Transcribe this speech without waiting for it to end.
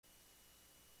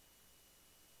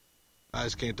I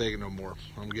just can't take it no more.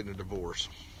 I'm getting a divorce.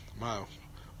 My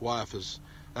wife is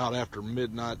out after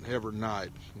midnight every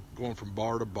night, going from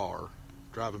bar to bar,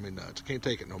 driving me nuts. Can't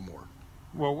take it no more.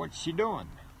 Well, what's she doing?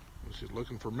 She's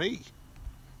looking for me.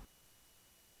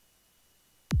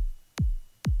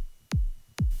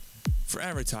 For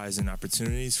advertising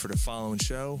opportunities for the following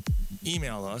show,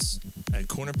 email us at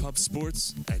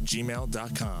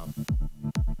cornerpubsports@gmail.com.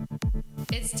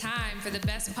 It's time for the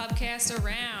best pubcast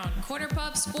around, Corner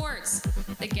Pub Sports.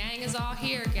 The gang is all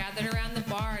here, gathered around the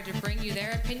bar to bring you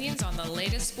their opinions on the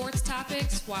latest sports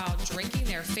topics while drinking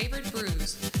their favorite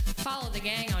brews. Follow the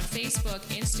gang on Facebook,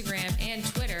 Instagram, and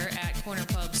Twitter at Corner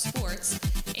Pub Sports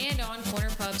and on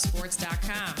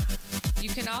cornerpubsports.com. You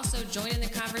can also join in the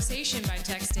conversation by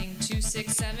texting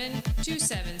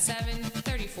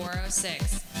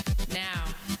 267-277-3406. Now,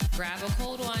 grab a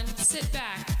cold one, sit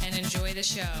back, and enjoy the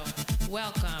show.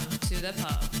 Welcome to the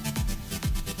pub.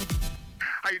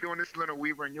 How you doing? This is Leonard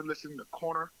Weaver, and you're listening to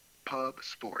Corner Pub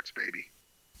Sports, baby.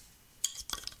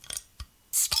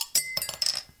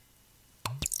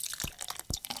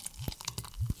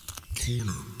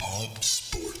 Corner Pub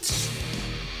Sports.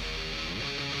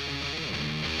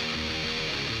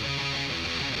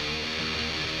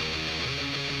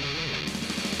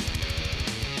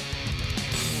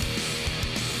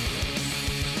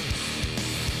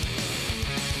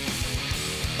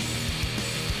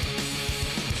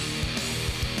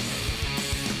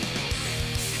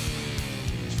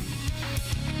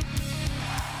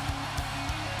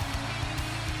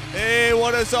 Hey,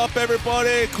 what is up,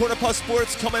 everybody? Corner Pub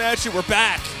Sports coming at you. We're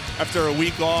back after a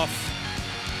week off.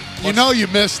 You know you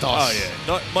missed us. Oh, yeah.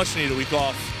 Not much needed week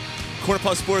off. Corner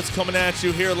Pub Sports coming at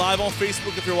you here live on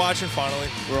Facebook if you're watching. Finally,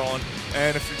 we're on.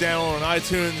 And if you're down on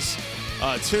iTunes,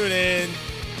 tune in,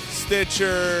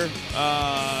 Stitcher,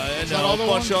 and a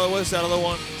bunch of other, what's that other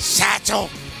one? Satchel.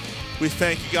 We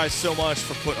thank you guys so much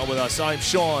for putting up with us. I'm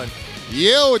Sean.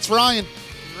 Yo, it's Ryan.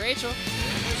 Rachel.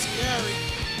 It's Gary.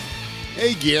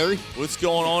 Hey, Gary. What's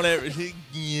going on? Hey,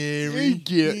 Gary. Hey,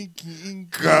 Gary.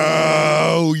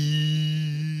 Go.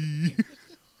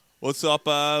 What's up?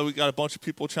 We got a bunch of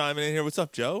people chiming in here. What's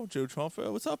up, Joe? Joe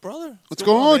Trumpa. What's up, brother? What's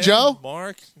going on, man? Joe?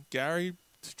 Mark, Gary,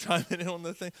 chiming in on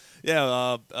the thing.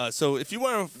 Yeah, so if you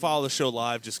want to follow the show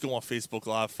live, just go on Facebook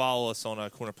Live. Follow us on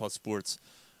Corner Pub Sports.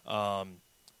 We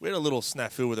had a little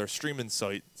snafu with our streaming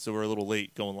site, so we're a little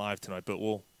late going live tonight, but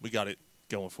we got it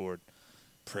going forward.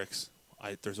 Pricks.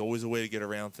 There's always a way to get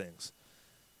around things.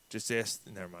 Just ask.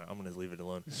 Never mind. I'm going to leave it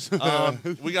alone.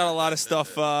 We got a lot of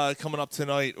stuff coming up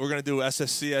tonight. We're going to do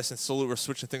SSCS and Salute. We're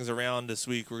switching things around this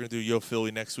week. We're going to do Yo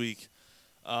Philly next week.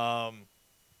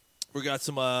 We got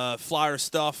some Flyer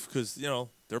stuff because,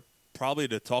 they're probably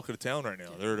the talk of the town right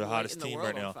now. They're the hottest team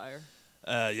right now.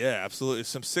 Yeah, absolutely.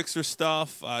 Some Sixers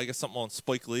stuff. I got something on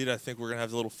Spike Lee that I think we're going to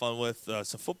have a little fun with.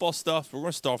 Some football stuff. We're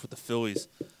going to start off with the Phillies.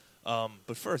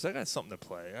 But first, I got something to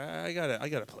play. I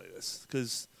gotta play this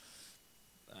because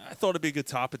I thought it'd be a good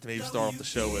topic to maybe start off the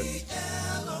show with.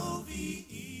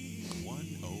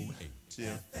 108.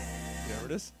 Yeah, you know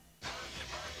what it is?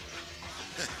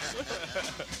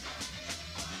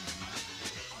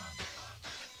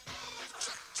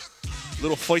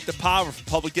 Little Fight the Power from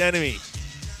Public Enemy.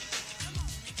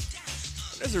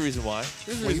 There's a reason why.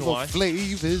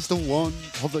 Flav is the one.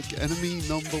 Public Enemy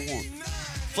number one.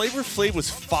 Flavor Flav was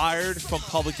fired from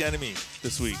Public Enemy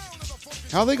this week.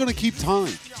 How are they going to keep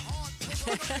time?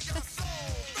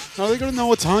 How are they going to know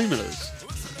what time it is?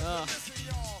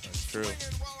 That's true.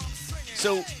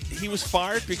 So he was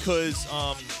fired because,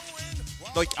 I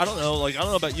don't know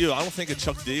about you. I don't think of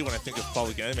Chuck D when I think of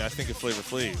Public Enemy. I think of Flavor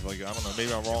Flav. I don't know.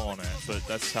 Maybe I'm wrong on that, but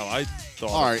that's how I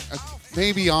thought. All right,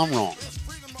 maybe I'm wrong.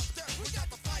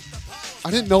 I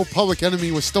didn't know Public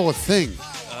Enemy was still a thing.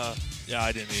 Yeah,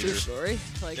 I didn't either. True story.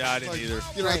 I didn't either.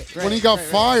 When he got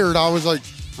fired, I was like,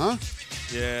 huh?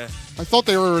 Yeah. I thought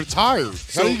they were retired.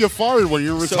 How do you get fired when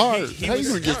you're retired? How are you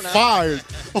going to get fired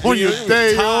on your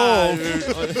day off?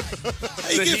 How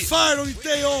you get fired on your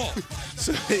day off?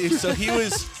 So he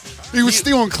was... He was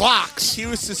stealing clocks. He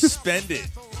was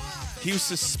suspended.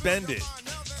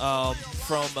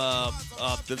 From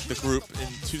the group in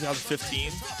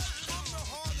 2015.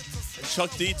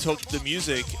 Chuck D took the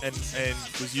music and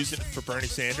was using it for Bernie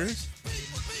Sanders.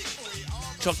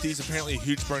 Chuck D's apparently a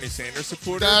huge Bernie Sanders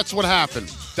supporter. That's what happened.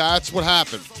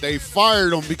 They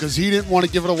fired him because he didn't want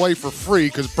to give it away for free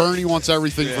because Bernie wants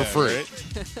everything for free. Right?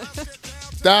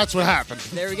 That's what happened.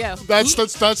 There we go. That's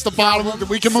the bottom.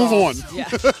 We can move on. Yeah.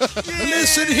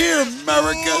 Listen here,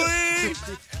 America.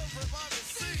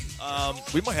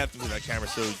 We might have to move that camera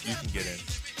so you can get in.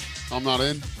 I'm not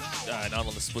in. Not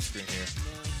on the split screen here.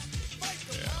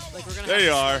 Like we're gonna. There have you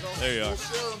to are. snuggle. There you are.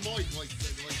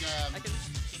 I can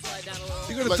slide down a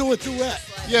little. You're gonna do a duet.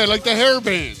 Yeah, like the hair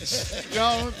bands. You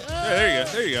know? Yeah, there you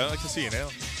go. There you go. I can see you now.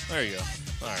 There you go.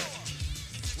 All right.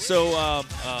 So,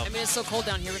 I mean, it's so cold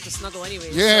down here. We have to snuggle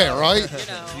anyways. Yeah, so, right? You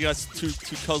know. you got two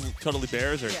cuddly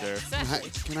bears right Yeah, there.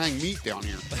 exactly. Can hang meat down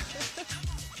here.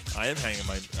 I am hanging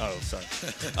my. Oh, sorry.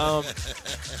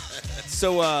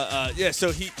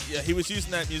 So he was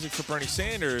using that music for Bernie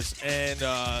Sanders, and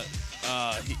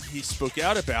he spoke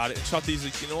out about it. And Chuck D's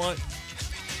like, you know what?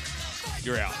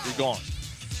 You're out. You're gone.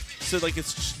 So like,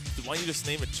 why don't you just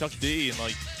name it Chuck D and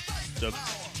like the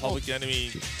Public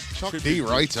Enemy? Chuck tribute D group?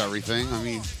 writes everything. I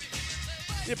mean,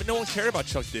 Yeah, but no one cared about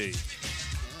Chuck D.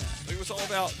 It was all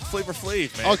about Flavor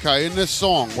Flav, man. okay, in this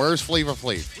song, where's Flavor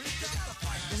Flav?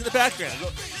 He's in the background.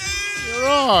 You're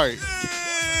right.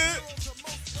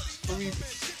 I mean,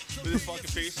 With his fucking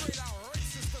face.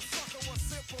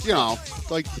 you know,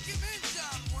 like.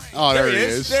 Oh, there he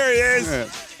is. There he is. Yeah.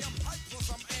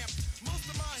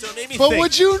 So it made me But think.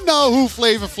 would you know who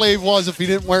Flavor Flav was if he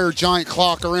didn't wear a giant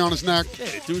clock around his neck? Yeah,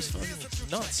 the dude's fucking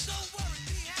nuts.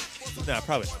 Nah,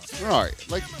 probably not. Right.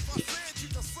 Like,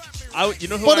 You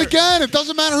know who but I, again, it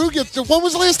doesn't matter who gets. When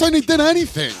was the last time they did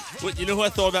anything? You know who I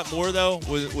thought about more though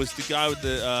was the guy with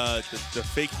the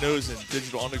fake nose and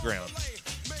Digital Underground.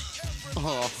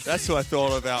 Oh. That's who I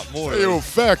thought about more. Hey, you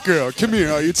fat girl, come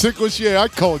here. Are you ticklish? Yeah, I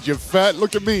called you fat.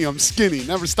 Look at me, I'm skinny.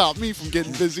 Never stopped me from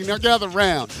getting busy. Now gather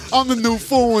round. I'm the new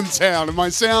fool in town, and my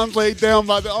sound laid down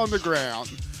by the underground.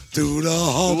 Do the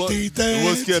Humpty dance.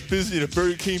 Let's get busy in a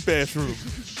Burger King bathroom.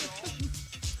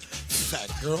 Fat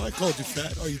girl, I called you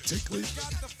fat. Are you ticklish?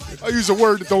 I use a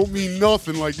word that don't mean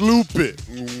nothing, like loop it.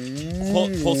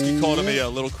 Polsky called him a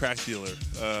little crack dealer.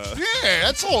 Yeah,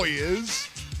 that's all he is.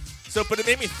 So, but it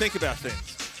made me think about things.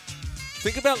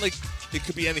 Think about, like, it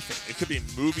could be anything. It could be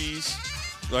movies,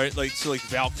 right? Like, so, like,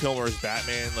 Val Kilmer's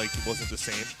Batman, like, it wasn't the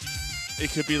same.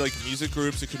 It could be, like, music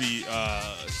groups. It could be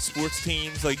sports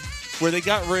teams, like, where they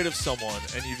got rid of someone,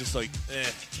 and you're just like,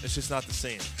 it's just not the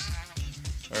same.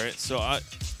 All right? So,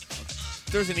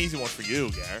 there's an easy one for you,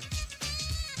 Gary.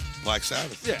 Black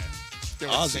Sabbath. Yeah. They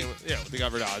weren't the Ozzy. same. Yeah, they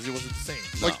got rid of Ozzy. It wasn't the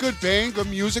same. Like good band, good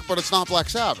music, but it's not Black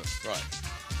Sabbath. Right.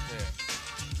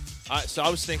 Yeah. So I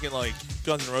was thinking, like,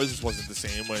 Guns N' Roses wasn't the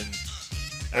same when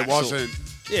It wasn't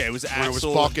Yeah, it was when it was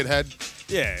Axl. Buckethead.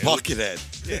 Yeah. Buckethead.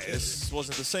 Yeah, this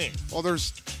wasn't the same. Well,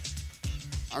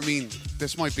 I mean,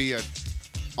 this might be an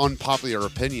unpopular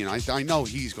opinion. I know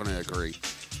he's going to agree.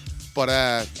 But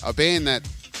a band that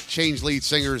changed lead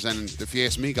singers and, if you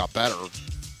ask me, got better,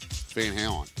 Van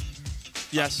Halen.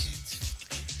 Yes.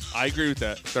 I agree with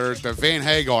that. The Van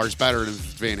Hagar's better than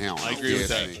Van Halen. I agree with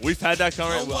that. Me. We've had that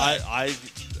conversation. I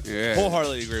Yeah.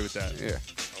 wholeheartedly agree with that. Yeah.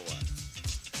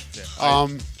 Yeah.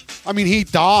 I mean, he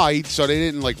died, so they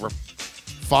didn't, like,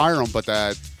 fire him. But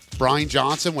that Brian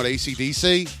Johnson with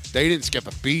AC/DC, they didn't skip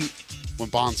a beat when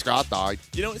Bon Scott died.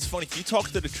 You know, it's funny. If you talk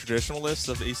to the traditionalists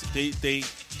of AC, they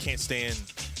can't stand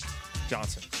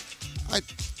Johnson. I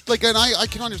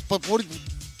can understand, but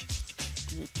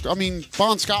I mean,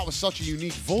 Bon Scott was such a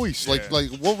unique voice. Yeah. Like,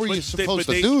 what were you supposed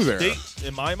to do there?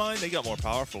 In my mind, they got more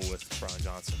powerful with Brian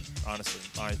Johnson. Honestly,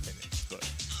 in my opinion, but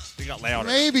they got louder.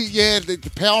 Maybe, yeah, the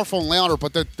powerful and louder,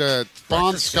 but the Bon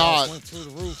Record sales Scott, went through the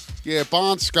roof. yeah,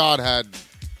 Bon Scott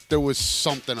there was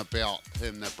something about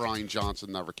him that Brian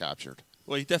Johnson never captured.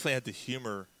 Well, he definitely had the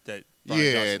humor that Brian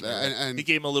Yeah, Johnson had. and he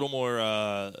gave him a little more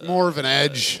more of an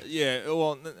edge. Yeah,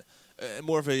 well,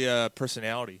 more of a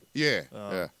personality. Yeah,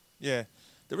 Yeah. yeah.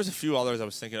 There was a few others I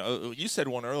was thinking. Oh, you said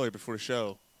one earlier before the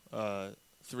show.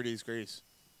 3 Days Grace.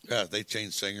 Yeah, they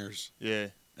changed singers. Yeah.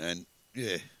 And,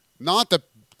 yeah. Not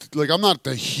I'm not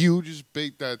the hugest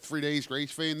big 3 Days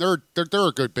Grace fan. They're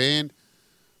a good band,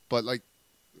 but like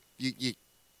you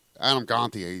Adam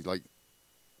Gontier, like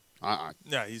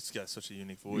Yeah, he's got such a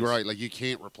unique voice. you're right. Like you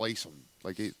can't replace him.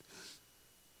 Like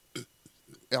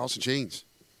Alice in Chains.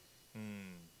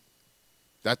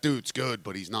 That dude's good,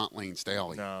 but he's not Lane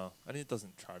Staley. No, I think it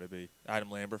doesn't try to be.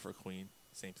 Adam Lambert for Queen,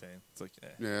 same thing. It's like,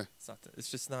 Yeah. it's not. It's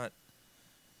just not.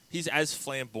 He's as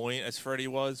flamboyant as Freddie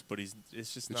was, but it's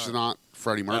just It's not. just not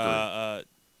Freddie Mercury.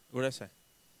 What did I say?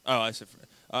 Oh, I said.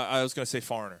 I was gonna say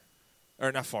Foreigner,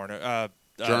 or not Foreigner.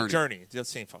 Journey. Journey. It's the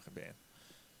same fucking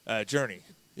band. Journey.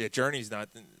 Yeah, Journey's not.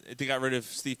 They got rid of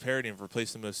Steve Perry and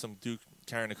replaced him with some dude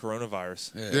carrying the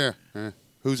coronavirus. yeah.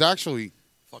 Who's actually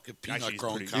Fucking Actually, peanut he's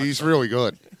grown pretty- cock. he's really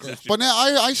good. But now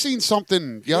I seen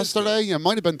something yesterday. It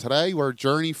might have been today where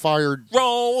Journey fired.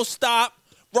 Roll, stop,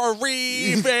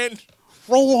 reeving.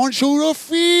 Roll on to the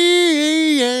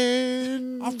field.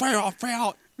 I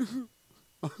felt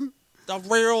the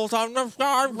wheels on the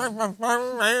sky.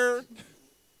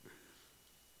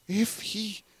 If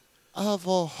he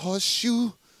ever hush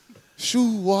you,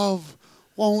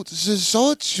 won't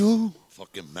desert you.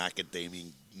 Fucking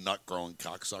macadamia nut-growing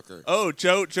cocksucker. Oh,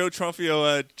 Joe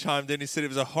Trumfio chimed in. He said it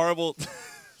was a horrible...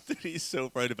 Dude, he's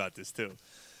so right about this, too.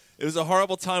 It was a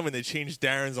horrible time when they changed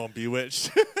Darren's on Bewitched.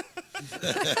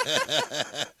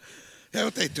 How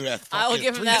would they do that? I'll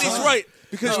give him that He's one. right.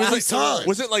 Because times.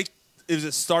 was it like... Is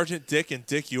it Sergeant Dick and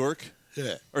Dick York?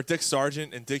 Yeah. Or Dick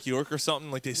Sargent and Dick York or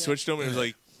something? Like, they switched them. And it was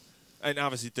like... And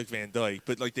obviously Dick Van Dyke.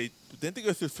 But, like, didn't they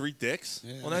go through 3 dicks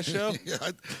on that show?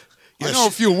 I know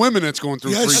a few women that's going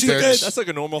through 3 she dicks. did. That's like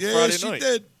a normal Yeah, Friday she night.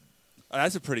 did.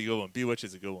 That's a pretty good one. Bewitched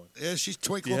is a good one. Yeah, she's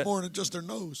twinkling Yeah. more than just her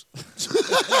nose.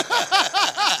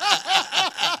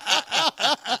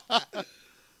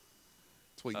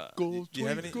 Twinkle, do you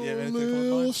have any- twinkle, do you have anything on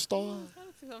little mind? star.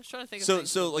 I was trying to think of So,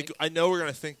 things so to like think. I know we're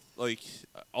gonna think like,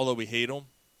 although we hate him,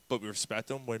 but we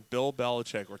respect him. When Bill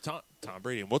Belichick or Tom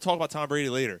Brady, and we'll talk about Tom Brady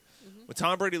later. When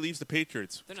Tom Brady leaves the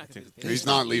Patriots, They're not I gonna think- be the He's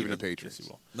not leaving the Yes, Patriots. he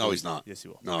will. No, he's not. Yes, he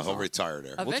will. No, he'll retire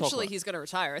there. talk Eventually, about he's going to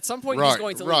retire. At some point, Right, he's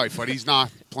going to right, leave. but he's not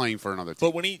playing for another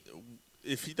team. But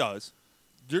if he does,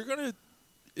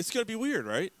 it's gonna be weird,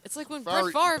 right? It's like when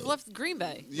Very- Brett Favre left Green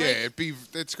Bay. Yeah,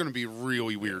 it's going to be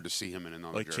really weird to see him in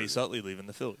another Like jersey. Chase Utley leaving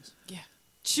the Phillies. Yeah.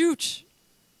 Chooch.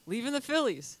 Leaving the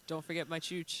Phillies. Don't forget my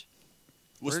Chooch.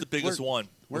 What's the biggest one?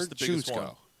 What's Where'd the biggest Chooch one?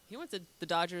 go? He went to the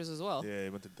Dodgers as well. Yeah, he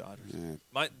went to Dodgers.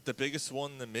 Yeah. The biggest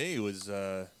one to me was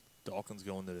Dawkins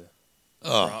going to the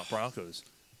Oh. Broncos.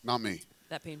 Not me.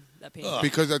 That pain.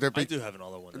 Because I do have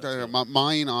another one. though, too.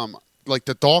 mine, like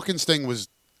the Dawkins thing was,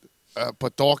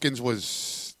 but Dawkins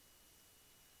was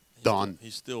done. He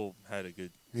still had a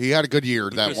good. He had a good year.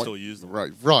 He That could've one, still used him.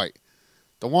 right.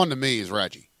 The one to me is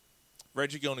Reggie.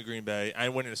 Reggie going to Green Bay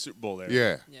and winning a Super Bowl there.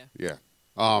 Yeah.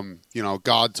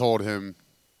 God told him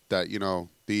that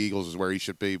the Eagles is where he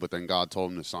should be, but then God told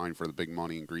him to sign for the big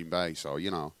money in Green Bay. So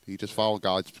he just followed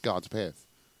God's path.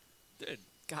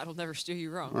 God will never steer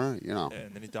you wrong. All right, Yeah,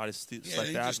 and then he died of sleep He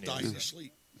just died in apnea. his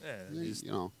sleep. Yeah, he's-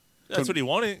 You that's what he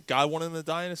wanted. God wanted him to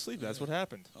die in his sleep. That's what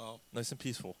happened. Oh. Nice and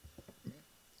peaceful.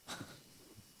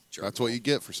 that's what you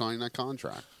get for signing that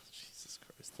contract. Jesus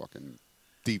Christ. Fucking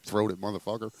deep-throated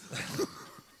motherfucker.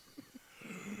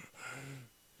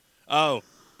 Oh,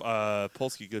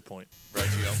 Polsky, good point.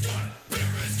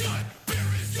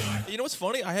 You know what's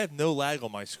funny? I have no lag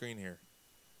on my screen here.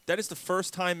 That is the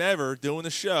first time ever doing the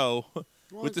show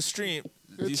with the stream.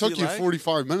 Do It see took you lag?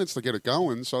 45 minutes to get it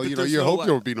going, so But there's you no hope lag.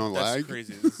 there would be no That's lag.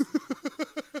 crazy.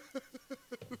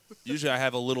 Usually I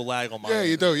have a little lag on my Yeah,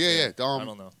 you end. do. Yeah. I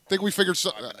don't know. I think we figured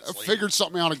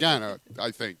something out again.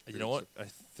 I think. You know what? I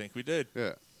think we did.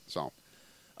 Yeah. So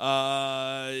in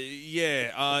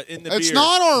the it's beer.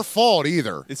 not our fault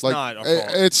either. It's Like, not our fault.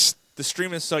 It's The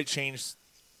streaming site changed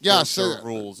yes. their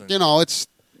rules and It's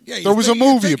Yeah, there was a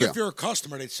movie think about. if you're a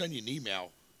customer, they'd send you an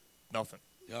email. nothing.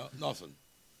 Yeah, nothing.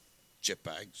 Chip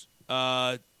bags.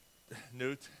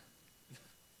 Note.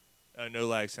 No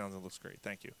lag sounds and looks great.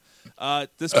 Thank you.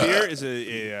 This beer is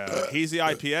a hazy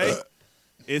IPA.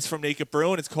 It's from Naked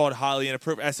Brew, and it's called Highly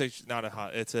Inappropriate. Actually, not a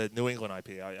hot. It's a New England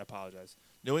IPA. I apologize.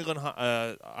 New England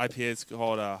IPA is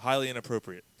called Highly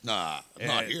Inappropriate. Nah,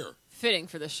 not here. Fitting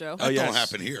for this show. That don't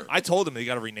happen here. I told them they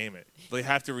got to rename it. They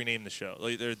have to rename the show.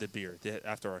 Like, they're the beer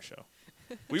after our show.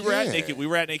 We were at Yeah. Naked. We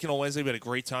were at Naked on Wednesday. We had a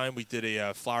great time. We did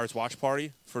a Flyers watch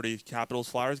party for the Capitals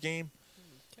Flyers game.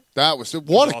 That was It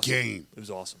what was a awesome. game. It was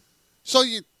awesome. So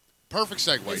you perfect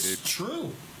segue, dude.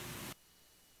 True.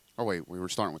 Oh wait, we were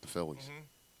starting with the Phillies.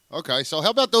 Mm-hmm. Okay, so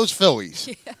how about those Phillies?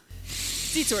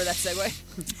 Detour that segue.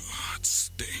 It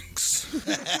stinks.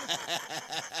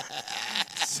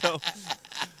 So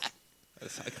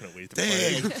I couldn't wait to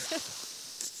play. Dang.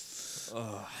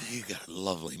 You got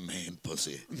lovely man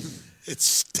pussy. It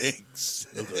stinks.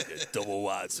 Look like a double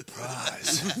wide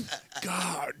surprise.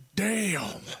 God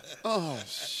damn. Oh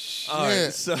shit! All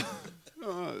right, so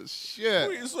Oh shit!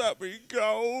 please let me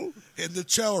go. In the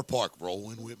trailer park,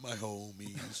 rolling with my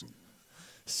homies.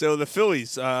 So the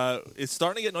Phillies, it's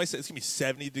starting to get nice. It's gonna be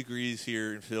 70 degrees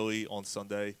here in Philly on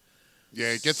Sunday.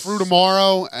 Yeah, get through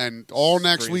tomorrow, and all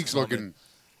next Spring's week's coming. looking.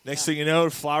 Next thing you know,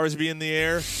 flowers be in the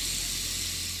air.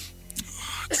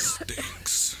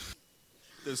 Stinks.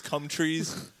 Those cum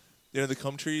trees. You know the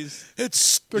cum trees?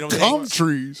 It's The You know what cum they-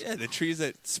 trees. Yeah, the trees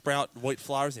that sprout white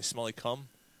flowers and they smell like cum.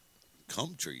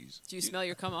 Cum trees. Do you smell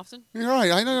your cum often? You're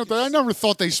right. I never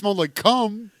thought they smelled like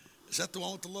cum. Is that the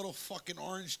one with the little fucking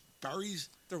orange berries?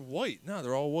 They're white. No,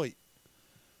 they're all white.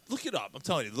 Look it up. I'm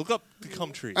telling you. Look up the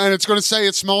cum tree. And it's going to say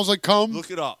it smells like cum.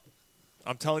 Look it up.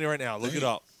 I'm telling you right now. Look it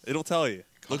up. It'll tell you.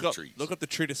 Look up. trees. Look up the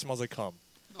tree that smells like cum.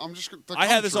 I'm just. I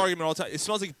have this argument all the time. It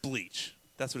smells like bleach.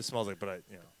 That's what it smells like. But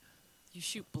You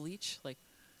shoot bleach? Like,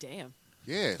 damn.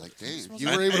 Yeah, like damn. You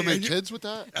And- were able to and make you- kids with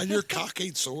that? And your cock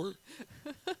ain't sore.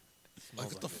 Like,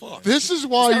 what the fuck? This is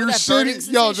why Is that your what that city.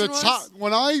 burning Yo, the sensation top.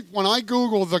 was? When I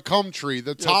Google the cum tree,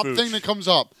 the top Booch. thing that comes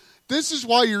up. This is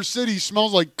why your city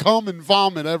smells like cum and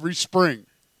vomit every spring.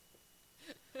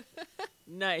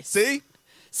 Nice. See?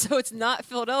 So it's not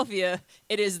Philadelphia.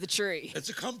 It is the tree. It's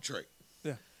a cum tree.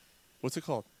 What's it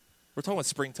called? We're talking about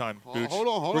springtime. Oh, Booch. hold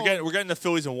on, hold we're on. Getting, we're getting the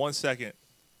Phillies in 1 second.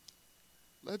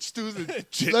 Let's do the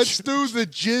Jizz. let's do the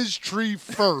jizz tree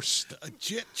first. A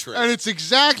jet tree. And it's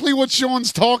exactly what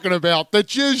Sean's talking about. The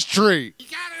jizz tree. You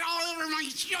got it all over my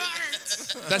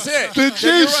shirt. That's it. The Yeah, you're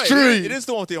jizz right. tree. It is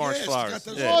the one with the orange Yeah, it's got flowers.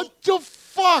 those Yeah. What the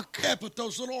fuck? Yeah, but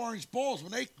those little orange balls,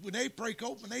 when they break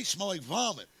open, they smell like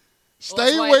vomit. Stay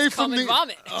that's why away it's cum from and the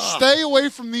vomit. stay away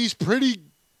from these pretty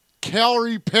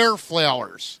calorie pear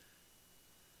flowers.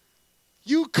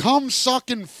 You cum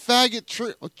sucking faggot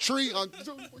tree.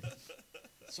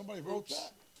 Somebody wrote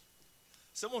that.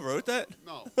 Someone wrote that?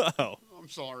 No, Oh, I'm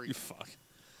sorry. you fuck.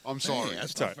 I'm sorry. Hey,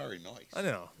 that's Sorry. not very nice. I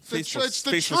know. It's Facebook's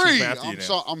the Facebook's tree. after you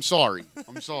now. I'm sorry.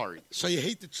 I'm sorry. So you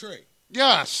hate the tree.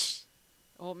 Yes.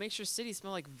 Well, it makes your city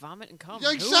smell like vomit and cum.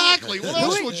 Yeah, exactly. What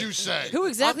else would you say? Who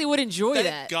exactly would enjoy Thank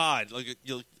that? God. Like,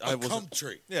 I A wasn't. cum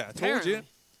tree. Yeah, I told Apparently. you.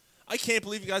 I can't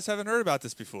believe you guys haven't heard about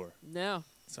this before. No.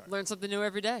 Sorry. Learn something new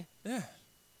every day. Yeah.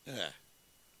 Yeah.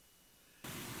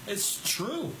 It's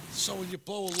true. So when you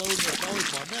blow a load in the belly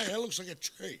button, man, that looks like a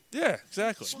tree. Yeah,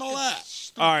 exactly. Smell that.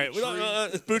 All right, we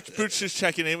don't, Booch just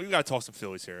checking in. We've got to talk some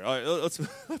Phillies here. All right, let's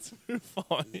move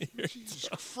on here. Jesus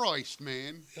Christ,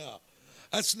 man. Yeah.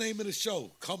 That's the name of the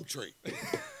show, Cum Tree. The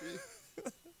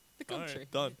cum All tree.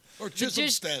 right, done. Or Chisholm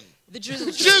jizz- Sten. The drizzle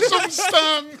tree. Chisholm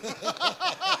stem.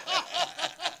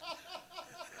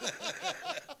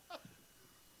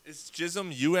 Is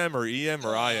Jism UM or EM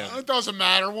or IM? It doesn't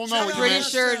matter. We'll know what you Pretty meant.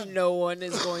 sure no one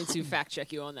is going to fact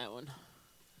check you on that one.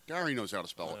 Gary knows how to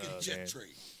spell it. Jet man.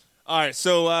 tree. All right,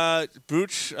 so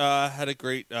Booch had a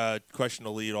great question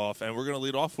to lead off, and we're going to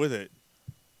lead off with it.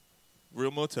 Real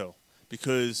Moto,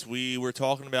 because we were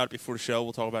talking about it before the show.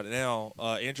 We'll talk about it now.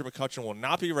 Andrew McCutchen will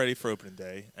not be ready for opening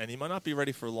day, and he might not be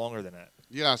ready for longer than that.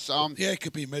 Yes. Yeah, it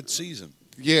could be mid-season.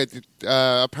 Yeah.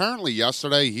 Apparently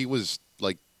yesterday he was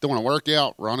like doing a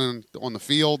workout, running on the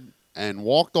field, and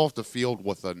walked off the field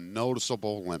with a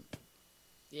noticeable limp.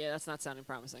 Yeah, that's not sounding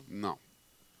promising. No.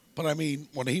 But, I mean,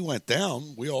 when he went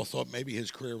down, we all thought maybe his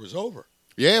career was over.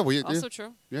 Yeah. We. Also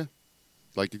true.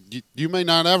 Like you may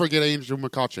not ever get Andrew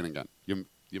McCutchen again.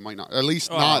 You might not. At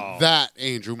least not that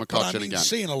Andrew But, McCutchen I mean, again.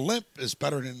 seeing a limp is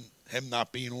better than him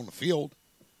not being on the field.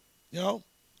 You know?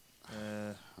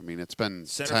 I mean, it's been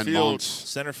Center 10 field, months.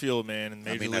 center field, man, in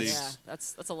Major mean, League. Yeah,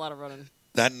 that's a lot of running.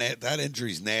 That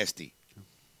injury's nasty.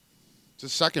 It's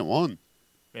his second one.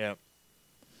 Yeah.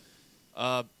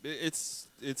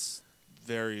 It's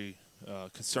very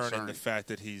concerning the fact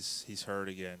that he's hurt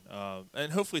again,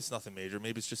 and hopefully it's nothing major.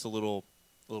 Maybe it's just a little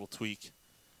tweak.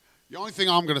 The only thing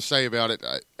I'm going to say about it,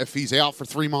 if he's out for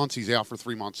 3 months, he's out for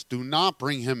 3 months. Do not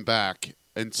bring him back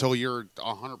until you're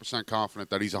 100% confident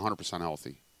that he's 100%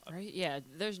 healthy. Right? Yeah,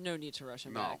 there's no need to rush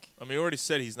him No. back. I mean, we already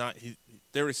said he's not.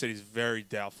 They already said he's very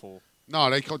doubtful. No,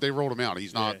 they rolled him out.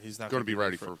 He's not, He's not going to be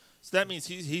ready for. So that means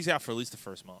he's out for at least the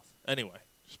first month. Anyway,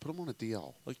 Just put him on a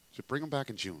DL. Like- Just bring him back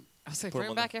in June. I was like, Put bring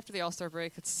him him on back after the All-Star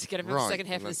break. Let's get him in Right, the second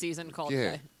half of like- the season and call it yeah.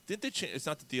 a day. didn't they change? It's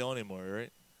not the deal anymore, right?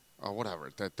 Oh, whatever.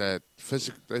 That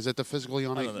physical is it the physically I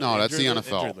don't unable? know. No, that's the Injury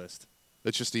NFL. list.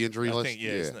 It's just the injury I list. think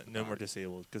it's no more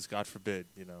disabled because God forbid,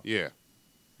 Yeah.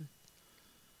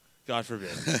 God forbid.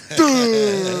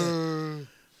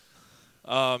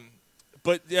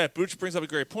 But yeah, Booch brings up a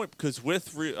great point because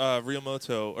with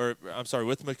Realmoto,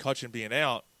 with McCutchen being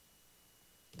out,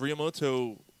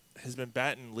 Realmoto has been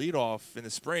batting leadoff in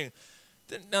the spring.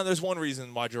 Now, there's one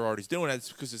reason why Girardi's doing it.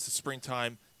 It's because it's the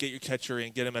springtime. Get your catcher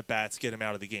in, get him at bats, get him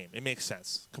out of the game. It makes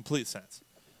sense, complete sense.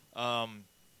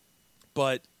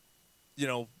 But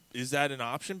is that an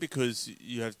option because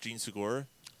you have Gene Segura?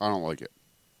 I don't like it.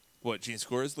 What, Gene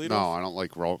Segura's leadoff? No, I don't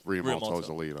like Realmoto Realmoto. as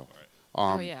a leadoff.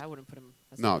 Oh, yeah, I wouldn't put him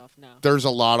as No, leadoff, no. there's a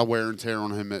lot of wear and tear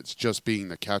on him. It's just being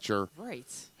the catcher. Right.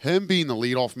 Him being the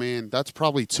leadoff man, that's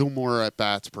probably 2 more at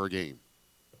bats per game.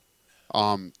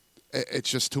 It's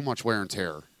just too much wear and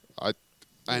tear.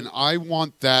 I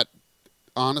want that,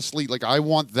 honestly, I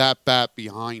want that bat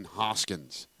behind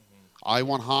Hoskins. I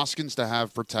want Hoskins to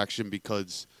have protection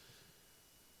because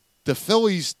the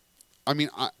Phillies,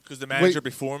 because the manager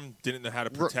before him didn't know how to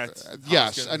protect.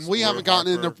 yes, Hoskins and we or haven't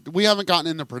gotten Harper.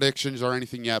 into predictions or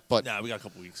anything yet, but Nah, we got a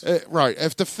couple weeks. right,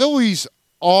 if the Phillies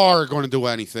are going to do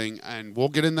anything, and we'll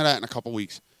get into that in a couple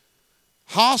weeks,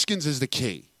 Hoskins is the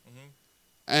key.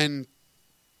 And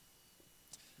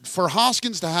for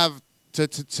Hoskins to have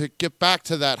to get back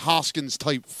to that Hoskins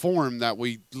type form that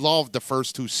we loved the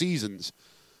first 2 seasons,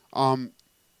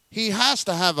 he has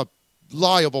to have a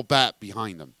liable bat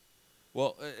behind him.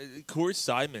 Well, Corey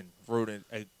Seidman wrote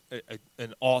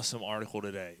an awesome article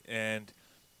today, and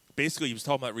basically he was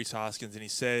talking about Rhys Hoskins, and he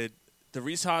said the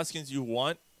Rhys Hoskins you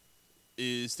want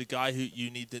is the guy who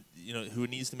who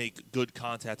needs to make good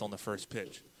contact on the first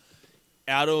pitch.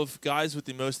 Out of guys with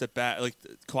the most at bat, like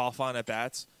qualifying at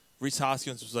bats, Rhys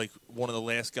Hoskins was like one of the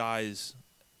last guys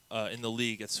in the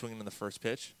league at swinging on the first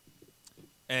pitch.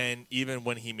 And even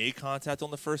when he made contact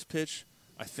on the first pitch,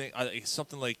 I think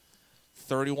something like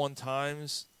 31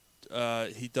 times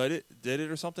he did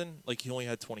it or something. Like he only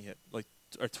had 20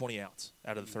 or 20 outs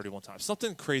out of the 31 times.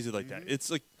 Something crazy like that. It's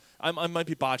like I might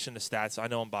be botching the stats. I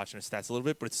know I'm botching the stats a little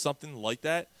bit, but it's something like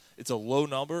that. It's a low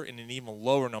number and an even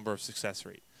lower number of success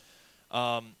rate.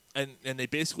 And they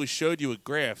basically showed you a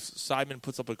graph. Simon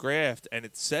puts up a graph, and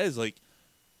it says, like,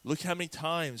 look how many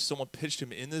times someone pitched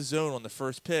him in the zone on the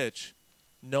first pitch,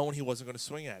 knowing he wasn't going to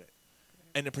swing at it.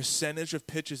 And the percentage of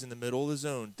pitches in the middle of the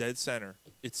zone, dead center,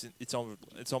 it's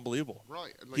unbelievable.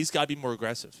 Right. Like, he's got to be more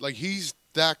aggressive. Like, he's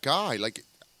that guy. Like,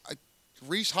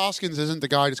 Rhys Hoskins isn't the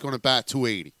guy that's going to bat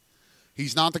 280.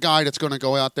 He's not the guy that's going to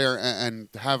go out there and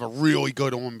have a really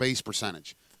good on-base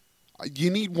percentage.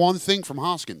 You need one thing from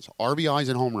Hoskins: RBIs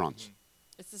and home runs.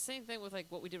 It's the same thing with like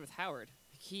what we did with Howard.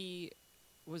 He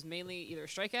was mainly either a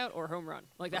strikeout or home run.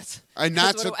 Like that's like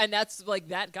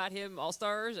that got him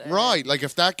all-stars. Right. Like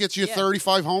if that gets you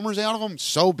 35 homers out of him,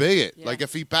 so be it. Yeah. Like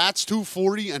if he bats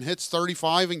 240 and hits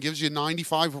 35 and gives you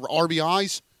 95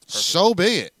 RBIs, so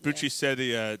be it. Bucci said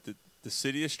the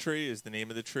Sidious tree is the name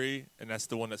of the tree, and that's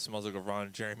the one that smells like a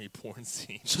Ron Jeremy porn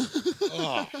scene.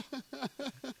 Oh.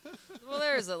 Well,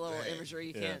 there's a little imagery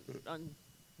you can't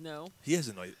know. He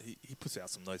has he puts out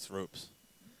some nice ropes.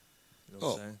 You know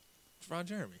what I'm saying? It's Ron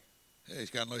Jeremy. Yeah, he's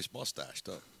got a nice mustache,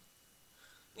 though.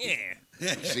 Yeah.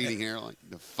 Receding hairline.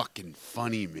 The fucking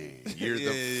funny man. You're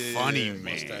the funny man.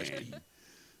 Mustache.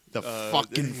 The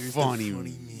fucking funny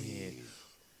man.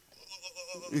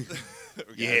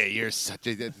 Yeah, you're such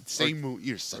a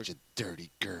you're such a dirty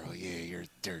girl. Yeah, you're a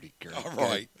dirty girl. All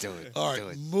right. Do it. All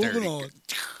right, moving on.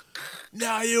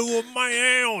 Now you a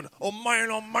man. Oh, man,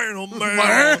 oh, man, oh,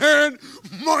 man.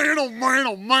 Man, oh, man,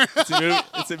 oh, man.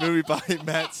 It's a movie by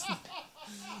Matt.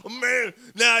 Oh, man,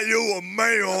 now you a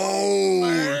man. Oh,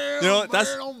 man, you know what?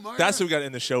 That's what we got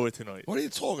in the show with tonight. What are you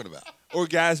talking about?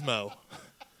 Orgasmo.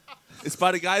 It's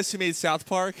by the guys who made South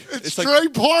Park. It's Trey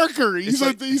Parker. He's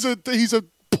a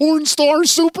porn star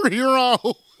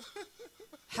superhero.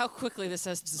 How quickly this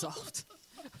has dissolved.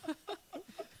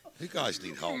 You guys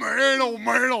need help. Man, oh,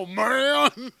 man, oh, man.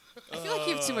 I feel like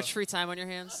you have too much free time on your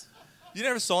hands. You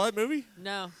never saw that movie?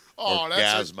 No. Oh,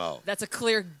 Orgasmo. That's a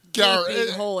clear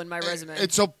gaping hole in my resume.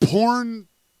 It's a porn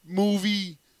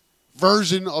movie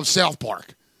version of South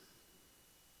Park.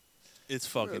 It's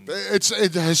fucking... It's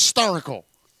hysterical.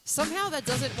 Somehow that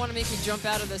doesn't want to make me jump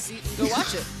out of the seat and go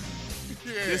watch it.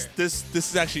 Yeah. This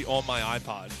is actually on my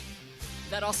iPod.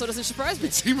 That also doesn't surprise me.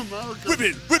 Team America. Whip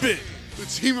it. The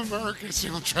Team America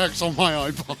soundtrack's on my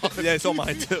iPod. Yeah, it's on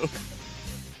mine too.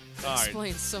 That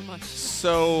explains so much.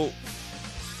 So,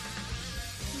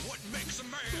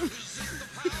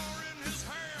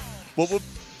 what would?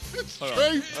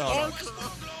 Trey Parker.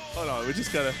 Hold on, we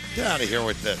just gotta get out of here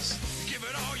with this. Give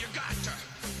it all you got to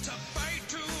fight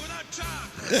to the top.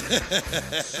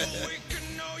 So we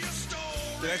can know your story.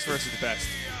 The next verse is the best.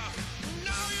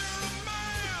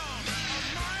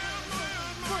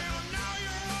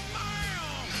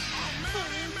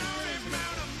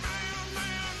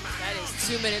 That is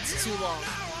 2 minutes too long.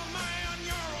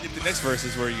 The next verse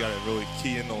is where you gotta really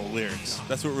key in on the lyrics.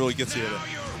 That's what really gets you to.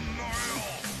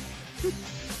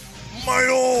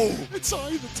 Mayo! It's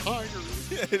Eye the Tiger.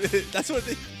 Yeah, that's what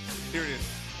they. Here it is.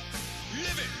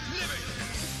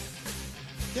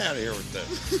 Get out of here with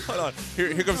this. Hold on.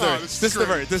 Here comes the verse. This is the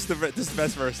verse. This is the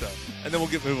best verse though, and then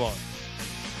we'll move on.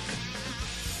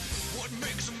 What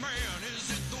makes a man?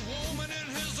 Is it the woman in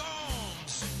his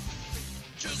arms?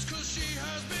 Just 'cause she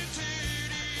has been titties?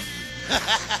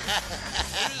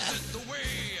 Is it the way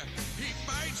he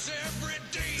fights every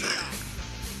day?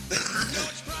 No,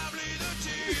 it's probably the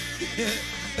titties.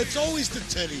 It's always the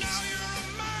titties.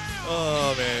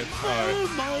 Oh man! All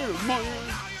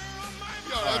right.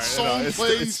 That song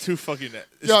plays. It's too fucking.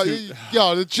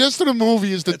 The gist of the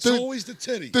movie is it's always the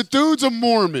titties. The dude's a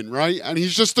Mormon, right? And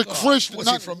he's just a Christian. Was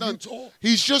he from Utah?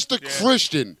 He's just a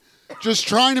Christian, just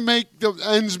trying to make the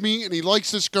ends meet. And he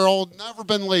likes this girl, never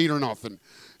been laid or nothing.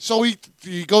 So he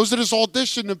goes to this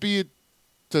audition to be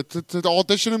to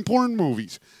audition in porn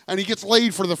movies. And he gets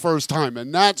laid for the first time,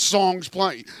 and that song's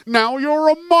playing. Now you're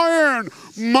a man.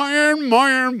 Hey,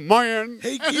 And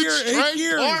it's Gear, Trey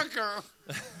Gear. Parker.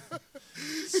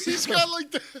 He's got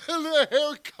like the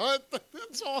haircut.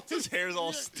 That's all. His hair's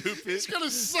all stupid. He's got a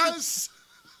sus.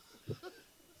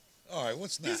 All right,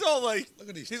 what's next? He's all like, Look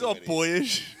at these he's two all idiots.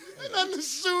 boyish. And then the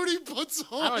suit he puts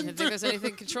on. I don't even think there's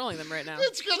anything controlling them right now.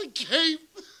 It's got a cape.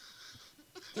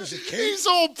 There's a cape. He's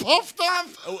all puffed up.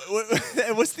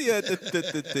 And what's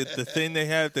the thing they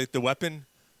have? The weapon?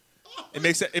 It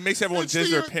makes everyone It's jizz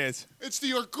the- their pants. It's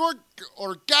the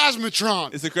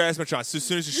orgasmatron. It's the Grasmatron. So as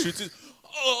soon as he shoots it,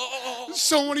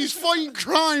 So when he's fighting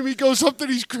crime, he goes up to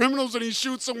these criminals and he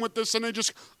shoots them with this, and they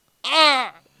just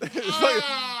ah.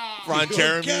 Ron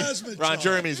Jeremy. Orgasmatron. Ron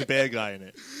Jeremy's a bad guy in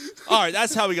it. All right,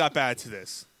 that's how we got back to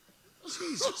this.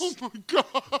 Oh my God!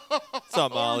 What's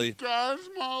up, Molly?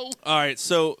 Orgasmo. All right,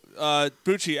 so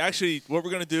Bucci, actually, what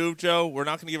we're gonna do, Joe, we're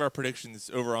not gonna give our predictions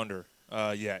over under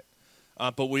yet,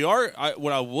 but we are.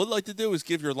 What I would like to do is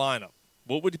give your lineup.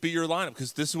 What would be your lineup?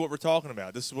 Because this is what we're talking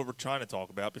about. This is what we're trying to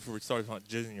talk about before we start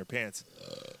jizzing your pants.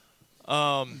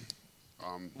 What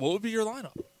would be your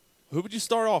lineup? Who would you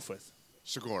start off with?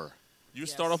 Segura. You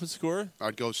start off with Segura?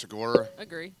 I'd go Segura,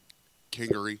 Agree.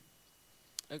 Kingery,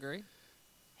 Agree.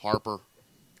 Harper,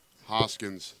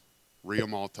 Hoskins,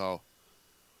 Riamalto.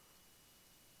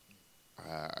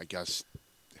 I guess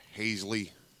Hazley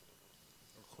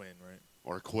Or Quinn, right?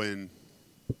 or Quinn.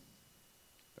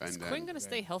 Is And Quinn then, going to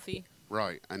stay healthy?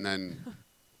 right, and then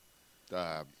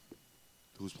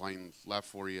who's playing left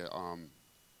for you?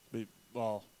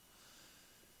 Well,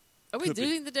 Are we Could be.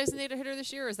 doing the designated hitter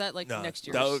this year, or is that like no, next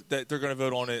year? they're going to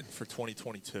vote on it for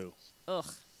 2022. Ugh.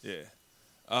 Yeah.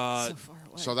 So far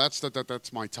away. So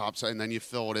that's my top set, and then you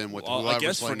fill it in with Well, whoever's I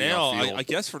guess for playing the now, outfield. I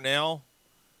guess for now,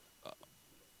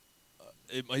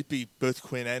 it might be both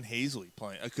Quinn and Hazley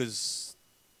playing because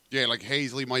Yeah, like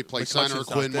Hazley might play McCutcheon's center, not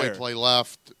Quinn there. might play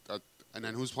left, and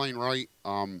then who's playing right?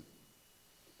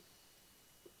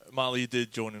 Molly, you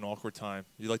did join an awkward time.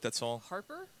 You like that song?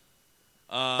 Harper?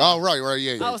 Oh, right,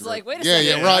 yeah. I was like, wait a yeah,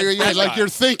 second. Yeah, right, yeah, That like guy. you're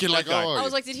thinking, That like, guy. oh, I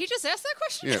was like, did he just ask that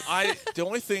question? yeah. The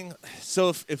only thing,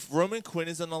 so if Roman Quinn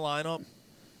is in the lineup,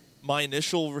 my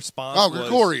initial response Oh, was,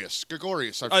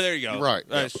 Gregorius. Oh, there you go. Right.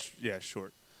 Yeah. Yeah,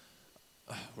 short.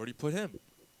 Where do you put him?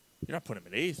 You're not putting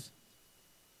him at 8th.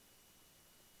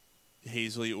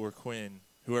 Hazley or Quinn,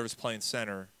 whoever's playing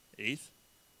center, 8th.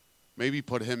 Maybe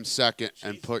put him second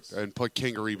and put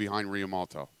Kingery behind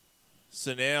Riamalto.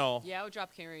 So now, Yeah, I would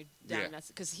drop Kingery down Yeah.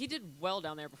 because he did well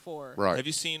down there before. Right. have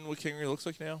you seen what Kingery looks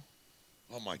like now?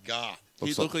 Oh my God.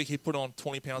 He looked like he put on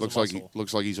 20 pounds looks of like muscle.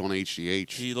 looks like he's on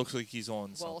HGH. He looks like he's on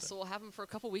Well, something. so we'll have him for a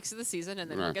couple weeks of the season, and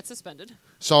then he'll Right. get suspended.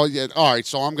 So yeah, all right.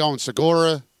 So I'm going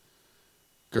Segura,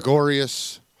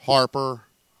 Gregorius, Harper,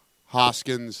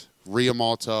 Hoskins,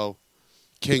 Riamalto,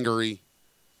 Kingery,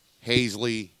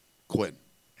 Hazley, Quinn.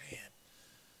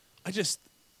 I just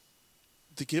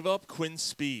to give up Quinn's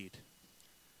speed.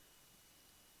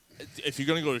 If you're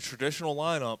going to go to traditional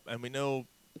lineup, and we know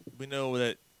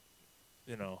that,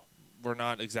 we're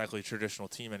not exactly a traditional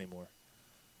team anymore.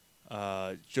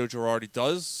 Joe Girardi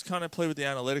does kind of play with the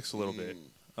analytics a little bit.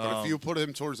 But if you put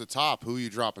him towards the top, who are you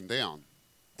dropping down?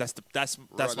 That's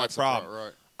Right, my the problem.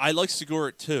 right. I like Segura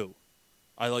at 2.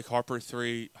 I like Harper at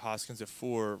 3, Hoskins at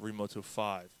 4, Riamalto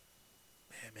 5.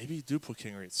 Man, maybe you do put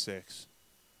Kingery at 6.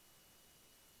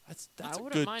 That's I a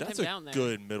wouldn't good. mind That's him a down there.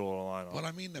 good middle of the lineup. But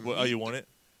I mean, the Oh, you want it?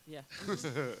 Yeah.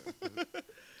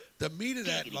 The meat of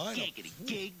that lineup.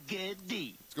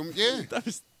 It's gonna, yeah.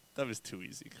 That was too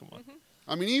easy. Come on.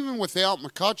 I mean, even without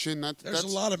McCutcheon, There's that's a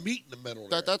lot of meat in the middle.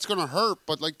 that's going to hurt.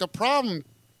 But like the problem,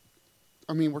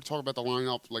 I mean, we're talking about the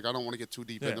lineup. Like I don't want to get too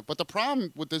deep Yeah. in it, but the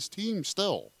problem with this team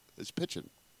still is pitching.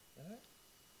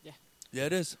 Yeah,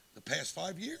 it is. The past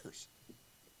 5 years.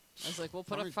 I was like, we'll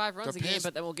put up Probably 5 runs the a game, past-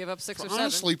 but then we'll give up 6 or 7.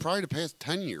 Honestly, probably the past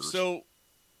 10 years. So,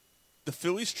 the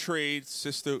Phillies trade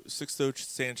Sixto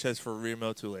Sanchez for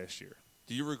Riamalto last year.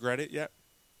 Do you regret it yet?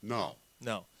 no,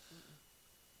 No.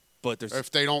 But there's if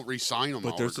they don't re-sign him,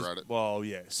 but I'll there's regret it. well,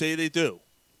 yeah. Say they do,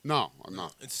 No, I'm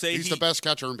not. and say He's the best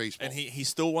catcher in baseball. and he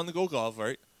still won the Gold Glove,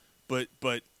 right? But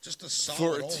Just a For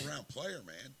solid a all-around player,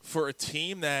 man. for a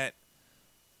team that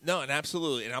no, and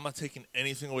absolutely, and I'm not taking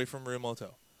anything away from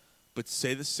Riamalto, but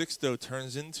say the Sixto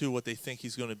turns into what they think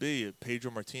he's going to be, a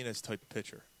Pedro Martinez type of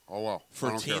pitcher oh well, for I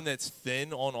a don't team care. that's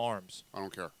thin on arms, I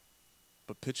don't care.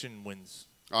 but pitching wins.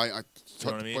 I know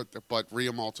what I mean? But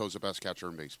Riamalto's the best catcher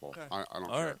in baseball. Okay. I don't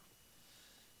All care. right.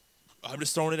 I'm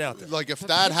just throwing it out there. Like if But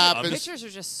that happens, pitchers are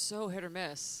just so hit or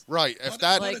miss. right? If But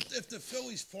that Like- if the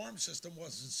Phillies farm system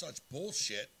wasn't such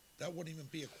bullshit, that wouldn't even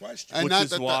be a question. And which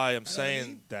is why I'm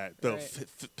saying that the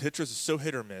pitchers are so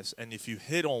hit or miss, and if you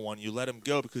hit on one, you let them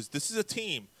go because this is a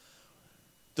team.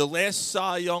 The last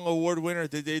Cy Young Award winner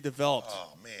that they developed.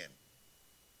 Oh man,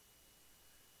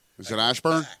 is it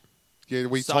Ashburn? Yeah,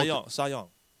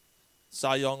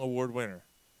 Cy Young Award winner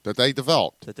that they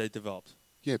developed.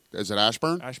 Yeah, is it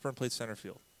Ashburn? Ashburn played center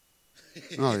field.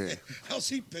 Oh yeah. How's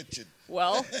he pitching?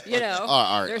 Well,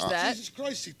 there's that. Jesus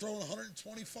Christ, he throwing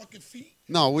 120 fucking feet.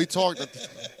 No, we talked.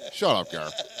 Shut up, Gar.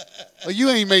 Like, you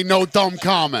ain't made no dumb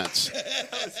comments.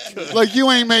 Like you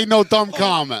ain't made no dumb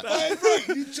comment. Right,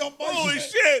 you jump on Holy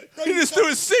shit! He just threw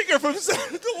a sinker from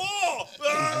center to the wall.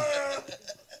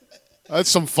 That's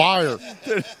some fire.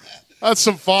 That's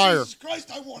some fire. Jesus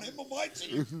Christ, I want him on my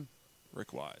team.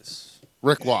 Rick Wise.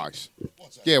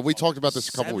 Yeah, we talked about this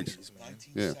a couple weeks.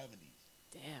 Yeah.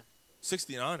 Damn.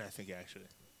 69, I think actually.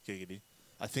 Giggity.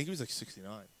 I think he was like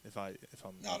 69. If I'm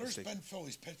no, there's mistaken. been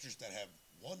Phillies pitchers that have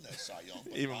won that Cy Young.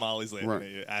 Even Molly's laughing at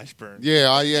you. Ashburn.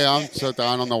 Yeah. I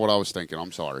don't know what I was thinking.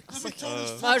 I'm sorry.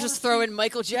 I was just throwing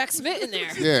Michael Jack Smith in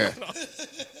there. Yeah.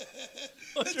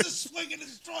 It's a swing and a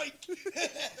strike.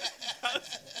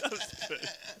 That was good.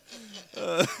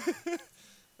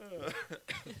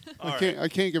 I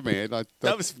can't get mad.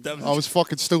 I was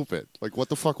fucking stupid. Like, what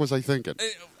the fuck was I thinking?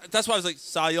 That's why I was like,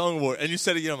 Cy Young Award. And you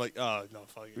said it, I'm like, oh, no,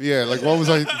 fuck it. Yeah, like, what was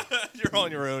I... You're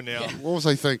on your own now. What was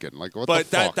I thinking? Like, what but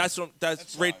the fuck?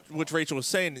 That's what Rachel was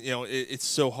saying. It's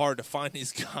so hard to find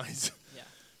these guys. Yeah.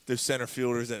 They're center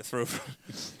fielders that throw.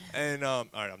 And, all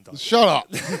right, I'm done. Shut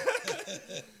up.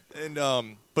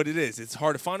 And but it is. It's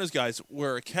hard to find those guys.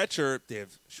 Where a catcher, they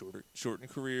have shortened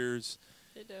careers.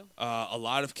 They do. A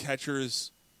lot of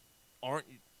catchers aren't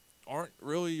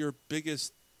really your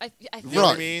biggest. I think you know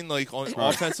what I mean? Like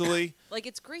offensively. Like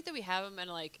it's great that we have him, and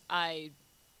like I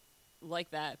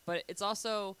like that, but it's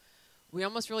also we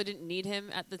almost really didn't need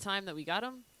him at the time that we got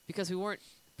him because we weren't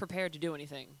prepared to do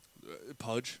anything.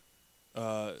 Pudge,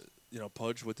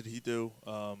 Pudge. What did he do?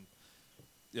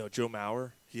 Joe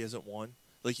Mauer. He hasn't won.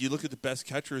 Like you look at the best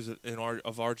catchers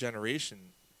of our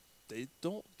generation, they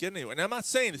don't get anywhere. And I'm not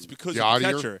saying it's because of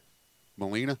the catcher.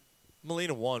 Molina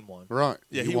won one. Right.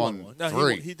 Yeah, he won one. No,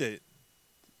 3. He did.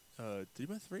 Did he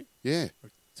win 3? Yeah. Or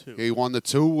 2? He won the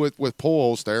 2 with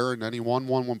Pujols there, and then he won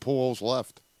 1 when Pujols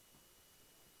left.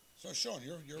 So, Sean,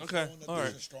 you're okay. feeling that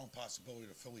there's a strong possibility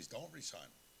the Phillies don't re-sign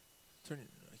him.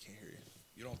 I can't hear you.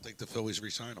 You don't think the Phillies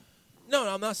re-sign him? No,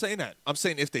 I'm not saying that. I'm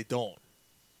saying if they don't.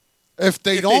 If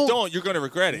they don't, you're going to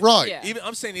regret it. Right. Yeah.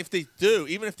 I'm saying if they do,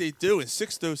 and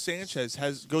Sixto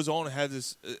Sanchez goes on and has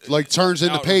this turns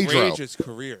into Pedro. Outrageous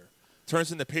career.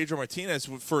 Turns into Pedro Martinez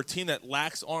for a team that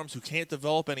lacks arms, who can't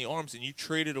develop any arms, and you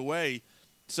traded away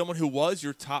someone who was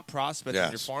your top prospect in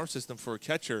your farm system for a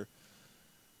catcher.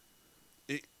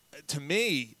 To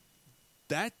me,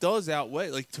 that does outweigh.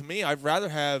 Like, to me, I'd rather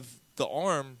have the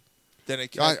arm than a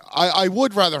catcher. I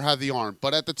would rather have the arm,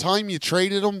 but at the time you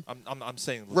traded him, I'm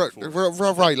saying right.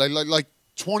 Like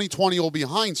 2020 will be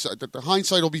hindsight. The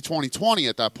hindsight will be 2020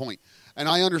 at that point, and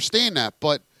I understand that.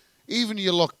 But even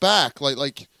you look back,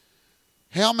 like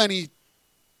how many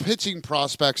pitching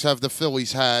prospects have the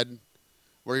Phillies had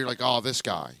where you're like, oh, this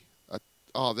guy,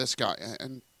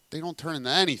 and they don't turn into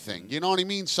anything. You know what I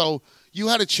mean? So you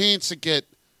had a chance to get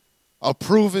a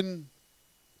proven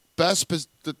best,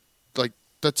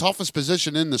 the toughest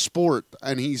position in the sport,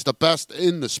 and he's the best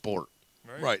in the sport.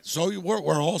 Right. So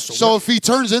we're also. So if he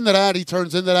turns into that, he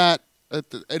turns into that.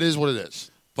 It is what it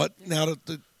is. But now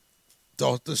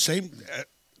the same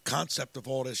concept of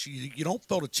all this, you don't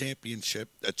build a champion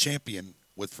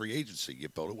with free agency. You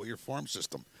build it with your farm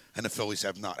system, and the Phillies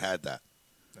have not had that.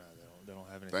 No, they don't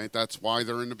have anything. That's why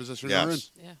they're in the position they're in.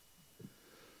 Yeah.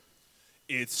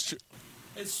 It's true.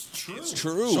 It's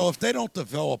true. So if they don't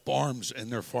develop arms in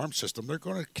their farm system, they're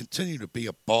going to continue to be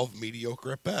above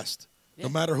mediocre at best, no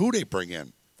matter who they bring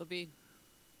in. They'll be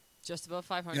just above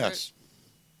 500. Yes.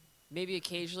 Maybe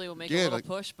occasionally we'll make a little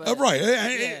push, but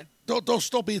right. They'll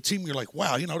still be a team you're like,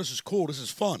 wow, this is cool, this is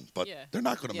fun, but they're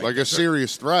not going to make a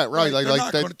serious threat, right?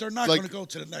 They're not going to go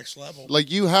to the next level.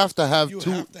 Like you have to have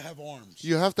two. You have to have arms.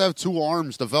 You have to have 2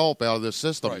 arms develop out of this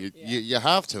system. Right. You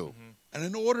have to. Mm-hmm. And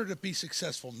in order to be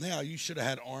successful now, you should have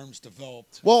had arms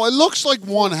developed. Well, it looks like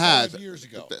one has. 5 years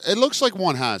ago. It looks like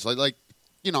one has. He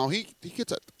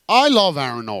gets it. I love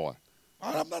Aaron Nola.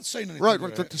 I'm not saying anything.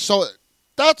 Right. So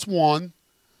that's one.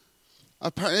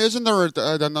 Isn't there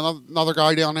another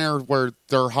guy down there where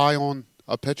they're high on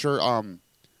a pitcher?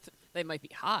 They might be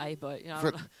high, but I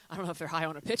don't know if they're high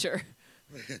on a pitcher.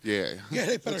 Yeah. Yeah,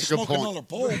 they better smoke another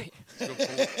bowl. Right.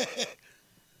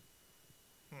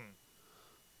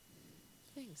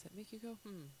 Things that make you go,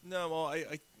 No, well, I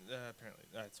apparently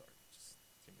that's all right.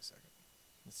 Give me a second.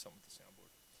 It's something with the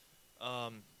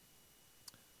soundboard.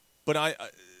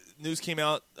 But news came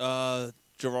out.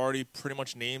 Girardi pretty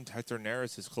much named Hector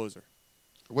Neris his closer.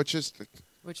 Which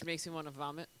makes me want to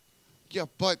vomit. Yeah,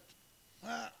 but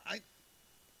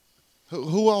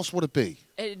who else would it be?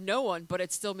 No one, but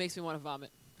it still makes me want to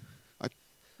vomit.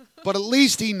 But at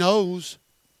least he knows.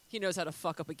 He knows how to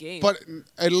fuck up a game. But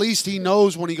at least he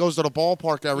knows when he goes to the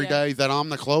ballpark every day that I'm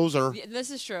the closer. Yeah,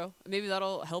 this is true. Maybe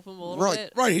that'll help him a little Right.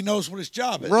 bit. Right, he knows what his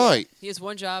job is. Right. He has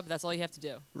one job. That's all you have to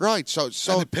do. Right. So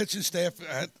and the pitching staff,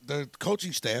 the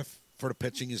coaching staff for the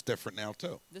pitching is different now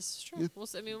too. This is true. We'll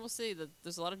see.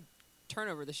 There's a lot of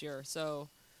turnover this year. So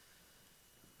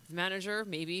the manager,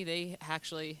 maybe they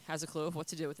actually has a clue of what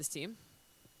to do with this team.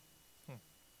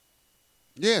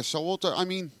 Yeah, so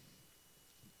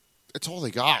it's all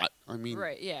they got. I mean,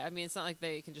 Right, yeah. I mean, it's not like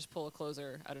they can just pull a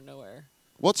closer out of nowhere.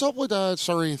 what's up with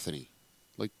Sir Anthony?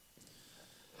 Like,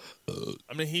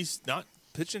 I mean, he's not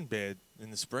pitching bad in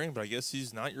the spring, but I guess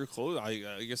he's not your closer.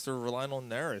 I guess they're relying on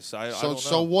Neris. I don't know.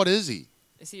 So what is he?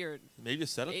 Is he your Maybe a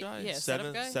setup guy? Yeah,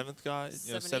 setup guy? Seventh guy?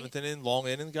 Seven, Seventh inning, long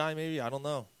inning guy, maybe? I don't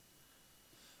know.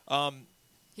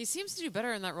 He seems to do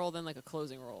better in that role than like a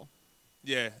closing role.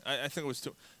 Yeah, I think it was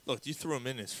too. Look, you threw him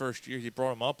in his first year. You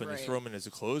brought him up and you Right. threw him in as a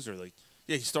closer. Like,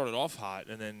 yeah, he started off hot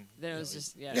and then. Then it was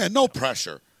just Yeah, no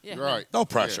pressure. Yeah, Right. No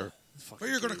pressure. Fucking But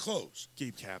you're going to Gabe. close.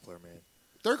 Gabe Kapler, man.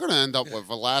 They're going to end up with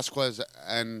Velasquez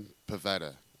and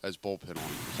Pivetta as bullpen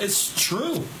arms. It's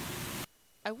true.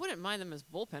 I wouldn't mind them as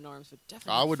bullpen arms, but I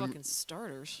definitely would- fucking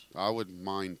starters. I would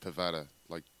mind Pivetta.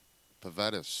 Like,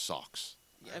 Pivetta sucks.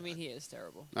 I mean, he is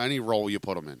terrible. Any role you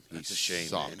put him in, he That's a shame,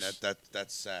 sucks. man.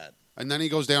 That's sad. And then he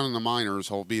goes down in the minors.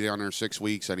 He'll be down there 6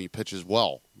 weeks, and he pitches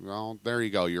well. Well, there you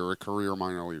go. You're a career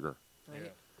minor leaguer.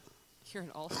 Right? You're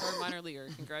an all-star minor leaguer.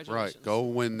 Congratulations. Right. Go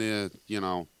win the,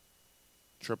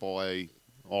 AAA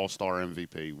All-Star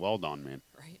MVP. Well done, man.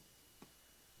 Right.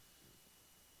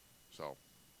 So.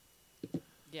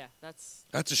 Yeah, that's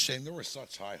That's a shame. There were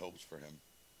such high hopes for him.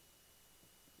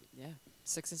 yeah.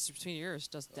 6 inches between your ears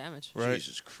does damage. Right.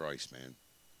 Jesus Christ, man.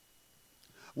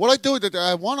 What I do,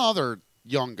 one other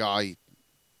young guy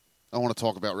I want to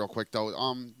talk about real quick,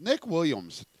 though. Nick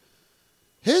Williams,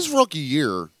 his rookie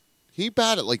year, he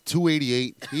batted like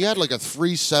 288. He had like a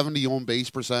 370 on base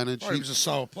percentage. He was a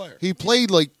solid player. He played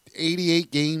like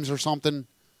 88 games or something.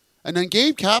 And then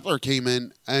Gabe Kapler came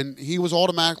in, and he was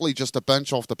automatically just a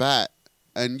bench off the bat.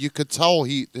 And you could tell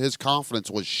his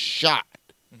confidence was shot.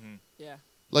 Yeah.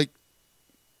 Like,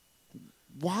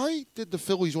 why did the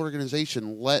Phillies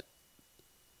organization let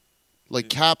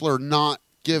Kapler not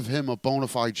give him a bona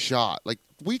fide shot? Like,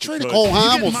 we traded Cole You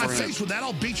get in Hamels my for face him. with that,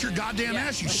 I'll beat your goddamn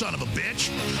ass, you son of a bitch.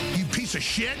 You piece of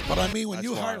shit. But I mean, when That's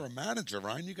you why. hire a manager,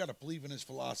 Ryan, you got to believe in his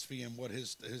philosophy and what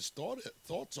his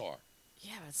thoughts are.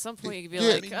 Yeah, at some point you could be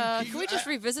Yeah. like, can we just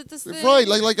revisit this thing? Right,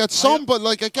 like at some, but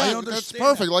like I again, that's understand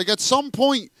perfect. that. Like at some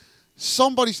point,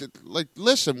 somebody said, like,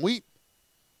 listen,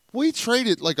 we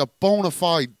traded like a bona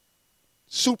fide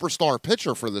superstar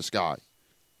pitcher for this guy.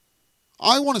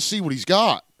 I want to see what he's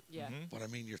got. Yeah. But I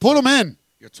mean, Put him in.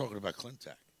 You're talking about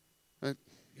Clintac. Uh,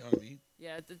 You know what I mean?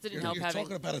 Yeah, it didn't You're, help you're having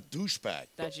talking about a douchebag.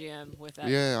 that GM with that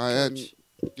Yeah, coach.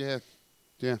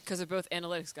 yeah. Because they're both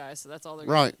analytics guys, so that's all they're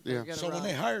Right, Gonna, yeah. they're So gonna when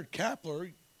they run. hired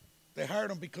Kapler, they hired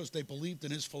him because they believed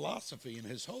in his philosophy and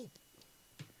his hope.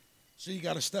 So you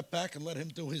got to step back and let him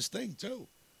do his thing too.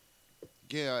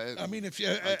 Yeah, I mean, if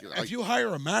you hire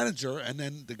a manager and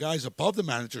then the guys above the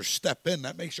manager step in,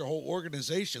 that makes your whole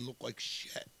organization look like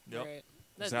shit. Yep. Right.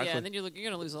 That- Exactly. Yeah, and then you're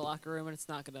going to lose the locker room, and it's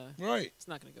not gonna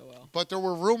go well. But there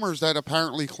were rumors that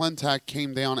apparently Clintac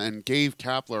came down and gave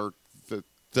Kapler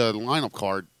the lineup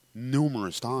card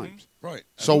numerous times. Right.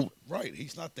 So right,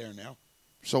 he's not there now.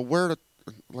 So where to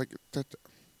like that?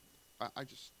 I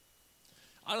just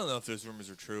I don't know if those rumors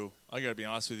are true. I got to be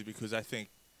honest with you because I think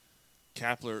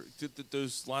Kapler,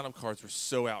 those lineup cards were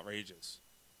so outrageous.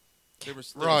 They were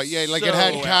right, yeah, like so it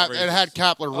had outrageous.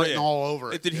 Kapler Oh, written yeah. all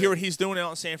over it. Did you hear what he's doing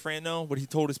out in San Fran, though? What he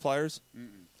told his players?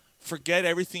 Forget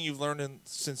everything you've learned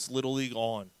since Little League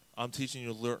on. I'm teaching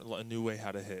you to learn a new way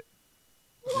how to hit.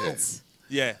 What?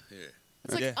 Yeah.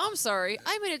 It's like, Yeah. I'm sorry,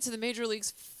 I made it to the major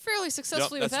leagues fairly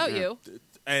successfully Yep, that's- without you.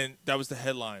 And that was the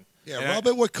headline. Yeah, And rub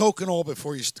it with coconut oil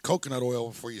before you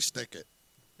stick it.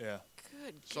 Yeah.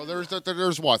 Good. So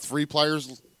there's what 3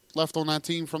 players left on that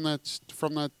team from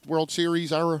that World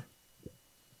Series era.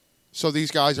 So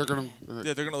these guys are gonna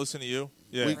Yeah, they're gonna listen to you.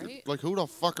 Yeah. Right? like who the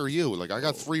fuck are you? Like I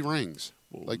got 3 rings.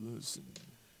 Well, Like listen,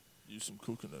 use some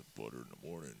coconut butter in the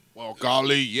morning. well,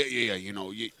 golly, yeah, you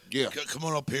know, yeah. Come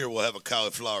on up here. We'll have a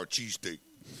cauliflower cheesesteak.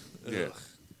 Yeah.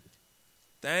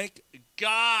 Thank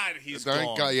God he's Thank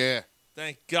gone. God, yeah.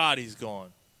 Thank God he's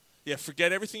gone. Yeah,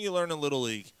 forget everything you learned in Little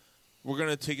League. We're going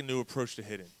to take a new approach to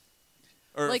hitting.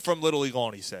 Or Like- from Little League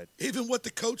on, he said. Even what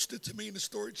the coach did to me in the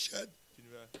storage shed.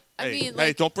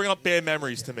 Hey, don't bring up bad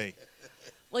memories to me.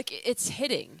 Like, it's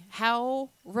hitting. How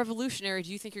revolutionary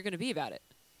do you think you're going to be about it?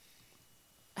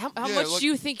 How Yeah, much look- do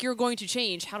you think you're going to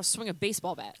change how to swing a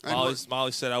baseball bat?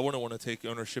 Molly said, I wouldn't want to take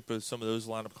ownership of some of those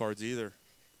lineup cards either.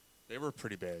 They were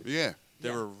pretty bad. Yeah. They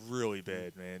were really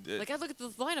bad, man. Like, I'd look at the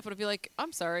lineup and I'd be like,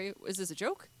 I'm sorry, is this a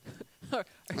joke?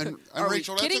 And Are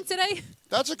Rachel, we kidding today?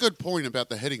 That's a good point about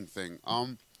the hitting thing.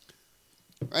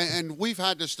 And we've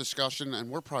had this discussion, and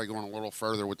we're probably going a little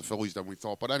further with the Phillies than we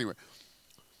thought. But anyway,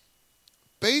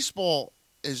 baseball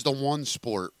is the one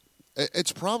sport.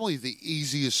 It's probably the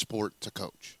easiest sport to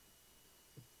coach.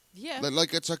 Yeah.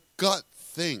 Like it's a gut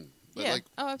thing. Yeah. Like,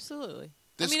 Oh, absolutely. I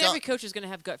this mean, guy- every coach is going to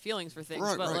have gut feelings for things,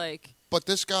 Right, but right. like, but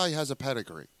this guy has a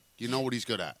pedigree. You know what he's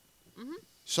good at. Mhm.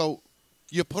 So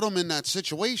you put him in that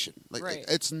situation. Like Right.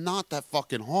 it's not that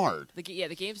fucking hard. the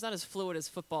game's not as fluid as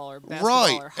football or basketball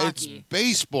Right. or It's hockey.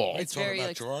 baseball. It's very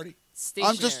like Girardi?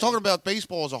 I'm just talking about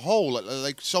baseball as a whole.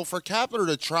 Like, so for Kapler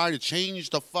to try to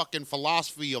change the fucking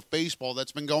philosophy of baseball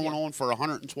that's been going on for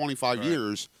 125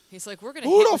 years. He's like, we're going to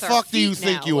Who hit the with our fuck do you feet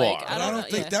think now. you Like, are? But I don't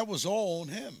think yeah. that was all on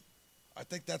him. I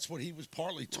think that's what he was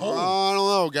partly told. I don't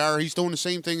know, Gary. He's doing the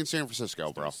same thing in San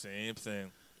Francisco, bro. Same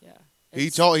thing. Yeah. He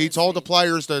told the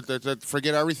players that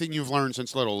forget everything you've learned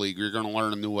since Little League. You're going to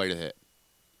learn a new way to hit.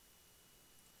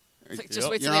 It's like, just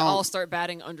wait You till they know? all start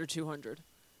batting under 200.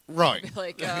 Right.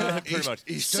 Like, Pretty much.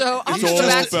 so I'm it's just all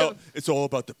back about to it's all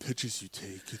about the pitches you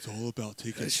take. It's all about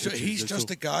taking. He's pitches. just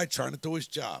a guy trying to do his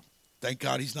job. Thank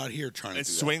God he's not here trying to and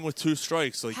do swing with 2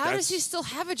 strikes. Like how that's does he still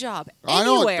have a job I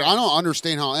anywhere? don't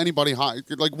understand how anybody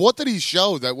like what did he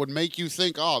show that would make you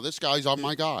think, oh, this guy's on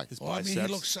my guy? his that. Well, I mean, he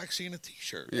biceps. looks sexy in a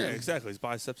T-shirt. Yeah, exactly. His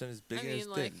biceps and his big I ass mean,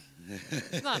 like, dick.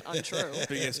 it's not untrue.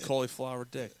 Big ass cauliflower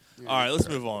dick. All right, let's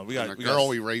move on. We got And we the girl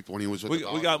got, he raped when he was with we, the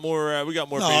we dog. got more. We got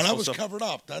more. No, baseball that was stuff. covered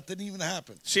up. That didn't even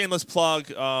happen. Shameless plug.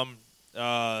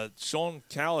 Sean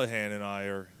Callahan and I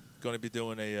are going to be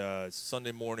doing a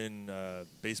Sunday morning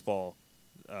baseball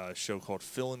show called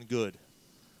Feeling Good.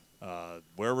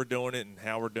 Where we're doing it and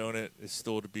how we're doing it is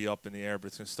still to be up in the air, but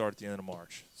it's going to start at the end of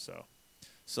March. So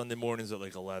Sunday mornings at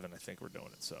like 11, I think we're doing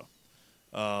it. So,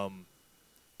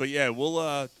 but yeah,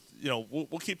 we'll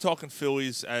keep talking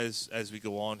Phillies as we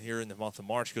go on here in the month of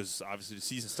March because obviously the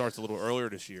season starts a little earlier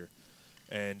this year,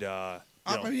 and I'm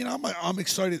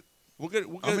excited.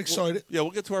 I'm excited. We'll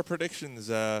get to our predictions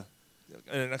in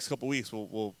the next couple weeks.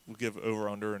 We'll give over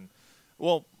under and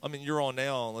I mean you're on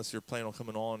now unless you're planning on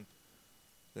coming on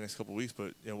the next couple weeks.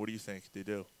 But what do you think they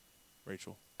do,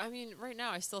 Rachel? I mean, right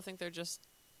now, I still think they're just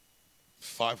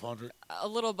 500. a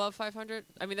little above 500.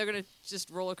 I mean, they're going to just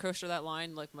roller coaster that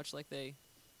line, much like they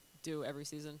do every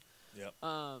season. Yep.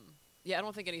 Yeah, I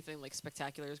don't think anything like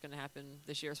spectacular is going to happen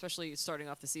this year, especially starting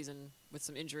off the season with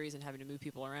some injuries and having to move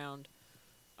people around.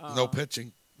 No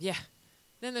pitching. Yeah.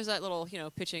 Then there's that little,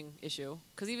 pitching issue.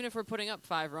 Because even if we're putting up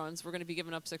 5 runs, we're going to be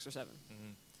giving up 6 or 7.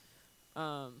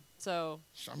 So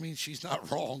I mean, she's not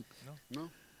wrong. No.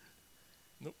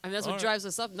 Nope. I mean, that's All what right. drives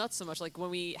us up nuts so much. Like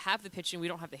when we have the pitching, we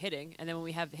don't have the hitting, and then when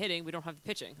we have the hitting, we don't have the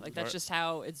pitching. Like that's Right. just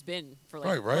how it's been for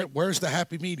Right. like, Where's the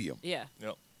happy medium? yeah.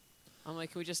 Yep. I'm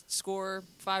like, can we just score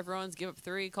 5 runs, give up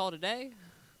 3, call it a day?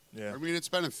 Yeah. I mean, it's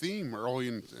been a theme early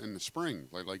in the spring.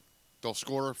 Like they'll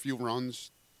score a few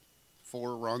runs,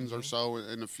 4 runs or so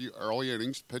in a few early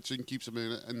innings. Pitching keeps them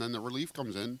in it, and then the relief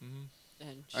comes in,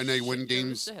 and they win shit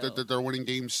games. goes to hell. They're winning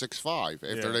games 6-5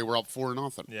 after Yeah. they were up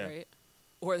 4-0. Yeah. Right?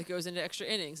 Or it goes into extra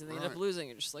innings and they end up Right. losing.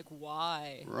 You're just like,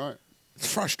 why? Right.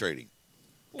 It's frustrating.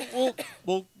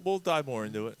 We'll dive more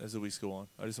into it as the weeks go on.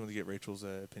 I just wanted to get Rachel's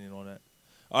opinion on that.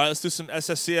 All right, let's do some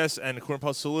SSCS and the Corn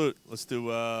Puff Salute. Let's do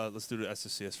the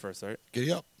SSCS first. All right.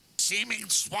 Giddy up. Seeming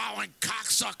swallowing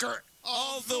cocksucker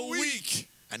of the week.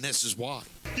 And this is why.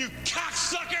 You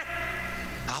cocksucker!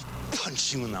 I'll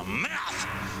punch you in the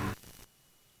mouth!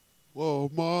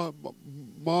 Well,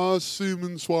 my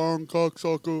semen swallowing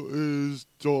cocksucker is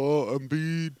Joel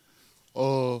Embiid.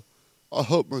 I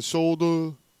hurt my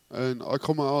shoulder and I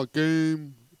come out of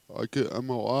game. I get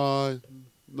MRI,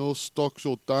 no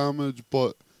structural damage,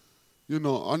 but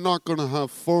I'm not gonna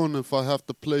have fun if I have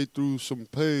to play through some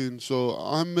pain. So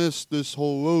I missed this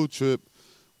whole road trip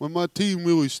when my team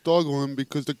really struggling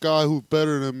because the guy who's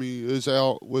better than me is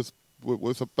out with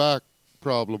a back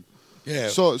problem. Yeah.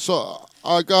 So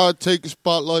I gotta take the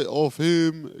spotlight off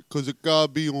him because it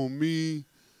gotta be on me.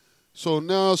 So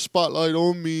now spotlight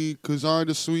on me because I'm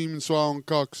the swimming swallowing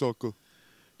cocksucker.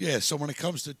 Yeah, so when it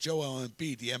comes to Joel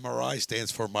Embiid, the MRI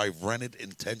stands for my rented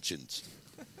intentions.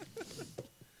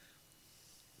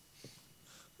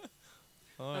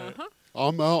 All right.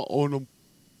 I'm out on them.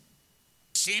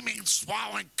 Seeming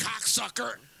swallowing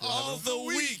cocksucker of the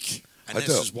week. And I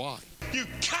this do. is why. You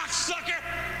cocksucker!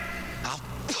 I'll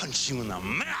punch you in the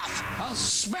mouth. I'll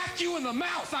smack you in the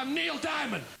mouth. I'm Neil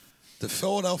Diamond. The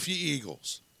Philadelphia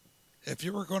Eagles. If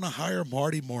you were going to hire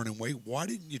Marty Morningway, why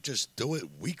didn't you just do it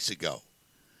weeks ago?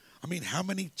 I mean, how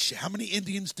many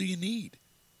Indians do you need?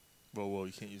 Whoa,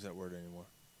 you can't use that word anymore.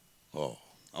 Oh,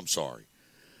 I'm sorry.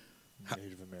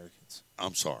 Native Americans.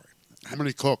 I'm sorry. How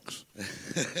many cooks?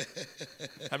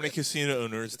 How many casino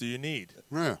owners do you need?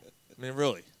 Yeah. I mean,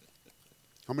 really?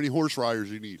 How many horse riders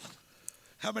do you need?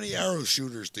 How many arrow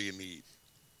shooters do you need?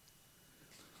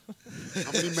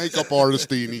 How many makeup artists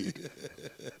do you need?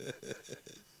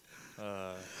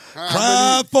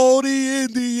 Cry for the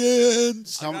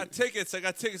Indians. I got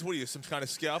tickets. What are you, some kind of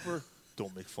scalper?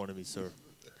 Don't make fun of me, sir.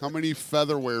 How many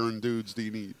feather-wearing dudes do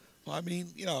you need? I mean,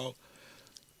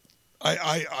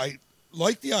 I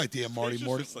like the idea of Marty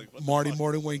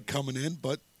Morningway coming in,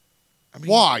 but I mean,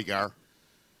 why, Gar?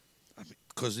 I mean,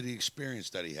 because of the experience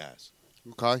that he has.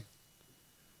 Okay.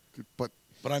 But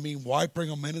I mean, why bring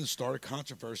him in and start a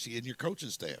controversy in your coaching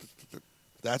staff?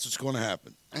 That's what's going to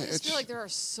happen. I just feel like there are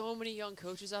so many young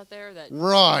coaches out there that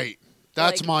right.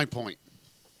 That's like, my point.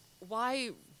 Why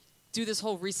do this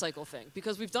whole recycle thing?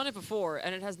 Because we've done it before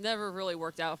and it has never really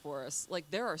worked out for us.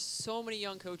 Like there are so many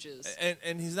young coaches.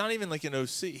 And he's not even like an OC.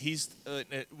 He's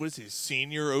what is he?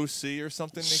 Senior OC or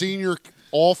something? Senior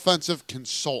offensive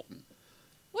consultant.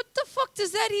 What the fuck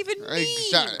does that even mean?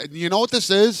 Exactly. You know what this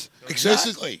is?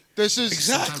 Exactly. This is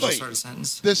Sometimes I'll start a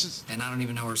sentence, this is, and I don't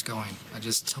even know where it's going. I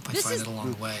just hope I This find is- it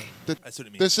along the way. That's what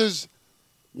it means. This is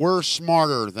we're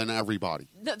smarter than everybody.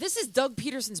 No, this is Doug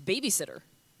Peterson's babysitter.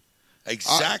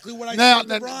 Exactly what I now,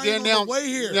 said to Ryan on the way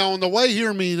here. Now, on the way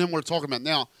here, me and him we're talking about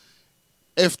now.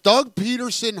 If Doug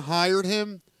Peterson hired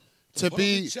him to Put him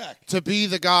in be check.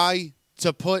 the guy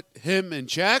to put him in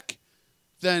check,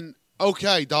 then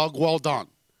okay, Doug, well done.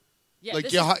 Yeah, Like,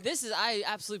 this, you is, hi- this is. I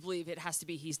absolutely believe it has to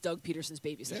be. He's Doug Peterson's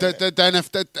babysitter. Then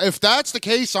if that's the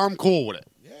case, I'm cool with it.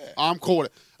 Yeah. I'm cool with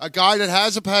it. A guy that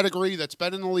has a pedigree, that's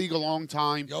been in the league a long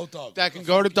time, Yo, Doug. that can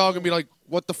go to Doug and be like,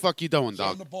 "What the fuck you doing, Throw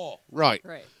him Doug?" the ball. Right.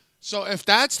 Right. So if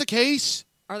that's the case,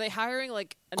 Are they hiring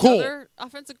like Cool. another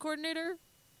offensive coordinator?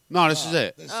 no, this is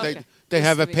it. this- Okay. They This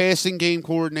have a would be- passing game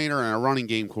coordinator and a running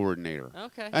game coordinator.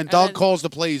 Okay. And Doug then- calls the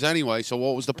plays anyway, so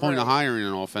what was the point of Right. hiring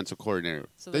an offensive coordinator?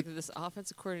 So They- like this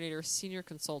offensive coordinator, senior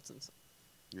consultant.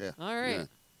 yeah. All right. Yeah.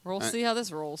 We'll Uh, see how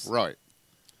this rolls. Right.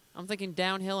 I'm thinking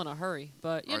downhill in a hurry,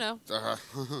 but you know.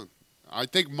 I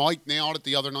think Mike nailed it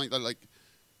the other night. That, like,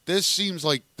 this seems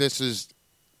like this is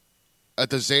a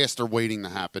disaster waiting to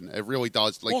happen. It really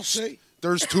does. Like, We'll see.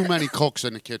 there's too many cooks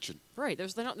in the kitchen. Right.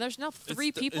 There's now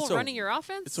three people it's a- running your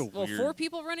offense. it's a well, weird- 4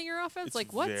 people running your offense. It's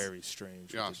like what? very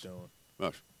strange what Yes. they're doing.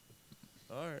 Yes.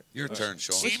 All right. Your turn,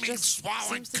 Sean. Which Seeming just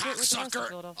swallowing seems to fit with the rest of cocksucker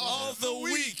Philadelphia. of the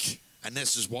week. And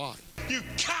this is why. You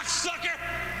cocksucker!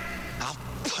 I'll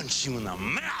punch you in the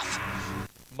mouth.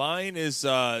 Mine is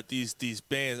these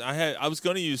bands. I was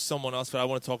going to use someone else, but I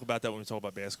want to talk about that when we talk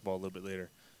about basketball a little bit later.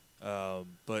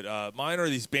 But mine are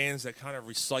these bands that kind of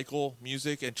recycle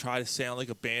music and try to sound like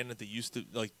a band that they used to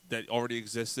like that already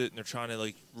existed, and they're trying to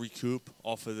like recoup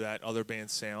off of that other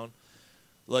band's sound.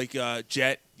 Like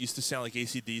Jet used to sound like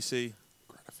AC/DC.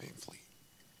 Greta Van Fleet.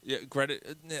 Yeah, Greta.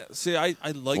 Yeah, see, I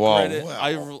like Whoa. Greta.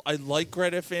 Wow. I like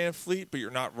Greta Van Fleet, but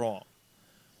you're not wrong.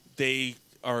 They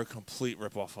are a complete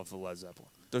ripoff of the Led Zeppelin.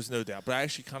 There's no doubt. But I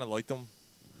actually kind of like them.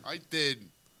 I did.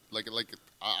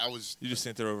 I was. You just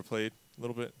think they're overplayed a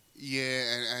little bit.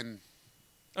 Yeah, and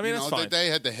I mean, you that's know, fine. they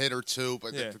had the hit or two,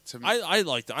 but Yeah. to me, I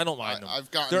like them. I don't mind them.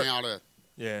 I've gotten They're- out of.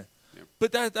 Yeah. Yeah.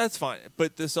 But that's fine.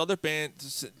 But this other band,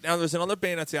 now there's another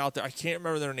band that's out there. I can't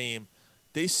remember their name.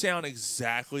 They sound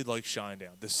exactly like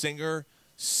Shinedown. The singer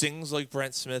sings like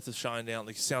Brent Smith of Shinedown.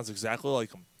 Like, he sounds exactly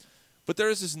like him. But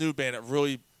there's this new band that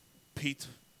really piqued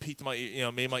my,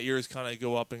 made my ears kind of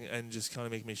go up and just kind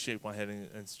of make me shake my head and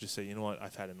just say, you know what,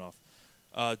 I've had enough.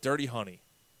 Dirty Honey,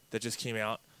 that just came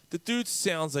out. The dude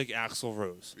sounds like Axl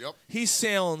Rose. Yep. He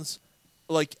sounds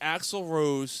like Axl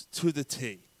Rose to the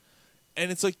T. And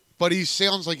it's like, But he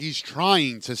sounds like he's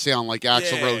trying to sound like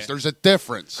Axl Yeah. Rose. There's a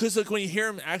difference. because like when you hear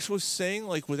him actually sing,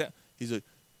 like with that, he's like,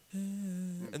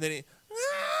 and then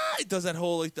he does that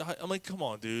whole like. I'm like, come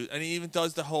on, dude. And he even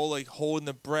does the whole like holding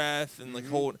the breath and like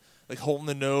holding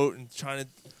the note and trying to.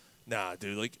 Nah,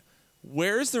 dude. Like,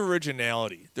 where's the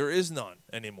originality? There is none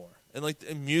anymore. And like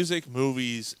in music,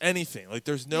 movies, anything. Like,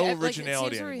 there's no Yeah, like,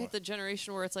 originality it seems we anymore. hit the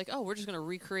generation where it's like, oh, we're just going to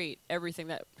recreate everything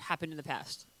that happened in the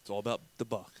past. It's all about the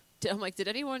buck. I'm like, did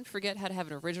anyone forget how to have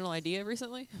an original idea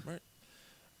recently?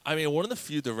 I mean, one of the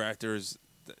few directors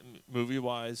movie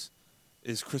wise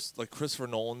is Christopher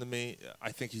Nolan to me.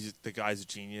 I think the guy's a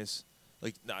genius.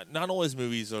 Like not all his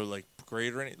movies are like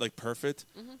great or perfect,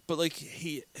 but like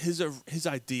his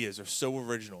ideas are so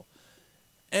original.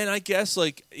 And I guess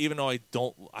like even though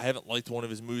I haven't liked one of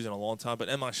his movies in a long time, but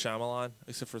M. Night Shyamalan,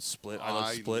 except for Split, I love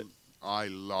Split. I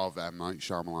love M. Night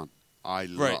Shyamalan. I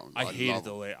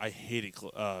hated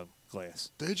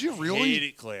Glass. Did you really?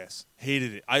 Hated Glass.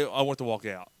 Hated it. I wanted to walk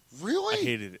out. Really? I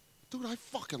hated it. Dude, I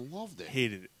fucking loved it.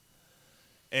 Hated it.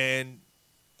 And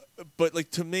but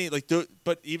like to me, like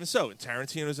but even so,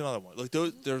 Tarantino's another one. Like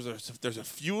there's a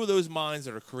few of those minds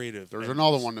that are creative. There's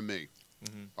another one to me.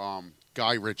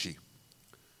 Guy Ritchie.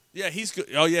 Yeah, he's good.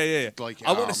 Oh yeah. Like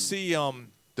I want to see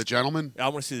The Gentleman. I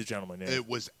want to see The Gentleman. Yeah. It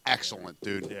was excellent,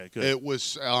 dude. Yeah, good. It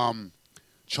was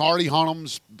Charlie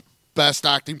Hunnam's best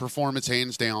acting performance,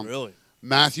 hands down. Really?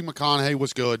 Matthew McConaughey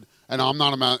was good, and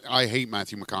I hate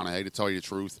Matthew McConaughey, to tell you the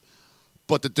truth.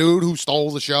 But the dude who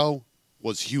stole the show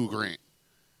was Hugh Grant.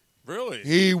 Really?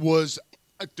 He was,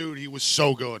 dude. He was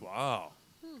so good. Wow.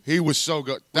 He was so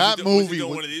good. Was he movie.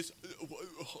 doing one of these?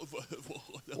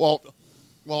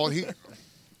 Well, he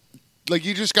like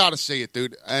you just got to see it,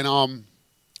 dude. And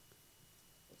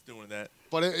doing that.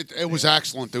 But it was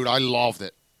excellent, dude. I loved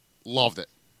it. Loved it.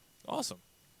 Awesome.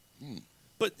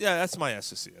 But yeah, that's my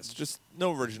SSC. It's just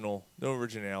no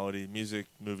originality, music,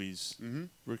 movies.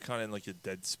 We're kind of in like a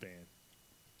dead span.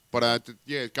 But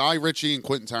yeah, Guy Ritchie and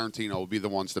Quentin Tarantino would be the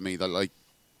ones to me that like.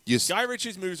 Guy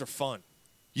Ritchie's movies are fun.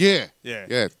 Yeah.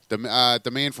 Yeah. The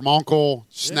Man from U.N.C.L.E.,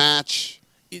 Snatch,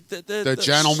 The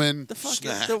Gentleman,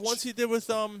 the ones he did with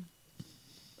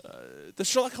the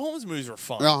Sherlock Holmes movies were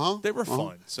fun. They were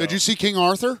fun. So. Did you see King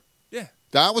Arthur? Yeah.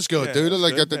 That was good, dude. Was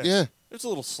like good, yeah. It was a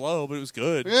little slow, but it was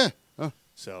good. Yeah.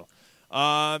 So,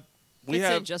 we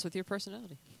have just with your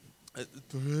personality. A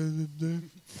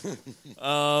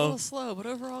little slow, but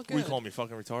overall good. We call me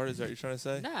fucking retarded. Is that what you're trying to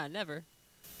say? Nah, never.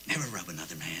 Never rub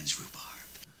another man's rhubarb.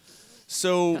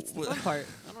 So that's the fun part.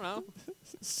 I don't know.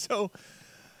 So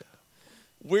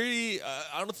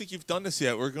I don't think you've done this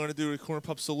yet. We're going to do a Corner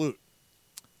Pub salute.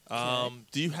 Okay.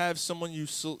 Do you have someone you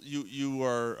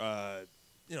are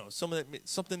someone that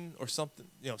something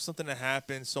that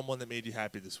happened, someone that made you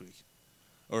happy this week,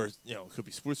 or it could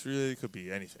be sports related, it could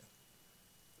be anything.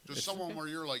 Just someone where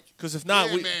you're like, because if not,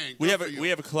 man, we have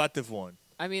a collective one.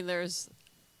 I mean, there's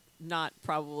not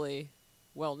probably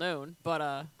well known,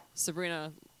 but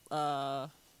Sabrina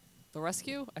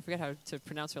Lorescu, I forget how to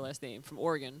pronounce her last name, from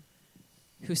Oregon,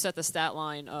 who set the stat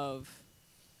line of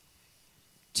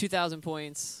 2,000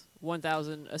 points,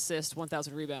 1,000 assists,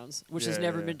 1,000 rebounds, which has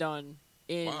never been done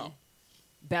in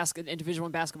Division I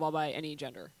basketball by any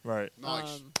gender. Right.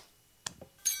 Nice.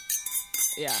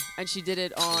 Yeah, and she did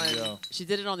it on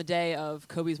the day of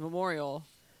Kobe's memorial,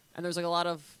 and there's like a lot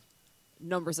of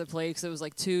numbers at play because it was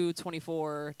like 2,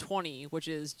 24, 20, which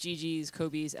is Gigi's,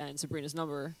 Kobe's, and Sabrina's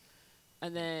number,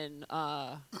 and then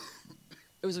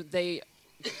it was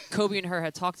Kobe and her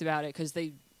had talked about it because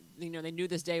they knew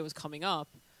this day was coming up,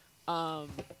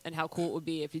 and how cool it would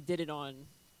be if you did it on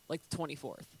like the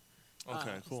 24th.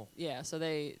 Okay, cool. Yeah, so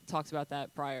they talked about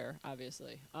that prior,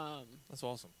 obviously. That's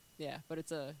awesome. Yeah, but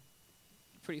it's a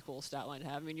pretty cool stat line to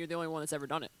have. I mean, you're the only one that's ever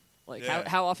done it. Like, Yeah.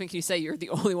 how often can you say you're the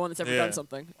only one that's ever done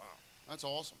something? Wow, that's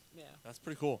awesome. Yeah. That's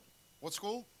pretty cool. What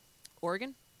school?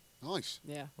 Oregon? Nice.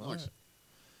 Yeah. Nice.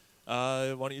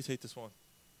 Why don't you take this one?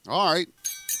 All right.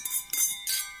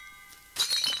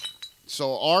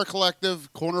 So our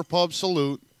collective Corner Pub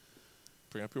salute.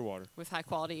 Bring up your water. With high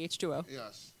quality H2O.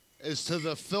 Yes. Is to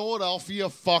the Philadelphia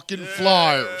fucking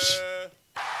Flyers.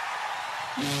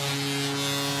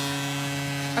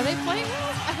 Are they playing well?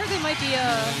 I heard they might be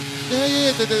Yeah.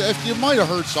 You might have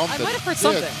heard something. I might have heard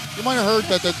something. You might have heard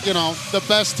that the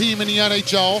best team in the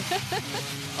NHL.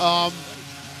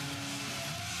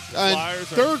 And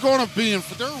they're going to be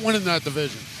they're winning that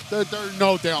division. They're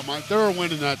no doubt, Mike. They're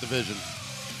winning that division.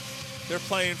 They're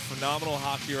playing phenomenal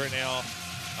hockey right now.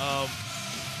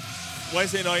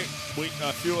 Wednesday night,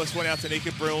 a few of us went out to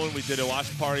Naked Bruin. We did a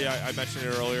watch party. I mentioned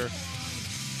it earlier.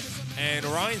 And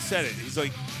Ryan said it. He's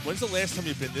like, when's the last time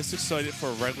you've been this excited for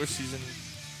a regular season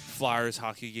Flyers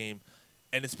hockey game?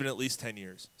 And it's been at least 10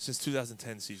 years, since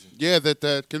 2010 season. Yeah, that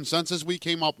the consensus we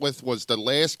came up with was the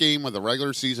last game of the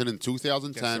regular season in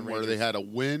 2010 where they had a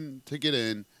win to get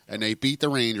in, and they beat the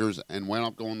Rangers and went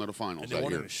up going to the finals and they that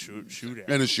won year. in a shootout.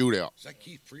 In a shootout. Is that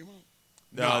Keith Fremont?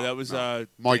 No, that was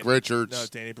Mike Richards. No,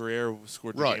 Danny Briere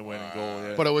scored the game-winning goal.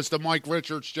 Yeah. But it was the Mike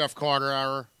Richards, Jeff Carter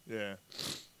era. Yeah.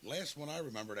 Last one I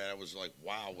remember that I was like,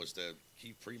 wow, was the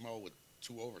Keith Primo with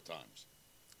 2 overtimes.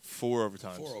 4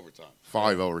 overtimes. 4 overtimes.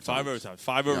 5 overtimes. 5 overtimes.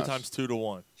 5 overtimes,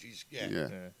 2-1. Jeez, yeah.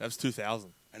 That was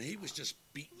 2000. and he was just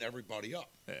beating everybody up.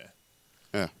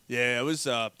 Yeah, it was.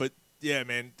 But yeah,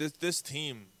 man, this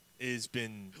team has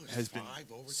been five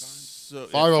overtimes. So,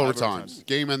 Five yeah, overtimes.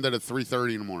 Game ended at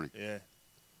 3:30 in the morning. Yeah,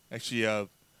 actually,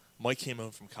 Mike came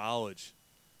home from college,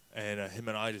 and him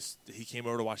and he came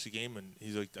over to watch the game, and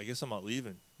he's like, "I guess I'm not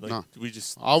leaving." Like No. we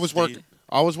just. I was stayed.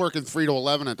 working 3 to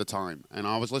 11 at the time, and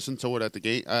I was listening to it at the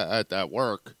game at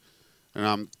work,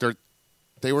 and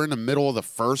they were in the middle of the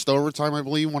first overtime, I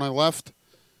believe, when I left,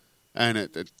 and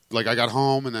it like I got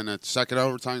home, and then at second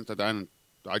overtime, then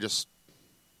I just.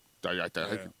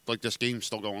 Like this game's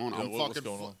still going on. Yeah, what's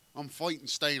going on? I'm fighting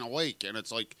staying awake, and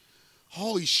it's like,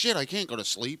 holy shit, I can't go to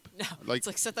sleep. No, it's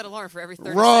like set that alarm for every 30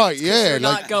 Right, seconds 'cause yeah, you're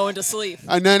like- not going to sleep.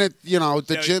 And then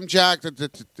Jim Jackson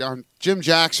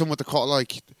with the call,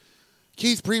 like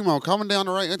Keith Primo coming down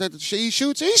the right, he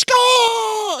shoots, he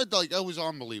scored. Like that was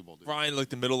unbelievable. Dude. Ryan, like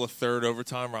the middle of third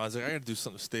overtime, Ryan's like, "I got to do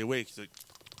something to stay awake." He's like,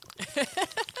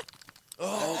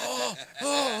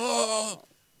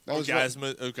 That was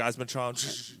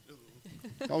Orgasmatron.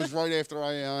 That was right after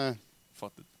I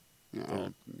fucked it.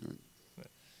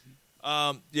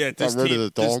 Yeah, This got rid team,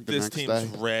 of the dog this the next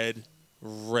team's day.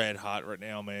 red hot right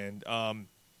now, man.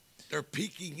 They're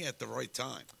peaking at the right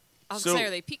time. I was So- saying, are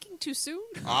they peaking too soon?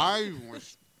 I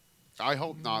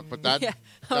hope not, but that Yeah,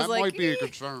 I was that like, might be a eh.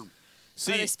 concern.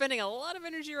 Are they spending a lot of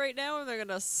energy right now, and they're going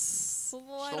to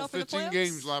slide Still off in the 15 playoffs?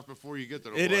 games left before you get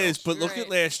to the It playoffs. is, but look Right. at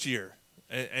last year,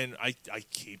 and I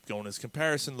keep going as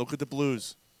comparison. Look at the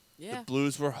Blues. Yeah. The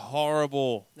Blues were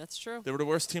horrible. That's true. They were the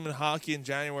worst team in hockey in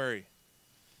January.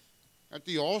 At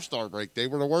the All-Star break, they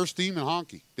were the worst team in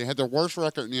hockey. They had their worst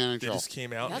record in the NHL. They just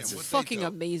came out. That's and fucking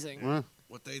amazing. Yeah.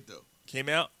 What they do. Came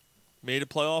out, made a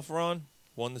playoff run,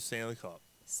 won the Stanley Cup.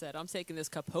 Said, I'm taking this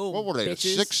cup home. What were they, the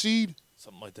bitches. 6th seed?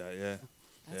 Something like that, yeah.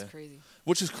 That's Yeah. crazy.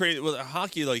 Which is crazy. With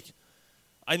hockey, like,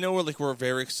 I know we're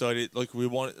very excited. Like, we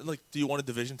want, like, do you want a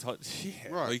division title? Yeah,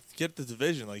 Right. like, get the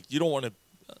division. Like, you don't want to.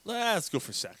 Let's go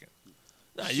for second.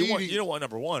 Nah, you don't want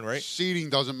number one, right? Seeding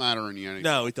doesn't matter in the NHL.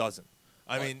 No, it doesn't.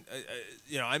 I mean,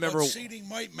 I remember. But seeding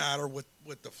might matter with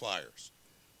the Flyers.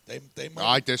 They might.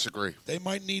 I disagree. They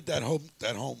might need that home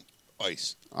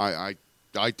ice.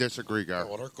 I disagree, Garrett.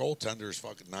 Well, their goaltender is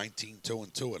fucking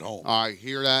 19-2-2 at home. I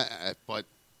hear that, but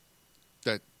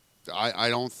I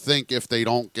don't think if they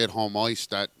don't get home ice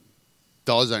that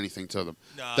does anything to them.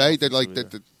 No, I They don't like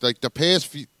think so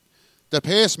the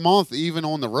past month, even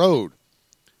on the road,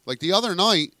 like the other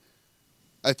night,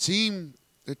 a team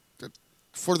that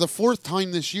for the fourth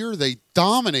time this year they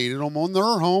dominated them on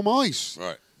their home ice.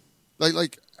 Right.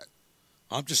 Like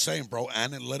I'm just saying, bro.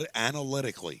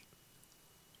 Analytically.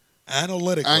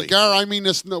 And Gar, I mean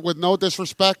this with no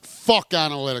disrespect. Fuck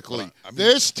analytically. I mean-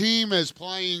 This team is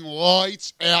playing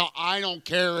lights out. I don't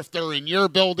care if they're in your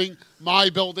building, my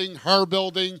building, her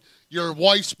building, your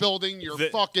wife's building, your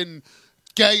fucking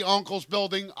gay uncle's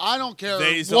building. I don't care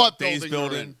what building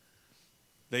you're in.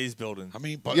 They's building. I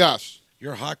mean, but Yes.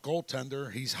 your hot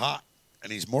goaltender, he's hot,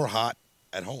 and he's more hot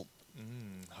at home.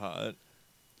 Hot.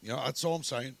 You know, that's all I'm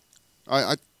saying.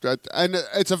 And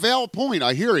it's a valid point.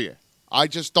 I hear you. I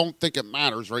just don't think it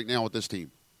matters right now with this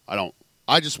team. I don't.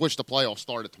 I just wish the playoffs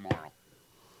started tomorrow.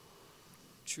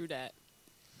 True that.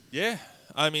 Yeah,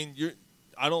 I mean,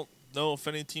 I don't know if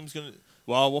any team's gonna.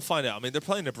 Well, we'll find out. I mean, they're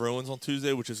playing the Bruins on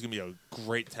Tuesday, which is gonna be a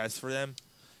great test for them.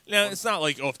 Now, it's not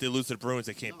like if they lose to the Bruins,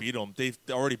 they can't beat them. They've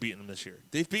already beaten them this year.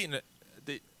 They've beaten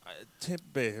Tampa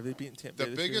Bay. Have they beaten Tampa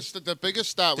Bay? The biggest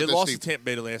stat They with this lost team. to Tampa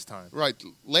Bay the last time. Right.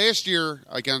 Last year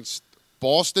against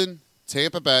Boston,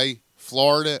 Tampa Bay,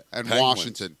 Florida, and Penguins.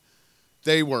 Washington,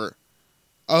 they were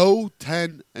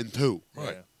 0-10-2.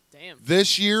 Right. Damn.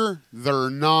 This year, they're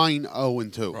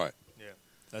 9-0-2. Right. Yeah,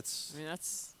 that's I mean,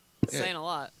 that's saying a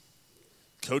lot.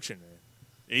 coaching,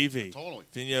 man. AV. Totally.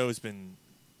 Vigneault has been.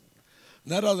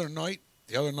 And the other night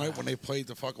when they played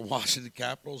the fucking Washington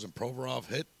Capitals and Provorov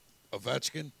hit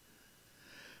Ovechkin,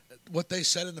 what they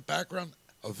said in the background,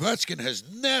 Ovechkin has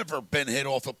never been hit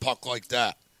off a puck like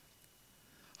that.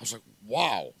 I was like,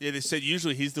 wow. Yeah, they said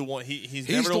usually he's the one. He's He's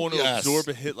never the the- one to yes. absorb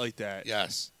a hit like that.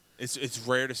 Yes. It's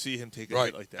rare to see him take a Right.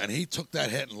 hit like that. And he took that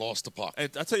hit and lost the puck.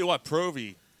 And I tell you what,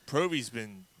 Provy's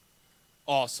been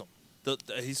awesome.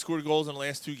 He scored goals in the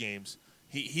last 2 games.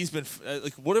 He's been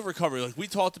like what a recovery. Like we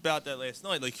talked about that last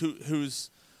night. Like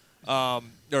who's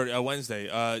Wednesday.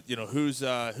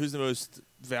 Who's the most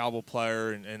valuable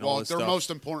player and all Well, this their stuff. most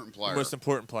important player. Most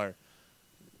important player.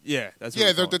 Yeah, that's what Yeah,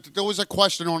 we call it. there was a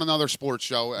question on another sports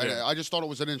show, and Yeah. I just thought it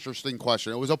was an interesting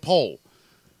question. It was a poll.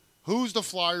 Who's the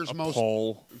Flyers' most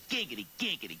poll. Giggity,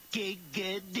 giggity,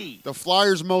 giggity. the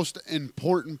Flyers' most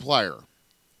important player?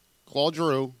 Claude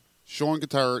Giroux, Sean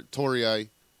Couturier,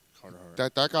 Carter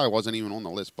Hart. That guy wasn't even on the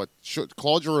list. But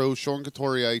Claude Giroux, Sean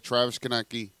Couturier, Travis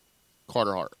Konecny,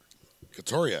 Carter Hart.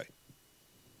 Couturier.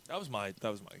 That was my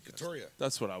guess. Couturier.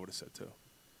 That's what I would have said too.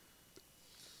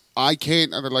 I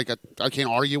can't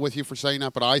argue with you for saying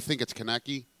that, but I think it's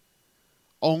Konecny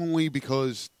only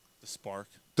because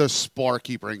the spark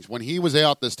he brings. When he was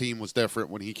out, this team was different.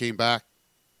 When he came back,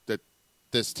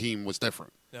 this team was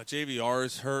different. Now JVR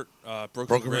is hurt,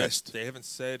 broken wrist. They haven't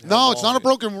said. No, it's not a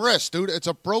broken wrist, dude. It's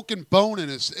a broken bone in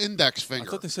his index finger.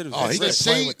 I thought they said it was. Oh, he can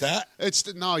play with that.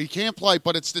 No, he can't play.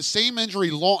 But it's the same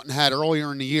injury Lawton had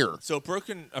earlier in the year. So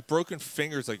a broken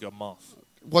finger is like a month.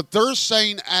 What they're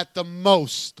saying at the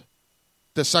most,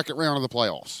 the second round of the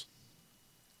playoffs.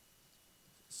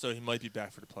 So he might be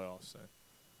back for the playoffs then.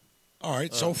 All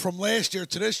right. So from last year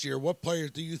to this year, what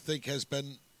players do you think has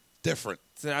been different?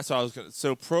 So that's what I was going to.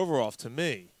 So Provorov to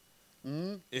me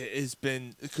has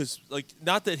been because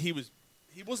not that he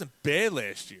wasn't bad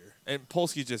last year, and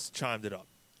Polsky just chimed it up.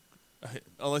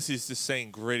 Unless he's just saying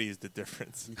gritty is the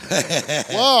difference.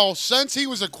 Well, since he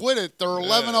was acquitted, they're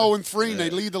 11-0-3, and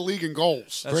they lead the league in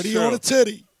goals. That's Gritty true. on a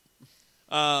titty.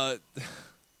 I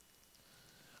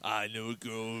know a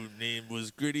girl named was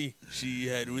Gritty. She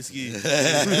had whiskey.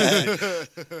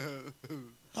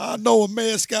 I know a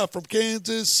mascot from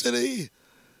Kansas City.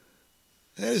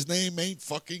 His name ain't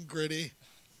fucking Gritty.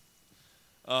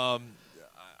 I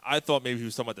thought maybe he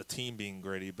was talking about the team being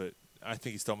gritty, but I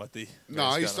think he's talking about the.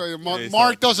 No, he's talking. Yeah,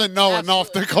 Mark doesn't know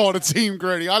enough to call the team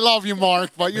gritty. I love you, Mark,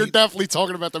 but you're definitely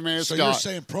talking about the mascot. So you're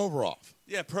saying Provorov?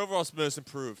 Yeah, Provorov's most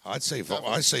improved. I'd say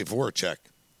Voracek.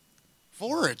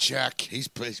 Voracek. He's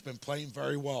been playing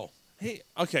very well. He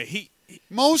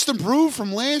most improved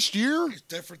from last year. He's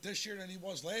different this year than he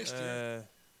was last year.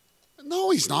 No,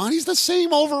 he's not. He's the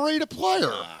same overrated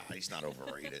player. He's not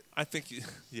overrated. I think.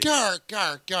 Gar.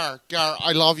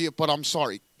 I love you, but I'm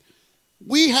sorry.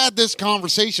 We had this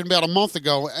conversation about a month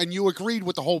ago, and you agreed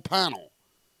with the whole panel.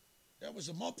 That was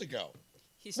a month ago.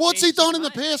 What's he done in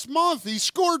the past month? He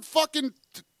scored fucking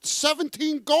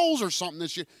 17 goals or something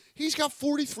this year. He's got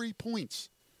 43 points.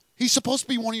 He's supposed to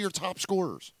be one of your top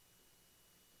scorers.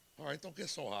 All right, don't get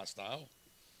so hostile.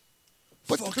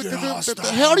 But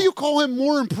how do you call him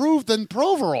more improved than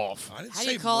Provorov? How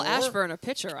do you call Ashburn a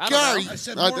pitcher? I don't Gary, know. I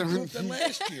said more improved than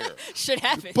last year. Should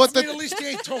happen. But at least he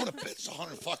ain't throwing a pitch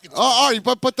 100 fucking times. All right,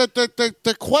 but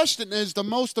the question is the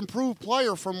most improved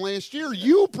player from last year.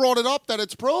 You brought it up that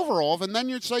it's Provorov, and then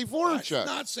you'd say I Voracek. did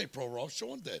not say Provorov.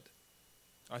 Sean did.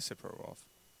 I said Provorov.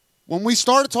 When we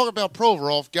started talking about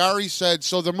Provorov, Gary said,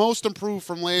 so the most improved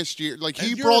from last year. Like,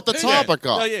 he brought the topic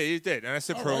up. Oh, yeah, you did. And I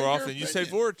said All Provorov, right, and you said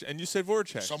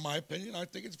Voracek. So my opinion, I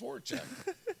think it's Voracek.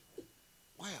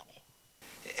 Wow.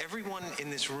 Everyone in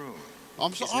this room.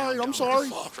 I'm sorry.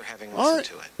 For having All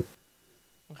listened right. to it.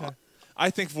 Okay. I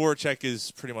think Voracek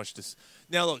is pretty much just.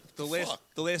 Now, look, the last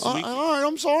week. All right,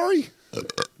 I'm sorry.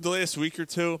 The last week or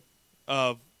two,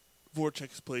 Voracek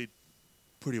has played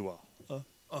pretty well.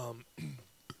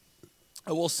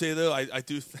 I will say, though, I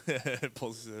do. There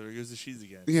goes the sheets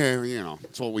again. Yeah,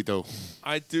 that's what we do.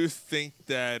 I do think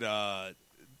that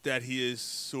that he is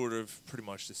sort of pretty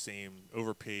much the same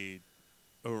overpaid,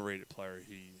 overrated player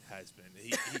he has been.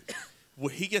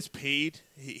 When he gets paid,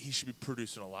 he should be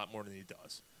producing a lot more than he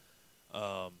does.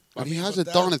 But he hasn't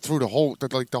done it through the whole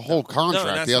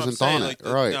contract. He hasn't done it,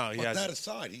 right? No, he But hasn't. that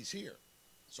aside, he's here.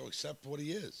 So accept what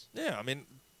he is. Yeah, I mean,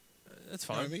 that's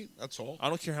fine. You know what I mean? That's all. I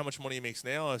don't care how much money he makes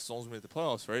now, as long as we make the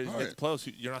playoffs, right? If you All make right. the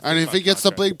playoffs, you're not. And thinking if he about gets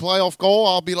the contract. big playoff goal,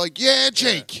 I'll be like, yeah,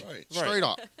 Jake. Right. Straight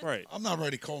up. Right. I'm not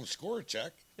ready to call him score a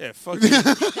check. Yeah, fuck you. You know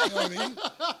what I mean?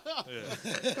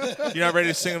 Yeah. You're not ready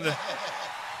to sing him the.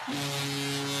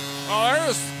 Oh,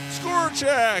 there's score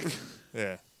check.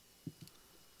 Yeah.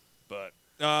 But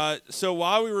so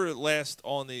while we were last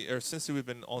on the, or since we've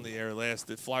been on the air last,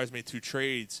 the Flyers made 2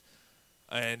 trades,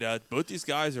 and both these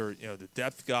guys are the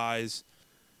depth guys,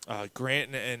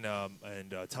 Grant and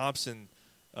Thompson,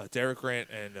 Derek Grant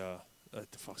and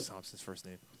the fuck's Thompson's first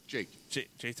name? Jake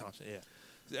Thompson.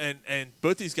 Yeah. And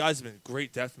both these guys have been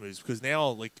great depth moves because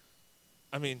now,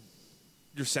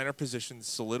 your center position's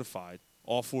solidified,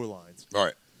 all 4 lines. All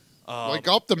right. Like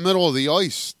up the middle of the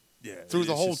ice through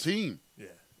the it's whole just- team. Yeah.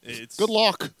 It's Good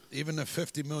luck. Even the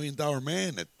 $50 million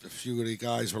man, that a few of the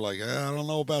guys were like, I don't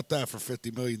know about that for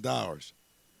 $50 million.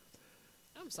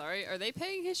 I'm sorry. Are they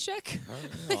paying his check?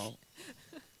 I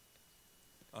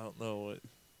don't know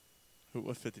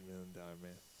what $50 million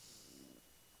man.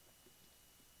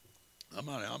 I'm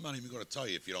not even going to tell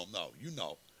you if you don't know. You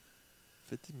know.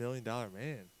 $50 million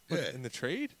man. Yeah. In the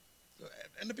trade?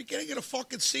 In the beginning of the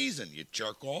fucking season, you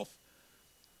jerk off.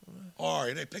 All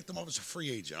right, they picked him up as a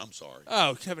free agent. I'm sorry.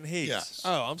 Oh, Kevin Hayes. Yes.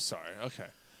 Oh, I'm sorry. Okay.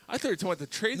 I thought you were talking about the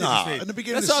trade Nah, that he's made. in the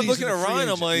beginning That's of the why I'm looking season, at the free Ryan.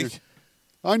 I'm agent. like,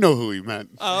 I know who he meant.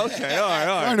 oh, okay, all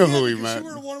right. I know who he because meant. you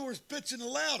were the one who was bitching the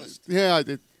loudest. Yeah, I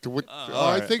did. all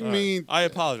I right, think all me. right. I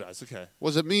apologize. Okay.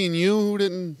 Was it me and you who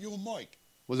didn't? You and Mike.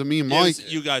 Was it me and Yeah, it Mike?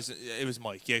 was you guys. It was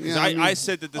Mike. Yeah, because Yeah, I mean- I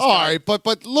said that this All guy. right,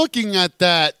 but looking at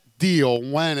that deal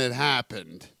when it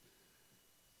happened,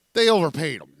 they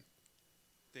overpaid him.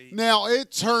 Now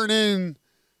it turned in,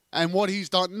 and what he's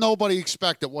done, nobody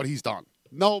expected what he's done.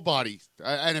 Nobody.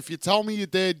 And if you tell me you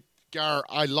did, Gar,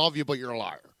 I love you, but you're a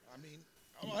liar.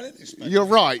 I didn't expect You're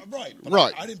right. Right. But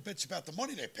Right. I didn't bitch about the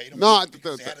money they paid him. No,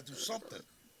 because they had to do something.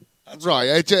 That's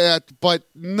Right. But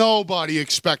nobody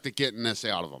expected getting this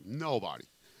out of him. Nobody.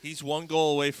 He's one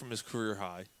goal away from his career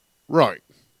high. Right.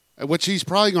 Which he's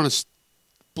probably going to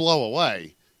blow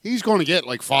away. He's going to get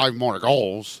like 5 more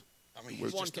goals. I mean,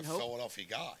 he's just a Philadelphia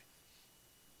guy.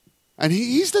 And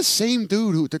he's the same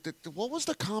dude who. What was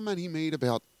the comment he made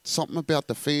about something about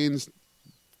the fans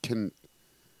can.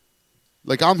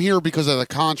 Like, I'm here because of the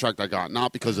contract I got,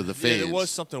 not because of the fans. Yeah, there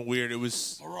was something weird. It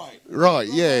was. Right,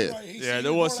 yeah. Yeah,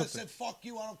 there was I something. said, fuck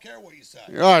you, I don't care what you say.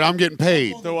 All right, I'm getting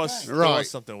paid. There was Right.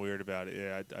 something weird about it.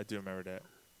 Yeah, I do remember that.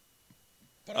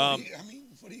 But I mean,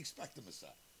 what do you expect him to say?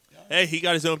 Hey, he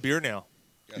got his own beer now.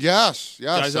 Yes.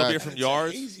 Got his own beer And from it's a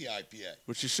Yards. hazy IPA.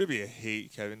 Which it should be a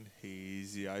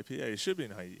hazy IPA. It should be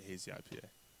a hazy IPA.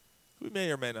 We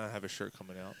may or may not have a shirt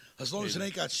coming out. As long as it Maybe.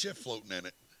 ain't got shit floating in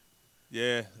it.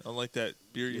 Yeah, unlike that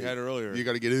beer you had earlier. You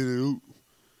got to get it out.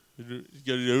 You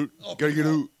got it out. You got to get it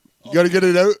out. You got to get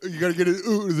it out. You got to get it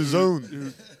out of the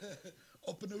zone.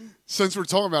 Up and out. Since we're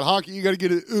talking about hockey, you got to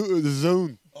get it out of the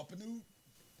zone. Up and out.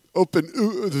 Up and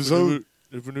out of the zone.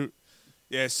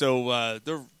 Yeah, so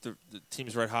the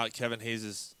team's red hot. Kevin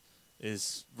Hayes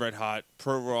is red hot.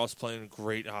 Provorov's playing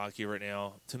great hockey right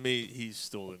now. To me, he's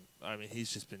still. I mean,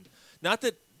 he's just been not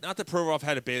that Provorov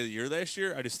had a bad year last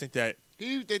year. I just think that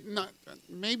he did not.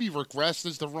 Maybe regressed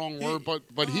is the wrong word,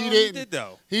 but he he didn't. did,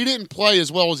 though. He didn't play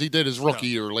as well as he did his rookie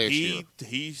year last year.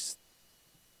 He's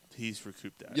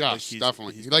recouped that. Yes, Like,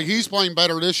 definitely. He's playing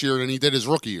better this year than he did his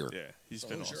rookie year. Yeah, he's So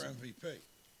been who's awesome. your MVP?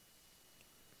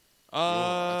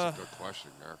 That's a good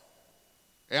question there.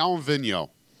 Alan Vigneault.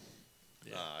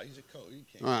 He's a coach. You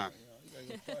can't. Ah. You got a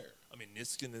good player. I mean,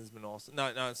 Niskanen has been awesome.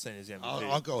 Not saying he's MVP.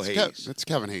 I'll go It's Hayes. It's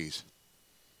Kevin Hayes.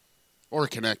 Or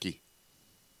Konecny.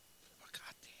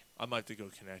 I might have to go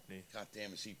Konecny. God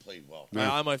damn it, he played well.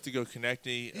 I might have to go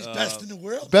Konecny. He's best in the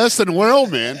world. Best in the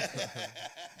world, man.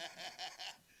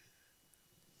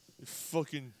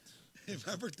 Fucking.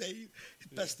 Remember, Dave?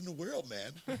 Best in the world,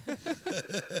 man.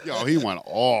 Yo, he went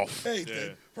off. Hey,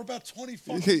 dude, for about 20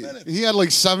 fucking He, minutes. he had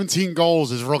like 17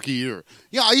 goals his rookie year.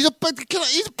 Yeah, he's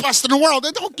the best in the world.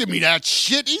 Don't give me that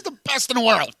shit. He's the best in the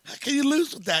world. How can you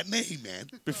lose with that name, man?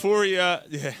 Before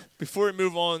we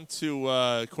move on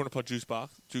to Corner Puck Juice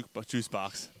Box,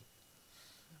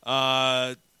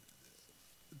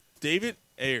 David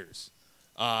Ayers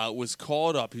was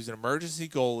called up. He's an emergency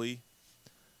goalie.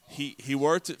 He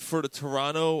worked for the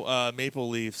Toronto Maple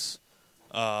Leafs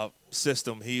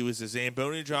system. He was a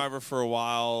Zamboni driver for a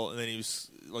while, and then he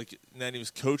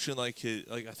was coaching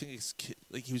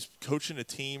he was coaching a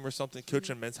team or something,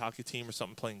 coaching a men's hockey team or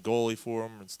something, playing goalie for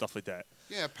him and stuff like that.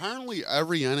 Yeah, apparently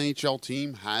every NHL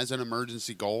team has an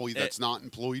emergency goalie that's not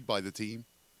employed by the team.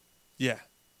 Yeah.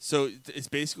 So it's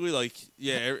basically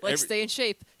Stay in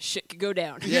shape. Shit could go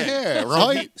down. Yeah,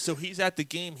 right? So he's at the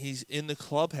game. He's in the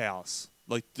clubhouse,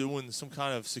 like doing some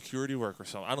kind of security work or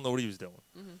something. I don't know what he was doing.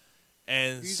 Mm-hmm.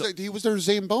 And He was their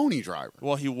Zamboni driver.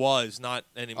 well, he was not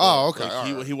anymore. Oh, okay, Like,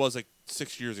 all right. he was like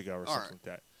 6 years ago or something right.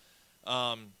 like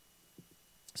that.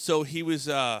 So he was,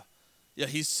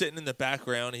 he's sitting in the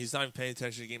background. He's not even paying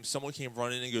attention to the game. Someone came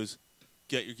running and goes,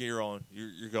 "Get your gear on.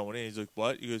 You're going in." He's like,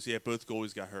 "What?" He goes, "Yeah, both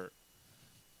goalies got hurt."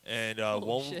 And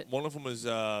one of them was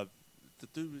the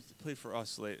dude who played for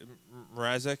us late,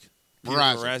 Mrazek. Peter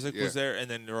Mrazek yeah. was there, and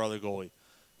then their other goalie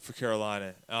for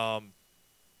Carolina. So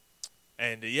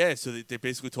they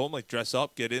basically told him, like, dress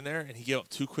up, get in there, and he gave up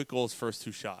 2 quick goals first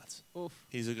 2 shots. Oof.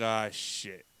 He's like,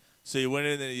 shit. So he went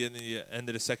in at the end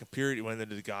of the second period, he went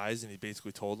into the guys, and he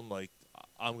basically told them, like,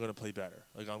 I'm going to play better.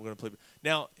 Like, I'm going to play better.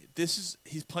 Now,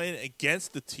 he's playing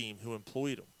against the team who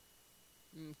employed him.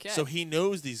 Okay. So he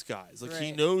knows these guys. Like, he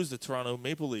Right. knows the Toronto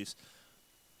Maple Leafs.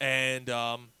 And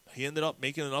he ended up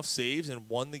making enough saves and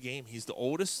won the game. He's the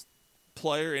oldest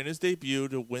player in his debut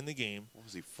to win the game. What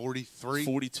was he, 43?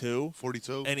 42.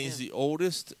 42. And he's the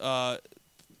oldest. I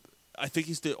think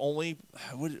he's the only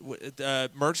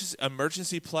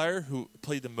emergency player who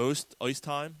played the most ice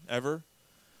time ever.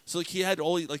 So like he had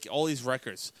all these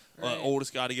records. Right.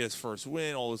 Oldest guy to get his first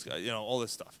win. Oldest guy, all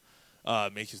this stuff.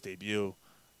 Make his debut.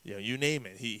 you name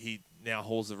it. He now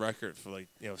holds the record for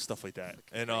stuff like that.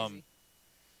 And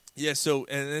yeah. So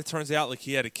and it turns out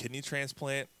he had a kidney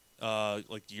transplant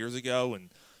years ago, and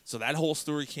so that whole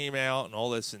story came out and all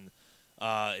this, and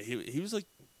he was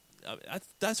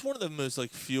that's one of the most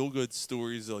feel good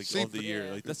stories of the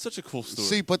year. That's such a cool story.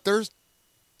 See, but there's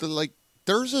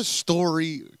a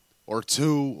story or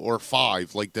 2 or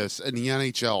 5 like this in the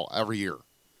NHL every year.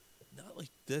 Not like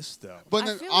this though.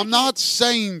 But I'm not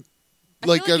saying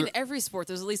I feel in every sport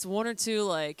there's at least 1 or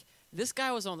 2 this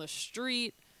guy was on the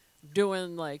street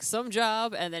doing some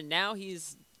job and then now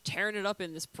he's tearing it up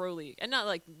in this pro league. And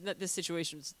not this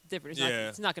situation's different.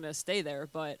 It's not going to stay there,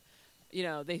 but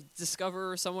they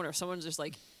discover someone or someone just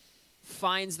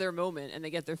finds their moment and they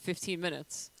get their 15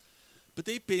 minutes. But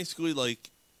they basically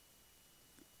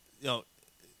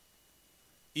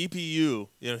EBU,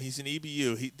 he's an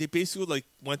EBU. They basically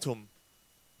went to him.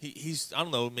 He's I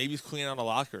don't know, maybe he's cleaning out a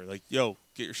locker. Yo,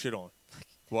 get your shit on.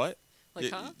 What?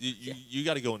 You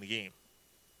got to go in the game.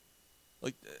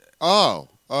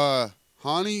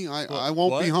 Honey, I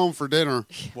won't be home for dinner.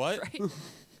 What? Right?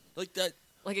 That.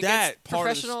 That part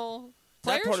professional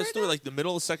that part of the story, now? the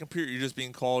middle of the second period, you're just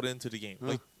being called into the game.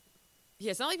 Yeah,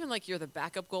 it's not even you're the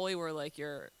backup goalie where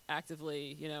you're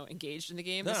actively, engaged in the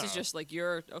game. No. This is just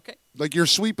you're okay. You're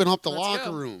sweeping up the Let's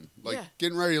locker go. room. Yeah.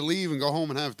 Getting ready to leave and go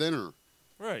home and have dinner.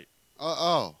 Right.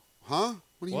 Huh? What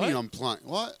do you What? mean I'm playing?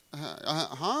 What?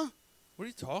 Huh? What are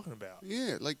you talking about?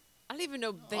 Yeah, I didn't even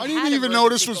know I didn't even know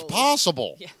this was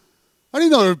possible. Yeah. I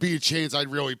didn't know there'd be a chance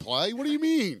I'd really play. What do you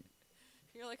mean?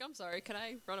 You're I'm sorry, can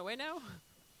I run away now?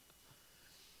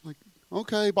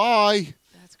 Okay, bye.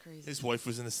 That's crazy. His wife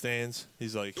was in the stands.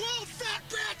 He's like, You old fat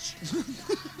bitch!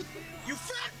 You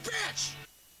fat bitch!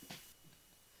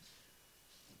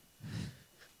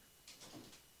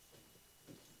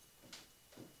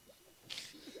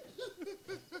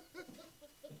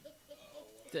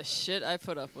 The shit I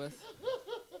put up with.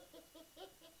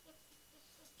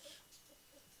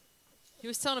 He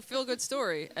was telling a feel-good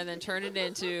story and then turned it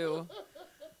into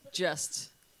just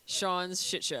Sean's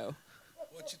shit show.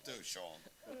 What you do, Sean?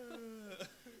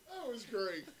 That was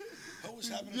great. Who was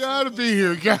having You had to be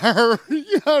here, Gary.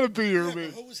 You had to be here, Yeah, man.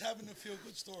 but who was having the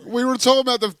feel-good story? We were talking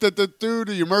about the dude,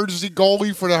 the emergency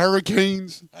goalie for the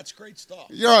Hurricanes. That's great stuff.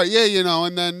 Yeah,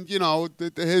 and then,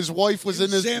 his wife was He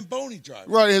in was his... Zamboni driver.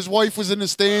 Right, his wife was in the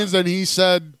stands, and he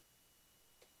said...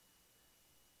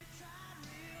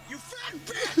 You fat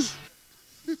bitch!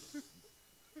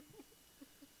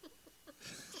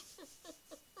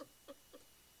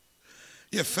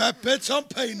 You fat bitch, I'm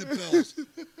paying the bills.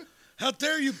 How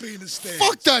dare you be in the stands?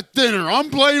 Fuck that dinner. I'm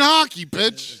playing hockey,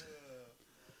 bitch.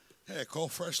 Hey, call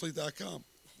freshly.com.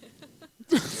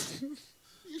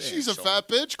 She's a Sean. fat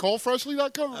bitch. Call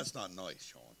freshly.com. That's not nice,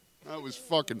 Sean. That was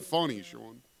fucking funny,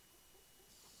 Sean.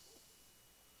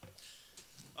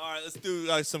 all right, let's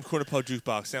do some Corner Pub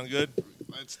Jukebox. Sound good?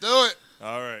 Let's do it.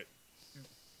 All right.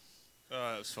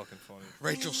 That was fucking funny.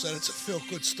 Rachel said it's a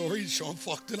feel-good story, and Sean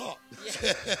fucked it up.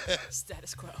 Yeah.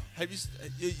 Status quo. Have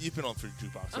you've been on for the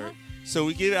jukebox, right? So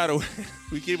we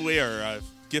gave away our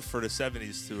gift for the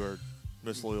 '70s to our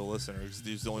most loyal listener because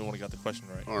he was the only one who got the question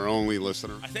right. Our only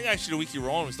listener. I think actually the week you were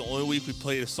on was the only week we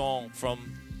played a song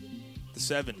from the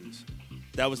 '70s.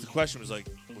 That was the question. Was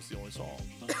what's the only song?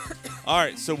 All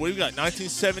right, so what do we got?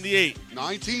 1978.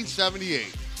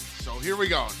 1978. So here we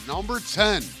go. Number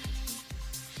 10.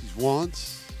 She's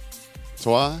once,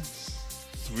 twice,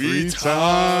 three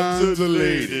times a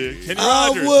lady. Kenny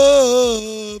Rogers. I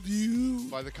love you.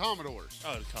 By the Commodores.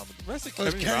 Oh, the Commodores. That's like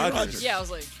Kenny Kenny Rogers. Rogers. Yeah, I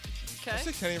was like, okay. That's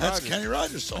like Kenny That's Rogers. Kenny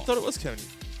Rogers' song. I thought it was Kenny.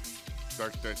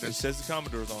 That- It says the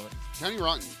Commodores on it. Kenny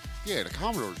Rogers. Yeah, the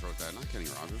Commodores wrote that, not Kenny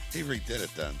Rogers. He redid it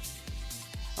then.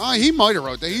 He might have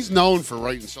wrote that. He's known for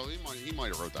writing, so he might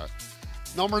have wrote that.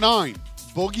 Number 9,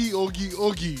 Boogie Oogie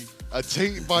Oogie,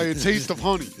 by a Taste of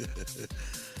Honey.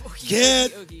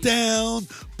 Get down,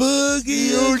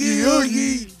 boogie, oogie,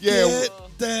 oogie. Yeah,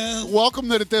 Get down. welcome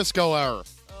to the disco era.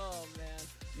 Oh, man.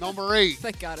 Number 8,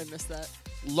 Thank God I missed that.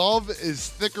 Love is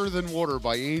Thicker Than Water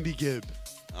by Andy Gibb.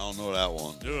 I don't know that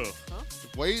one. Ugh.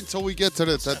 Wait until we get to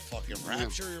this. That fucking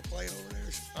Rapture you're playing over there?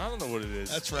 I don't know what it is.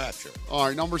 That's Rapture. All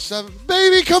right, number 7,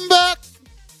 Baby Come Back.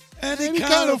 Any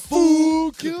kind of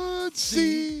fool could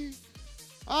see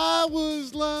I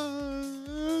was live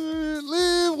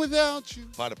without you.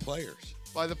 By the Players.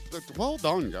 By the well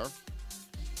done, Gar.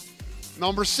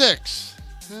 Number 6,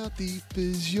 How Deep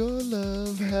Is Your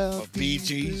Love? How By Bee deep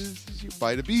Gees. is your...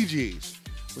 By the Bee Gees,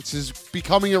 which is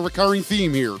becoming a recurring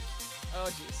theme here. Oh,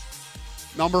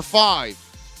 jeez. Number 5,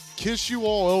 Kiss You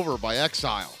All Over by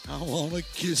Exile. I want to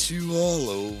kiss you all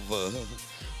over.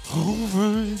 over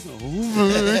and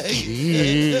over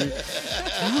again.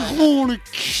 I want to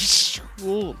kiss you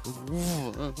all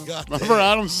over. Remember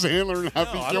Adam Sandler and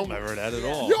Happy No, I don't remember that at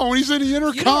all. Yo, when he's in the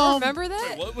intercom. You don't remember that?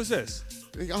 Wait, what was this?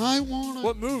 I want to.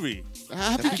 What movie?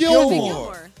 Happy Happy Gilmore.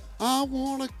 Gilmore. I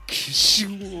want to kiss you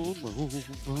all I over.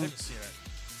 haven't seen that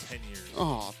in 10 years.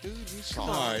 Oh, dude, you Come saw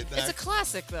on. it. It's a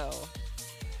classic, though.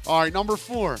 All right, number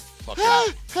 4.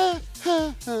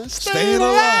 Staying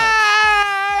alive.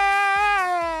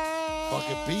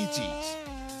 Fucking Bee Gees.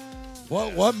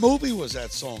 What movie was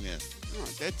that song in?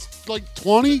 That's like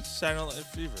 20. Saturday Night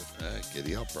Fever.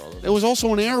 Giddy up, brother. It was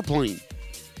also an airplane.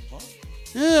 What?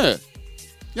 Yeah.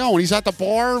 Yo, when he's at the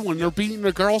bar when they're beating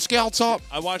the Girl Scouts up.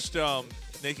 I watched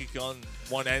Naked Gun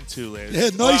 1 and 2 later. Yeah,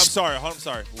 nice. I'm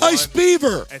sorry. Nice 1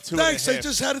 Beaver. and 2 Thanks, and a I half.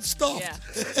 just had it stuffed. Yeah.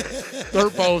 They're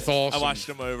both awesome. I watched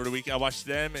them over the weekend. I watched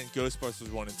them and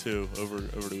Ghostbusters 1 and 2 over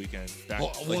the weekend. Back,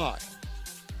 Why?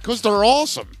 Because they're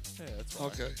awesome. Yeah, that's fine.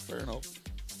 Okay, fair enough.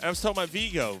 I was talking about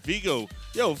Vigo. Vigo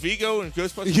and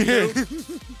Ghostbusters Yeah. 2.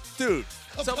 Dude.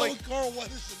 Something like, Carl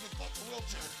Weathers in the fucking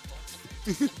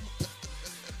wheelchair.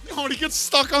 When he gets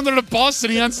stuck under the bus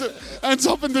and he ends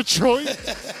up in Detroit.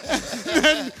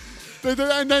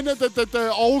 And then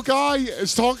the old guy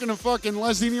is talking to fucking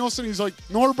Leslie Nielsen. He's like,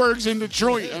 Norberg's in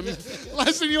Detroit. And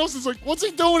Leslie Nielsen's like, what's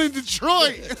he doing in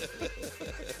Detroit?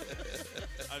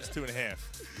 I was 2.5.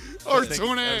 Or I think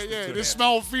 2.5, yeah. The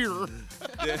smell of fear.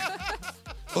 Yeah.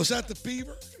 Was that the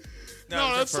Beaver?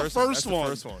 No, that's the That's first the one.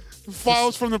 first one.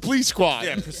 Files from the police squad.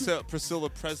 Yeah, Priscilla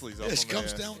Presley's up Yeah, she on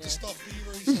comes the, down with the stuffed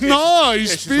beaver.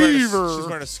 Nice she's wearing beaver. she's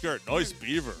wearing a skirt. Nice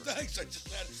beaver. Thanks, I just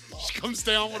had it stuffed. She comes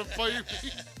down with a baby.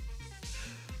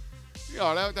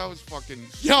 Yo, that was fucking.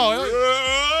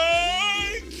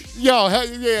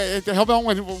 How about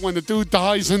when the dude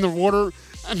dies in the water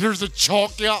and there's a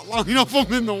chalk outline of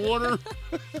him in the water?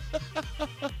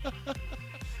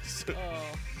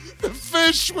 The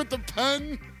fish with the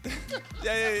pen.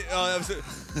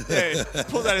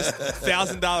 Pulled out his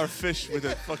 $1,000 fish with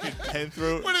a fucking pen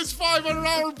through it. With his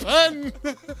 $500 pen.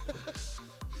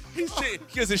 He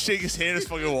goes to shake his hand, his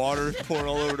fucking water is pouring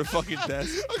all over the fucking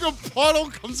desk. Like a puddle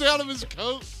comes out of his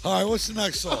coat. All right, what's the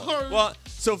next song? Well,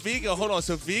 so Vigo, hold on.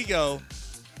 So Vigo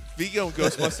and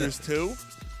Ghostbusters 2,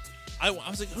 I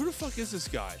was like, who the fuck is this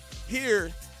guy?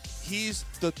 Here, he's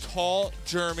the tall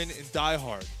German in Die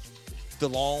Hard. The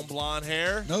long blonde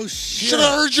hair. No shit. Should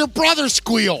have heard your brother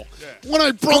squeal when I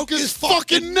broke his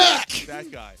fucking neck.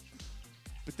 That guy.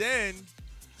 But then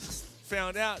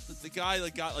found out that the guy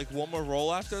got one more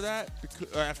role after that,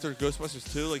 after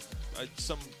Ghostbusters 2,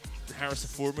 some Harrison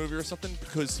Ford movie or something,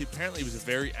 because he apparently was a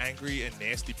very angry and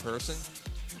nasty person.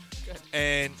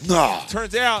 And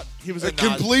turns out he was a Nazi.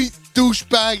 Complete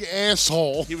douchebag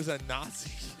asshole. He was a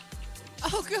Nazi.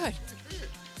 Oh, good.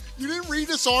 You didn't read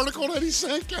this article that he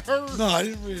sent to her? No, I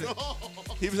didn't read it.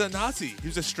 He was a Nazi. He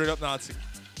was a straight up Nazi,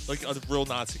 like a real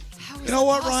Nazi. You know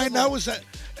what, Ryan? That was that.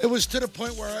 It was to the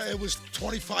point where it was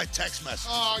 25 text messages.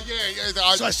 Oh, yeah.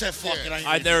 So I said, fuck it.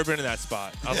 I've never been in that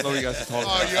spot. I don't know what you guys are talking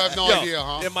about. Oh, you have no idea,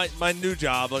 huh? Yeah, my new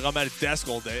job, I'm at a desk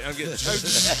all day. I'm getting I'm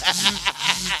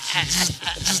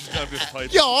just typing.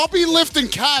 Yo, I'll be lifting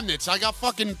cabinets. I got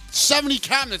fucking 70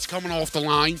 cabinets coming off the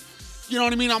line. You know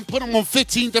what I mean? I'm putting them on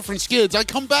 15 different skids. I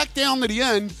come back down to the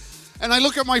end, and I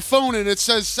look at my phone, and it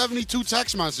says 72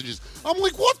 text messages. I'm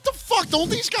like, what the fuck? Don't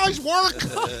these guys work?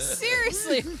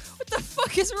 Seriously, what the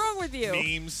fuck is wrong with you?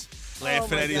 Memes,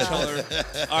 laughing at each other.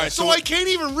 All right, So I can't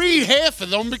even read half of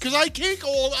them because I can't go.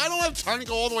 I don't have time to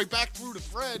go all the way back through the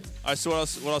thread. All right, so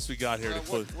what else we got here to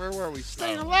close? Where were we?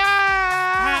 Staying alive.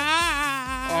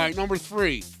 All right, number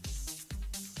 3.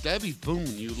 Debbie Boone,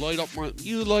 you light up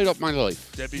my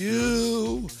life. Debbie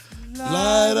You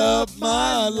light up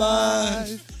my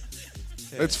life.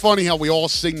 It's funny how we all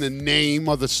sing the name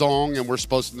of the song and we're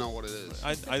supposed to know what it is.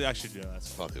 I actually do that.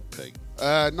 Fucking pig.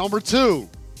 Number 2,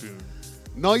 Boone.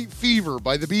 Night Fever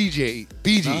by the Bee Gees.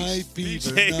 Night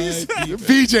Fever. BJ's. Night Fever.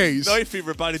 BJ's. Night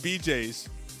Fever by the BJ's.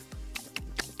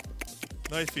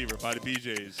 Night Fever by the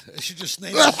BJ's. It should just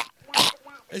name that.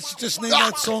 It should just name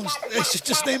that song. It should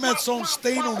just name that song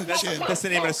 "Stain on the Chin." That's the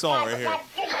name of the song right here.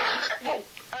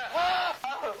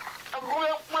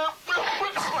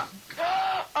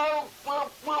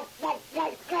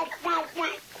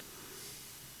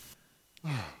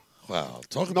 Wow,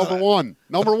 talk about Number 1.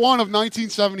 Number 1 of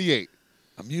 1978.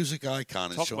 a music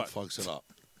icon and Talk show about- fucks it up.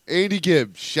 Andy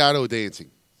Gibb, Shadow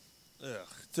Dancing. Ugh.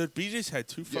 The BJ's had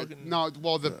two fucking.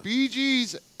 The Bee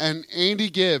Gees and Andy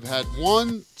Gibb had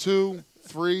 1, 2,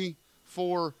 3,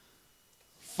 4,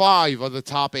 5 of the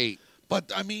top 8. But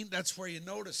I mean, that's where you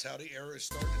notice how the era is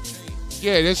starting to change.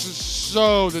 Yeah, this is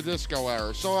so the disco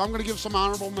era. So I'm going to give some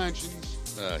honorable mentions.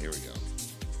 Here we go.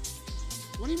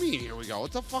 What do you mean, here we go?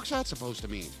 What the fuck's that supposed to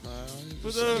mean?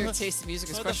 Your taste in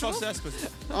music is questionable.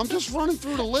 I'm just running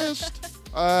through the list.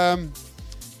 I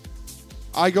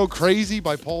Go Crazy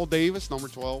by Paul Davis, number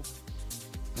 12.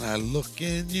 When I look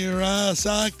in your eyes,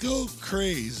 I go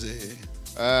crazy.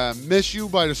 Miss You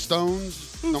by the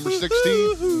Stones, number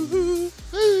 16.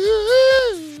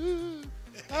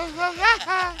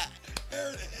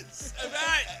 There it is.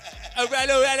 All right,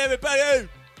 everybody.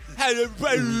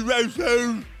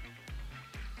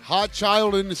 Hot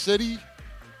Child in the City,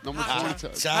 number 22.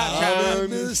 Child in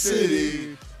the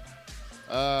City.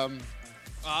 I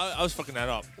was fucking that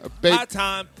up. Big- Hot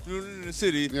time in the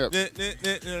city. Yep.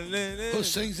 Who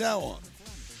sings that one?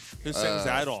 Who sings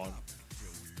that on?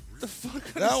 The fuck?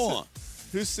 That one.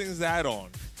 Who sings that on?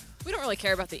 We don't really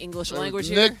care about the English language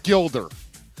here. Nick Gilder.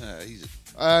 He's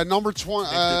Number 20.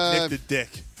 Nick the Dick.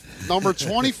 Number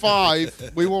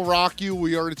 25, We Will Rock You,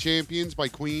 We Are the Champions by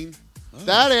Queen.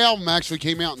 That album actually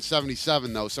came out in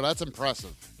 77, though, so that's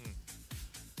impressive.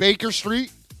 Baker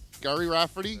Street, Gary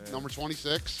Rafferty, number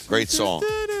 26. great song.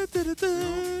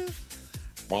 The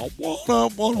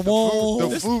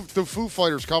Foo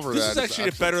Fighters cover This that. is actually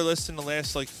a better list than the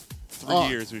last, 3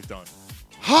 years we've done.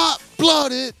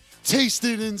 Hot-blooded, taste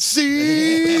it and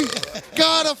see.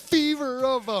 Got a fever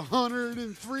of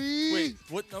 103. Wait,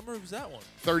 what number was that one?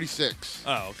 36.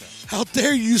 Oh, okay. How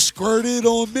dare you squirt it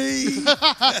on me?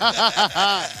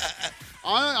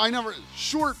 I never.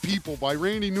 Short People by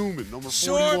Randy Newman, number 41.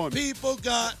 Short people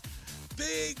got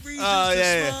big reasons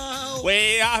to smile.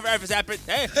 We are representing.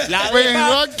 Hey,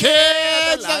 Lollipop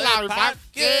kids, the lollipop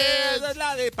kids. the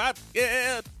lollipop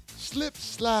kids. Slip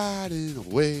sliding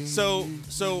away. So.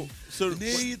 Near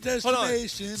your Hold on.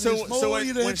 destination So is more when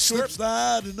than short- slip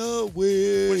sliding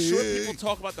away. When short people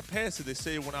talk about the past, did they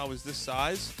say when I was this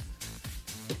size?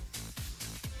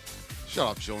 Shut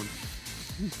up, Sean.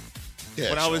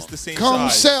 When I was the same Come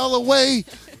size. sail away.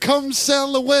 Come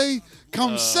sail away.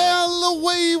 Come sail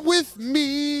away with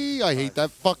me. I hate that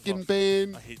fucking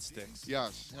band. I hate Styx.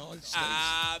 Yes.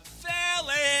 I'm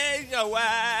sailing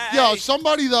away. Yo,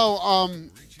 somebody though,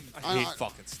 I hate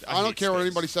fucking Styx. I don't care what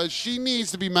anybody says. She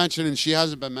needs to be mentioned, and she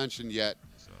hasn't been mentioned yet.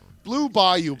 Blue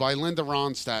Bayou by Linda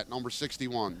Ronstadt, number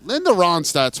 61. Linda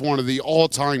Ronstadt's one of the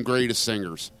all-time greatest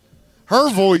singers. Her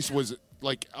voice was,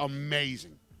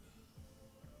 amazing.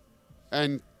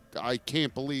 And I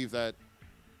can't believe that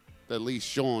at least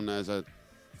Sean, as a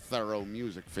thorough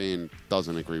music fan,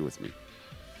 doesn't agree with me.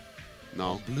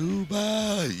 No. Blue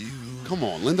Bayou. Come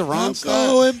on, Linda I'm Ronstadt.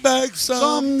 going back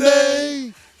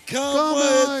someday. Come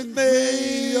with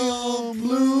me on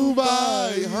Blue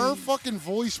Bayou. Her fucking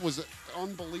voice was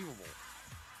unbelievable.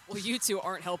 Well, you two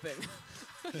aren't helping.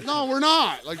 No, we're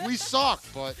not. We suck,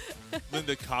 but...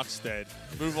 Linda Cockstead.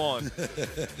 Move on.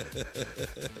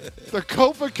 The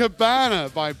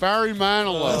Copacabana by Barry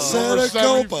Manilow. I said number a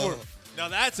 74. Copa. Now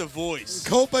that's a voice.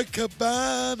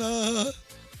 Copacabana.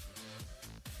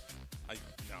 I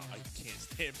can't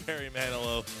stand Barry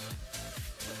Manilow.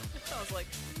 I was like,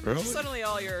 Really? suddenly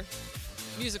all your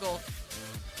musical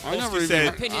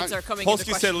opinions are coming into Polsky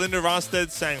question. said Linda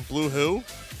Ronstadt sang Blue Who?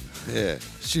 Yeah.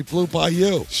 She blew by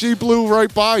you. She blew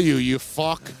right by you, you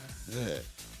fuck. Yeah.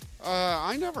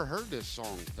 I never heard this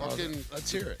song. Fucking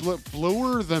Let's hear it.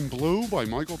 Bluer Than Blue by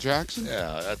Michael Jackson?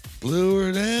 Yeah, that's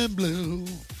bluer than blue.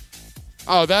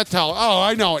 Oh,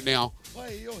 I know it now.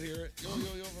 Play, you'll hear it. You'll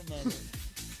remember.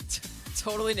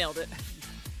 Totally nailed it.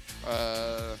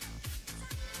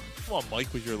 Come on,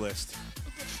 Mike, with your list.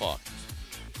 Fuck.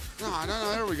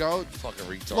 No, there we go. Fucking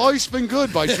retard. Life's Been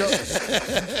Good by Joe.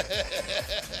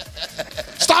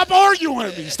 Stop arguing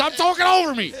with me. Stop talking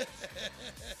over me.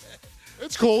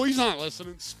 It's cool. He's not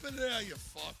listening. Spit it out, you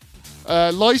fuck.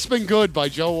 Life's Been Good by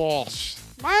Joe Walsh.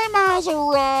 My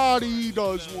Maserati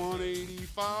does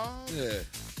 185. Yeah.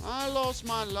 I lost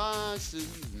my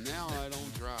license. Now I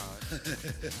don't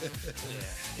drive.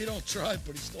 He don't drive,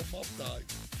 but he's still muff dog.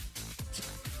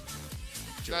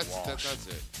 That's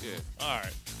it. Yeah. All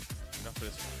right. Enough of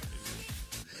this.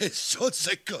 It's so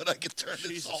good I can turn this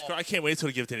Jesus off. Christ. I can't wait till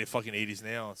we get to the fucking 80s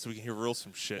now so we can hear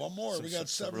some shit. One more. Some- We got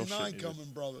some real 79 shit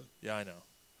coming, brother. Yeah, I know.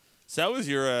 So that was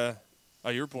your,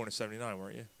 you were born in 79,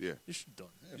 weren't you? Yeah. You should have done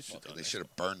it. You should have done They that. should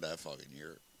have burned that fucking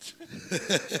year.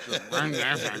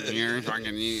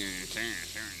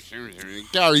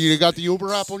 Gary, you got the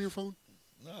Uber app on your phone?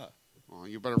 Nah. Oh,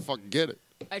 you better fucking get it.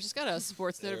 I just got a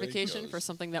sports There he notification goes. for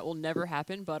something that will never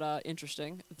happen, but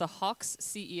interesting. The Hawks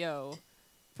CEO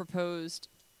proposed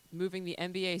moving the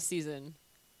NBA season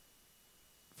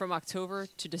from October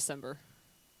to December,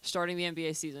 starting the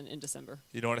NBA season in December.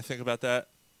 You know what I think about that?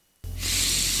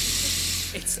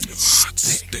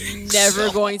 It's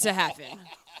never going to happen.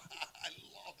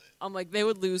 I'm like, they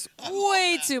would lose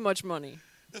way too much money.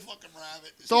 The fucking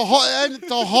rabbit. And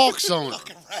the Hawks owner.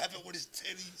 Fucking rabbit with his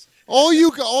titties. All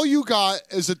you got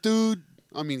is a dude.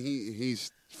 I mean,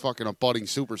 he's fucking a budding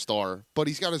superstar, but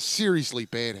he's got a seriously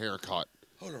bad haircut.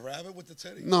 Oh, the rabbit with the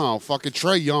titties? No, fucking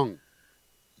Trey Young.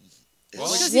 Well,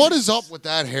 what is up with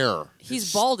that hair?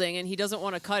 He's balding, and he doesn't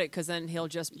want to cut it because then he'll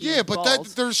just be Yeah, but bald.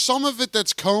 there's some of it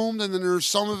that's combed, and then there's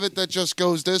some of it that just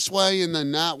goes this way and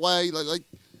then that way. Like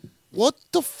what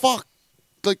the fuck?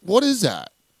 Like, what is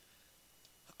that?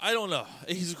 I don't know.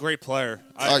 He's a great player.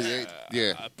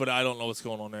 Yeah. But I don't know what's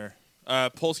going on there.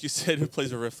 Polsky said who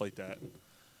plays a riff like that.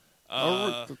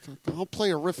 I'll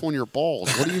play a riff on your balls.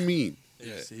 What do you mean?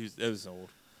 It was old.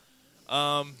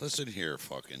 Listen here,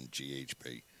 fucking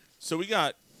GHP. So we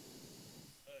got,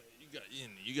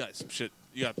 you got some shit.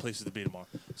 You got places to be tomorrow.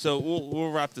 So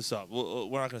we'll wrap this up.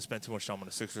 We're not going to spend too much time on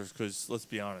the Sixers because let's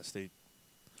be honest,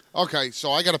 Okay,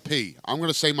 so I got to pee. I'm going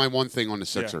to say my one thing on the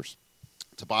Sixers.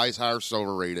 Yeah. Tobias Harris is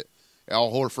overrated.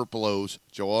 Al Horford blows.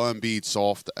 Joel Embiid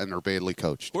soft, and they're badly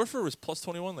coached. Horford was plus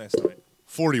 21 last night.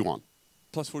 41.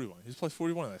 Plus 41. He was plus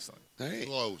 41 last night. He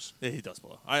blows. Yeah, he does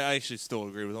blow. I actually still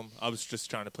agree with him. I was just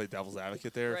trying to play devil's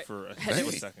advocate there for a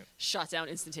second. Shot down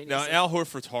instantaneously. Now, Al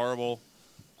Horford's horrible.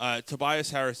 Tobias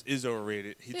Harris is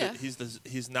overrated.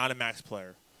 He's not a max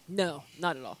player. No,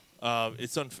 not at all.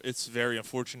 It's very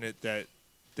unfortunate that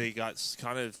they got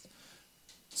kind of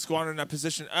squandered in that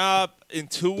position. In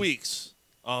 2 weeks,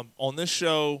 on this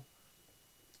show,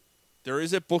 there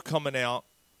is a book coming out,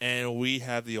 and we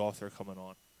have the author coming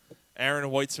on. Aaron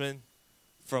Weitzman,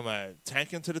 from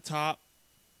Tanking to the Top,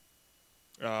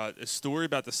 a story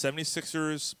about the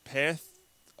 76ers' path,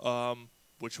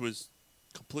 which was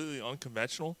completely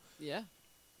unconventional. Yeah.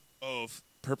 Of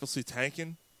purposely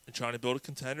tanking and trying to build a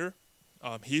contender.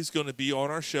 He's going to be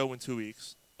on our show in 2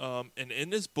 weeks. And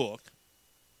in this book,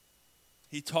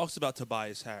 he talks about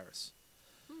Tobias Harris.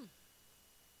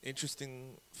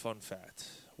 Interesting fun fact.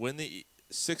 When the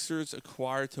Sixers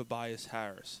acquired Tobias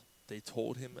Harris, they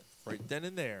told him right then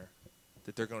and there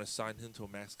that they're going to sign him to a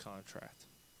max contract.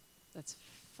 That's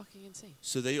fucking insane.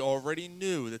 So they already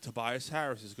knew that Tobias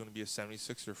Harris is going to be a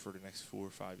 76er for the next 4 or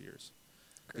 5 years.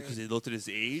 Great. Because they looked at his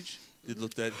age, they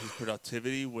looked at his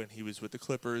productivity when he was with the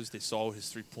Clippers, they saw his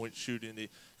three-point shooting,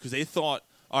 because they thought,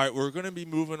 all right, we're going to be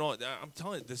moving on. I'm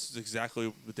telling you, this is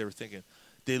exactly what they were thinking.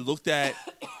 They looked at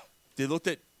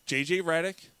J.J.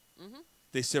 Redick. Mm-hmm.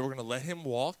 They said, we're going to let him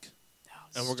walk,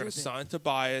 and we're going to sign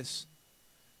Tobias.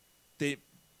 They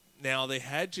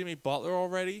had Jimmy Butler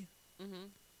already. Mm-hmm.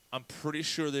 I'm pretty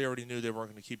sure they already knew they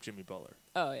weren't going to keep Jimmy Butler.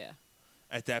 Oh, yeah.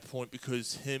 At that point,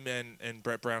 because him and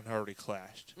Brett Brown had already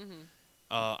clashed. Mm-hmm.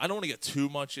 I don't want to get too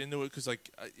much into it because,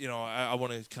 I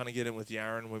want to kind of get in with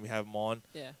Yaron when we have him on.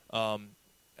 Yeah.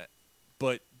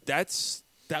 But that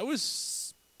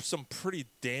was some pretty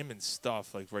damning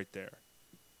stuff, right there.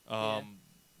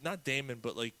 Not damning,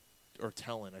 but or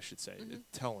telling, I should say,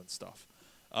 telling stuff.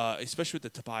 Especially with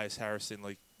the Tobias Harris thing,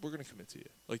 we're gonna commit to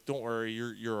you. Don't worry,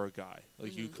 you're our guy.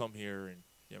 You come here and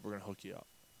we're gonna hook you up.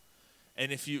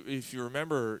 And if you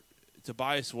remember,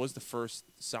 Tobias was the first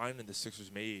signing the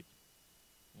Sixers made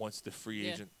once the free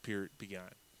agent period began.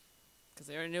 Because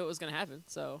they already knew it was gonna happen.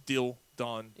 So deal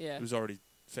done. Yeah. It was already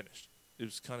finished. It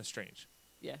was kind of strange.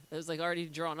 Yeah, it was already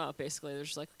drawn up. Basically, they're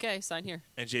just okay, sign here.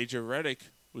 And J.J. Redick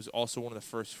was also one of the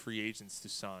first free agents to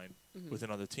sign with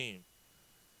another team.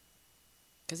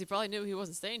 Because he probably knew he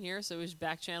wasn't staying here, so he was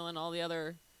back channeling all the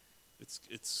other.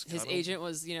 It's his agent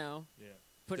was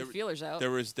putting feelers out.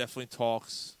 There was definitely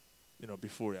talks,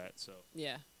 before that. So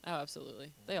yeah, oh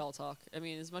absolutely, they all talk. I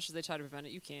mean, as much as they try to prevent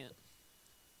it, you can't.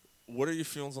 What are your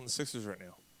feelings on the Sixers right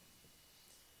now?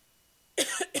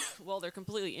 Well, they're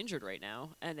completely injured right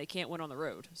now, and they can't win on the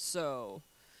road. So,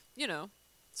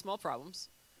 small problems.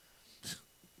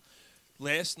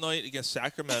 Last night against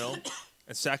Sacramento,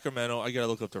 and Sacramento, I gotta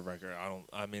look up the record.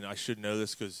 I should know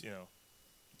this because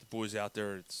the boys out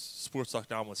there. It's Sports Talk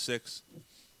 916.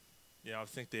 I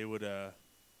think they would have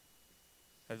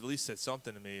at least said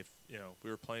something to me if we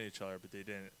were playing each other, but they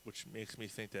didn't, which makes me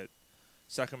think that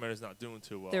Sacramento's not doing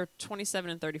too well. They're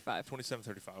 27-35.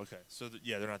 27-35. Okay, so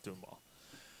they're not doing well.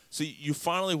 So you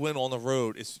finally win on the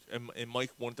road. And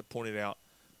Mike wanted to point it out.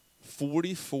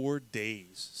 44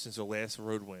 days since their last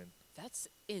road win. That's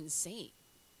insane.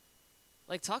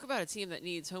 Talk about a team that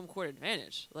needs home court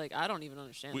advantage. I don't even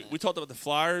understand that. We talked about the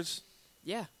Flyers.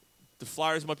 Yeah. The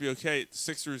Flyers might be okay. The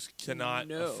Sixers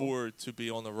cannot afford to be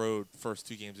on the road first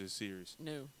 2 games of the series.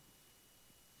 No.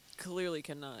 Clearly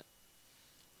cannot.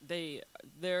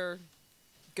 They're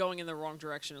going in the wrong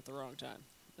direction at the wrong time.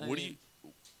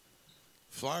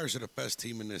 Flyers are the best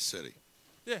team in this city.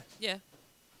 Yeah. Yeah.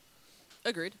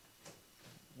 Agreed.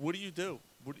 What do you do?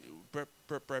 What do you,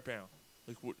 Brett Brown?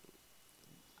 Like what?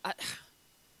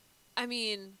 I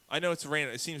mean, I know it's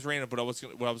random. It seems random, but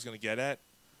what I was gonna get at.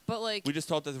 but like, We just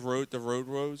talked about the road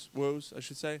woes. I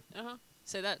should say.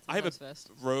 say that. I have a fast.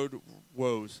 road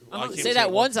woes. I can't Say that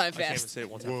it one time I can't even fast. say it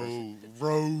one time fast.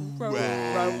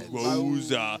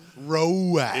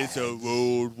 Road. It's a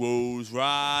road woes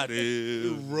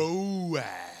riding.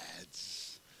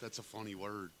 Roads. That's a funny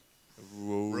word.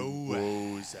 Road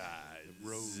woes.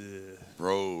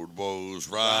 Road woes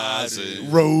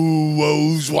rising. Road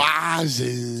woes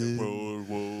rising. Road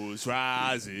woes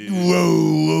rising.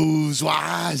 Road woes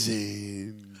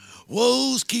rising.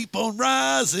 Woes keep on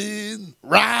rising.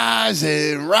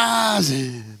 Rising,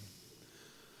 rising.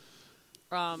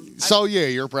 So, yeah,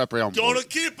 you're Brett Brown. Gonna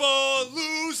keep on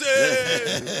losing.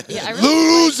 Yeah, I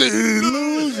really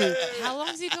Losing. How long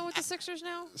has he been with the Sixers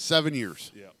now? 7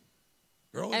 years. Yeah.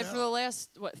 And for the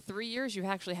last 3 years, you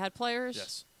actually had players.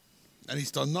 Yes. And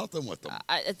he's done nothing with them.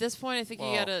 At this point, I think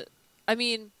you gotta. I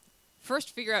mean,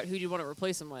 first figure out who you want to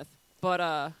replace him with.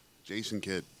 But Jason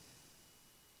Kidd.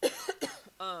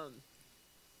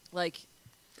 like,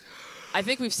 I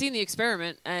think we've seen the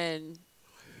experiment, and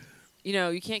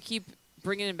you can't keep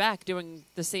bringing him back doing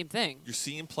the same thing. You're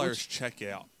seeing players check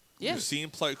out. Yeah. You're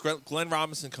seeing Glenn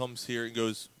Robinson comes here and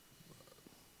goes,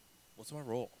 "What's my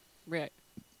role?" Right.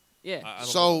 Yeah.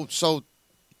 So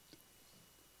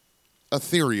a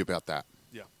theory about that.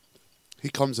 Yeah. He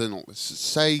comes in,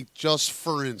 say, just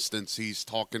for instance, he's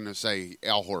talking to, say,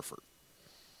 Al Horford.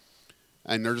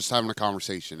 And they're just having a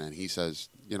conversation, and he says,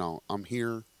 I'm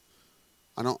here.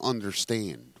 I don't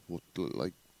understand. What do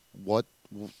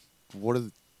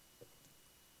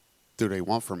they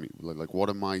want from me? Like, what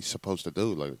am I supposed to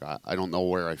do? Like, I don't know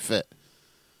where I fit.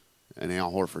 And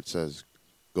Al Horford says,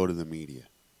 go to the media.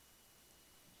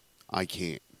 I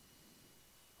can't.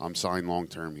 I'm signed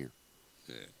long-term here.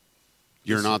 Yeah.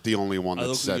 You're not the only one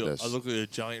that said this. I look like a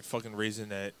giant fucking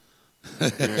raisinette. A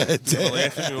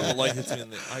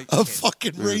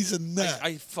fucking raisinette.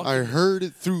 I heard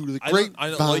it through the grapevine. I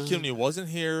don't like him. He wasn't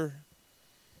here.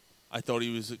 I thought he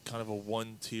was kind of a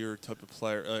one-tier type of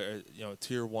player.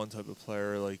 Tier one type of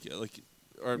player.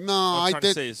 No, I did.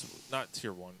 To say is not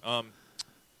tier one.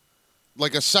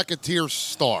 Like a second-tier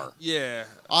star. Yeah.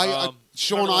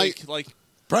 Sean, like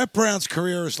Brett Brown's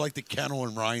career is like the kennel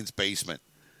in Ryan's basement.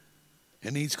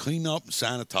 It needs cleaned up and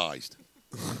sanitized.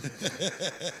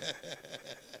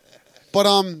 But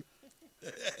I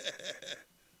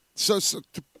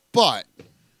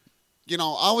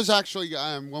was actually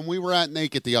when we were at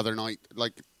Naked the other night,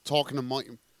 like talking to Mike.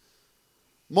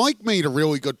 Mike made a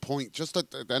really good point.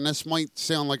 And this might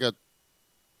sound like a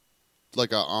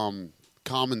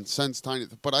common sense tiny,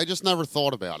 but I just never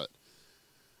thought about it,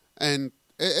 and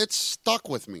it stuck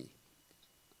with me.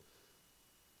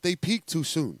 They peaked too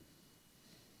soon.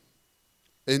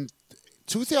 In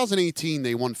 2018,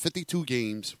 they won 52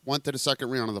 games, went to the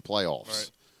second round of the playoffs.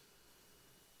 Right.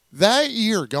 That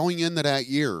year, going into that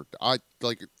year, I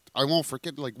won't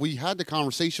forget. Like, we had the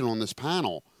conversation on this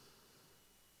panel.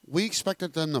 We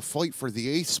expected them to fight for the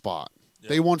 8th spot. Yep.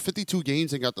 They won 52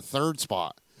 games and got the 3rd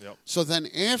spot. Yep. So then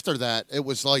after that, it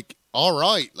was like, all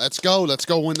right, let's go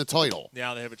win the title.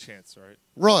 Now they have a chance, right?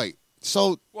 Right.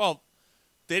 So, well,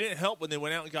 they didn't help when they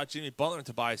went out and got Jimmy Butler and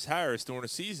Tobias Harris during the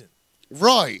season.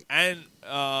 Right. And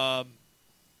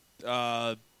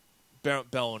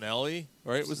Bellinelli,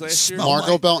 right? Was last year?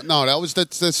 Marco Bell. No, that was the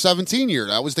 17 year.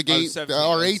 That was the game.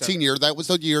 Or 18 year. That was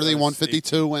the year they won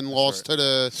 52 and lost to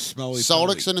the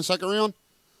Celtics in the second round.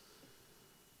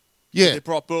 Yeah. They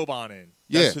brought Boban in.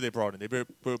 Yeah. That's who they brought in. They brought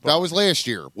Boban. That was last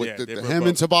year with him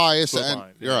and Tobias. And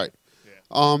you're right.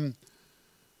 Yeah.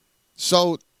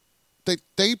 So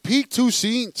they peaked too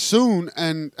soon,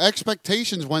 and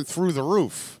expectations went through the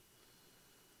roof.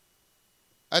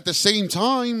 At the same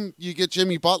time, you get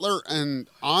Jimmy Butler, and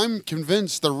I'm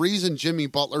convinced the reason Jimmy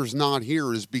Butler's not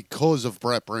here is because of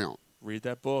Brett Brown. Read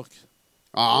that book.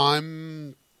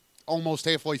 I'm almost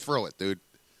halfway through it, dude.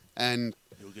 And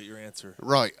you'll get your answer.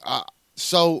 Right. Well,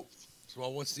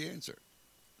 what's the answer?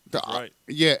 Right.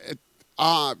 Yeah.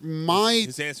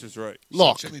 His answer's right.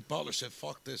 Look. So Jimmy Butler said,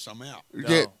 fuck this, I'm out. No.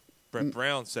 Yeah. Brett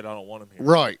Brown said, I don't want him here.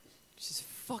 Right. Just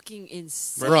fucking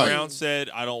insane. Brett Brown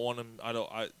said, I don't want him.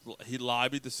 He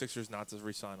lobbied the Sixers not to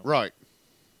re-sign him. Right.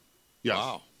 Yes.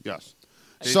 Wow. Yes.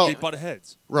 They butted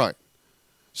heads. Right.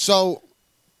 So,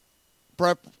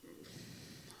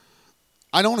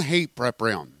 I don't hate Brett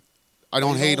Brown. I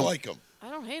don't hate him. Like him. I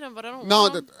don't hate him, but I don't. No,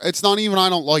 want him. it's not even I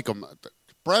don't like him.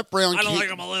 Brett Brown. I don't like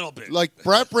him a little bit. Like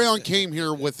Brett Brown came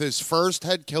here with his first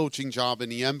head coaching job in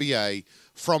the NBA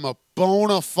from a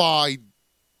bona fide,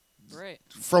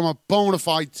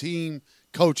 team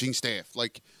coaching staff.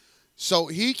 Like, so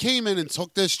he came in and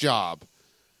took this job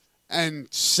and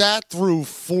sat through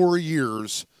 4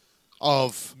 years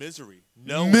of misery.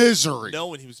 Knowing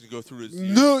he was going to go through his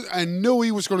knew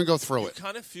he was going to go through it. You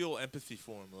kind of feel empathy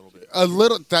for him a little bit. A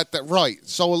little that right.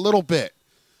 So a little bit.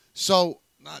 So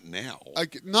not now.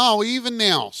 No, even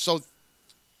now. So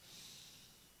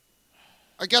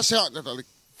I guess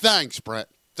thanks, Brett.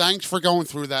 Thanks for going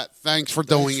through that. Thanks for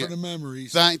doing it. Thanks for the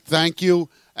memories. Thank you,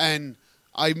 and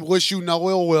I wish you no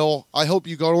ill will. I hope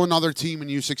you go to another team and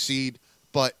you succeed.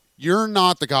 But you're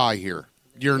not the guy here.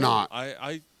 You're not.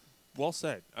 I well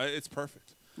said. It's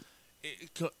perfect.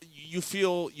 You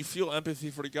feel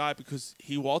empathy for the guy because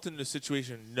he walked into the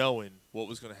situation knowing what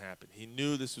was going to happen. He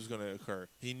knew this was going to occur.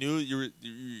 He knew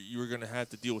you were going to have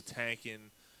to deal with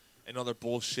tanking and other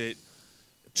bullshit.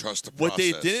 Trust the process. What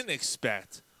they didn't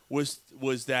expect was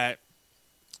that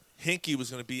Hinkie was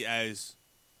going to be as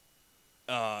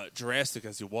drastic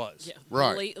as he was. Yeah,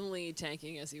 right. Blatantly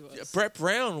tanking as he was. Yeah, Brett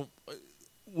Brown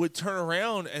would turn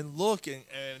around and look, and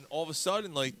all of a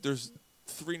sudden, like, there's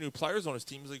 3 new players on his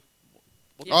team. He's like,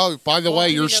 oh, by the way,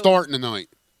 you're starting tonight.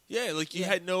 Yeah, like, you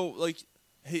had no, like,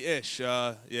 hey, Ish,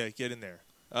 get in there.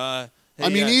 Hey, I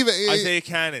mean, even Isaiah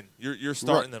Cannon, you're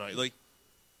starting tonight. Like,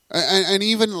 and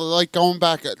even, like, going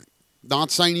back,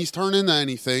 not saying he's turned into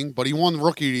anything, but he won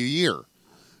Rookie of the Year.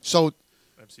 So,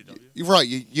 MCW. You're right.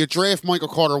 You draft Michael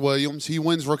Carter-Williams. He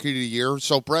wins Rookie of the Year.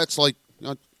 So Brett's like,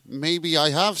 maybe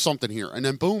I have something here. And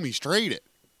then, boom, he's traded.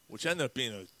 Which ended up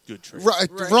being a good trade.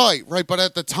 Right. But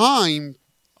at the time,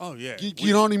 oh, yeah.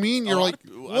 You know what I mean? You're like,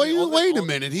 wait a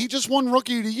minute. He just won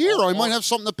Rookie of the Year. I might have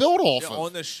something to build off of.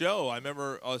 On the show, I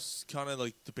remember us kind of,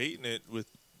 like, debating it with,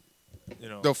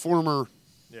 the former.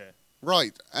 Yeah.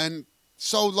 Right. And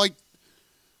so, like,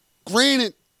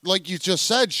 granted, like you just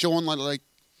said, Sean, like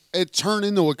it turned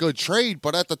into a good trade,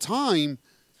 but at the time,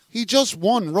 he just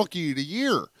won Rookie of the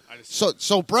Year.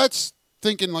 So Brett's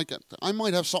thinking, like, I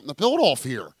might have something to build off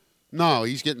here. No,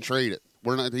 he's getting traded.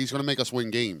 He's going to make us win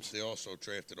games. They also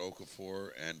drafted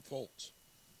Okafor and Fultz.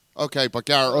 Okay, but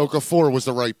Garrett, Okafor was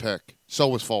the right pick. So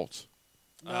was Fultz.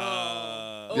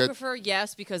 No. Okafor,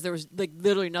 yes, because there was, like,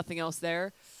 literally nothing else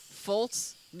there.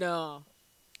 Fultz, no.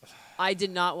 I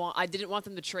didn't want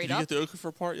them to trade up. Did you up. get the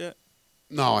Okafor part yet?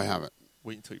 No, I haven't.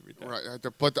 Wait until you read that. Right,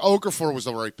 but the Okafor was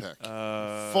the right pick.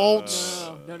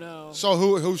 Fultz. No. So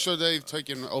who should they have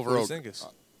taken over Porzingis?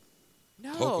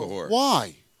 No. Okafor.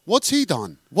 Why? What's he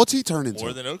done? What's he turned into?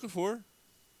 More than Okafor?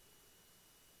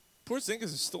 Porzingis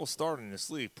is still starting in this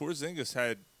league. Porzingis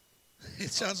had...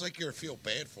 It sounds like you feel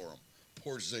bad for him.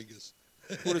 Porzingis.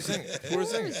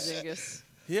 Porzingis.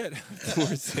 Yeah,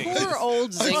 Porzingis. Poor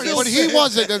old Zingis. But he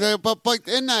wasn't. But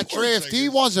in that draft, he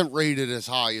wasn't rated as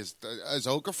high as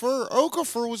Okafor.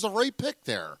 Okafor was the right pick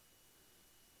there.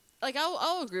 Like,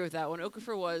 I'll agree with that one.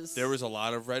 Okafor was... There was a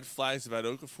lot of red flags about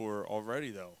Okafor already,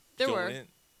 though. There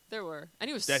were. And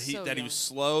he was that he he was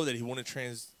slow, that he wouldn't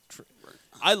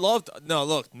I loved... No,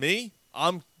 look, me,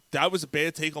 that was a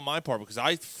bad take on my part because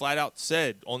I flat out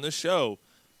said on this show,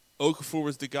 Okafor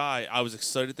was the guy. I was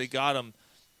excited they got him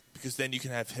because then you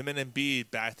can have him and Embiid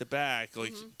back-to-back.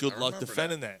 Like, good luck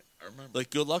defending that. I remember. Like,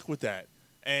 good luck with that.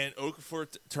 And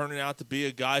Okafor turning out to be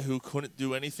a guy who couldn't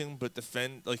do anything but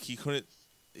defend. Like,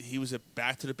 he was a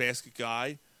back-to-the-basket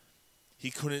guy. He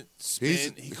couldn't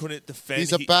spin. He couldn't defend.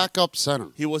 He's a backup center.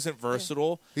 He wasn't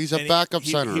versatile. He's a backup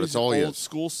center. That's all he is. Old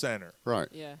school center. Right.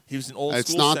 Yeah. He was an old it's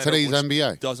school not center. Today's which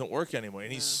NBA. Doesn't work anymore.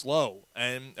 And he's slow.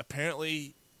 And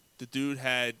apparently the dude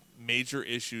had major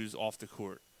issues off the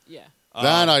court. Yeah.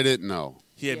 That I didn't know.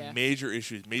 He had major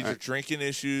issues, drinking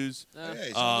issues.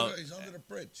 He's under the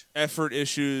bridge. Effort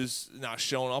issues, not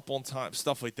showing up on time,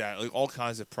 stuff like that. Like all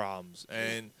kinds of problems.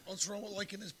 And what's wrong with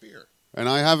liking his beer? And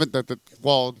I haven't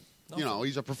you know,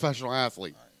 he's a professional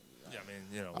athlete. Yeah, I mean,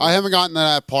 you know. I haven't gotten to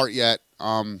that part yet.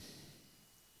 The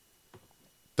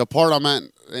part I'm at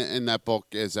in that book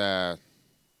is I'm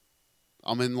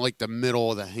in like the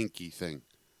middle of the Hinkie thing.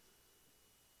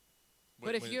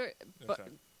 But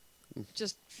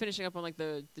just finishing up on like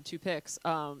the 2 picks,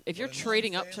 if you're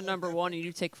trading up to number 1 and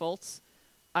you take Fultz,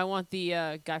 I want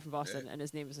the guy from Boston, and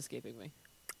his name is escaping me.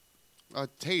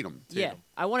 Tatum. Yeah,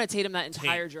 I want to Tatum that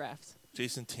entire draft.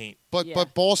 Jason Taint.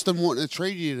 But Boston wouldn't have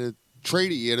traded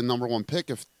you at a number 1 pick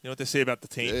if you know what they say about the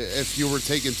Taint. If you were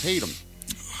taking Tatum.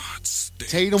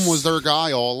 Tatum was their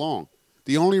guy all along.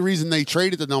 The only reason they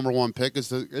traded the number 1 pick is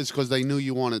because they knew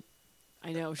you wanted.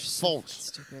 I know. Fultz.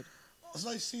 Stupid. As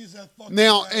I see that fucking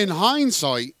Now, in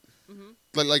hindsight,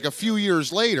 like a few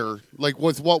years later, like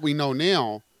with what we know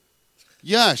now,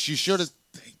 yes, you should have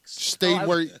stayed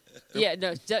where. Yeah,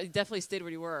 no, definitely stayed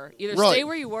where you were. Either Right. stay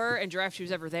where you were and draft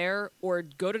who's ever there, or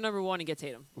go to number 1 and get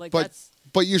Tatum. Like But that's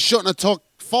but you shouldn't have took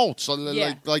Fultz,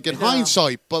 Yeah. like in No.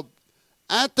 hindsight. But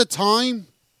at the time,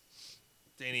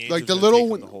 Danny Ainge like was the gonna little take him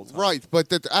one, the whole time. right?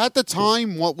 But at the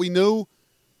time, what we knew,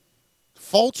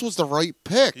 Fultz was the right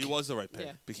pick. He was the right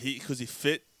pick because he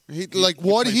fit. He, he like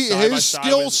what played he side by his side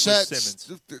skill with set.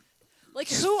 Simmons. like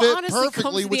who fit honestly comes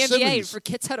perfectly to the with NBA and Simmons.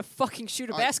 forgets how to fucking shoot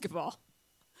a basketball?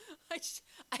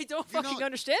 I don't fucking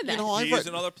understand that. He is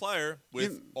another player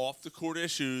with off the court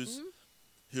issues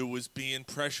who was being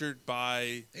pressured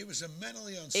by He was a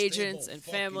mentally unstable Agents and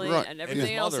fucking- family Right. and his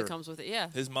everything else mother. that comes with it. Yeah.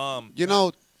 His mom. You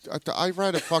know, I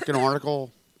read a fucking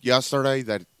article yesterday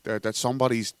that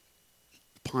somebody's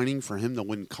pining for him to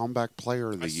win comeback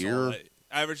player of the I saw year. that.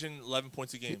 Averaging 11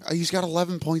 points a game. He's got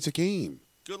 11 points a game.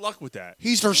 Good luck with that.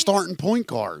 He's their starting point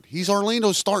guard. He's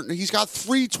Orlando's starting. He's got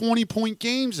 3 20-point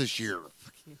games this year.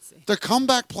 The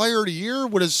comeback player of the year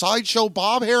with his Sideshow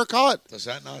Bob haircut. Does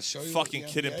that not show you? Fucking what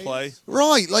the kid in NBA play. is?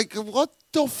 Right. Like, what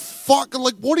the fuck?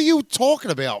 Like, what are you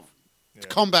talking about?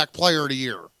 Comeback player of the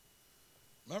year.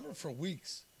 Remember for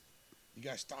weeks, you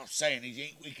guys stop saying he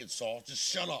ain't weak and soft. Just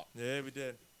shut up. Yeah, we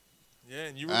did. Yeah,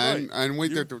 and you were And right. we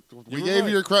You we were gave right. you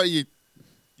your credit.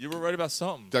 You were right about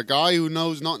something. The guy who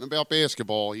knows nothing about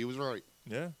basketball, he was right.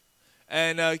 Yeah.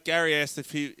 And Gary asked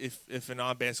if a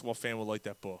non-basketball fan would like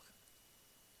that book.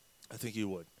 I think he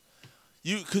would.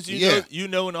 Because you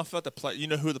know enough about the play. You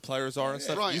know who the players are and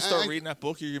stuff. Right, You start I- reading that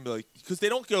book, you're gonna be like, because they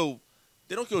don't go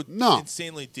No.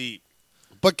 insanely deep.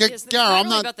 But It's Gary, not I'm really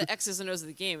not. about the X's and O's of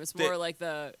the game. It's more like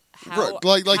the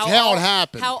Right, like how all, it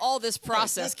happened. how all this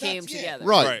process came together.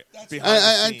 Right. Behind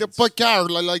the scenes. But Gary,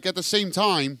 like at the same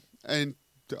time, and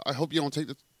I hope you don't take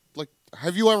this. Like,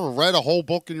 have you ever read a whole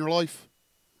book in your life?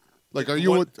 Like, are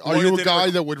you One a that guy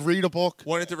didn't that would read a book?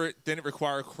 One that didn't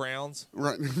require crowns.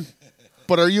 Right.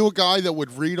 But are you a guy that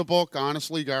would read a book,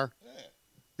 honestly, Gar? Yeah.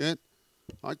 Then,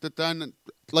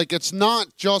 like, it's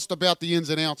not just about the ins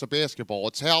and outs of basketball.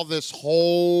 It's how this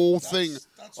whole thing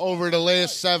over the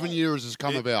last 7 years has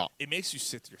come about. It makes you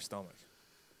sick to your stomach.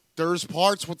 There's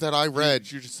parts with that I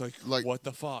read. You're just like what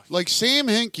the fuck? Like Sam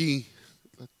Hinkie,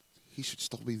 he should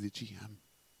still be the GM.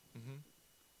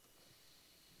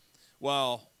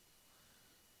 Well,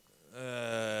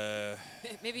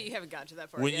 Maybe you haven't gotten to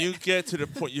that part when yet. you get to the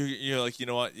point, you're like, you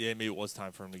know what? Yeah, maybe it was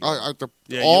time for him to go.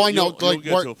 All I know, you'll like,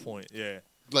 get work- to a point. Yeah,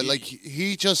 Like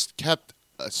he just kept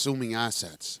assuming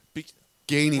assets,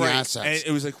 gaining Right. assets. And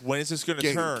it was like, when is this going to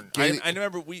Gain- turn? gaining- I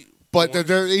remember we. But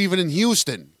they're even in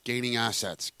Houston, gaining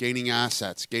assets, gaining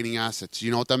assets, gaining assets.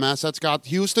 You know what them assets got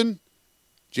Houston?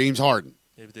 James Harden.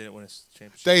 Yeah, but they didn't win a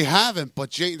championship. They haven't,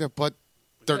 but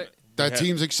that We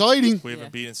team's exciting. We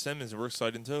haven't beaten Simmons, and we're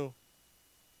excited too.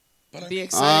 It'd be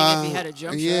exciting if he had a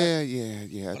jump shot.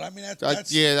 Yeah. But I mean, that's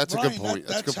that's a good Brian, point.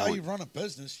 That's a good how point. you run a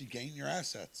business. You gain your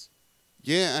assets.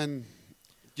 Yeah, and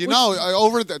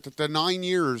over the 9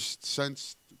 years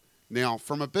since now,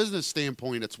 from a business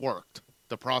standpoint, it's worked.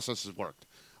 The process has worked.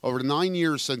 Over the 9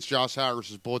 years since Josh Harris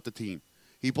has bought the team,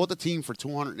 he bought the team for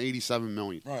 $287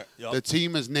 million. Right. Yep. The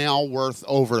team is now worth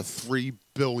over $3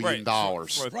 billion.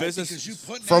 Right. For a business, because you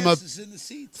put From a- asses in the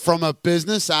seats. From a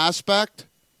business aspect,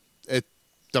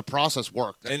 the process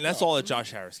worked. and that's all that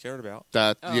Josh Harris cared about.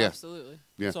 That Oh, yeah, absolutely.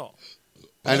 yeah. That's all.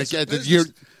 And As a again,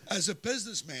 business- as a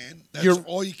businessman, that's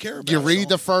all you care about. You read so-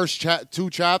 the first two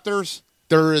chapters.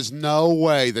 There is no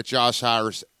way that Josh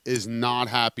Harris is not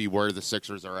happy where the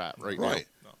Sixers are at right now. Right.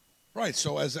 Right.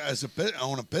 So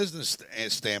on a business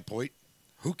standpoint,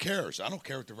 who cares? I don't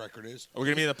care what the record is. Are we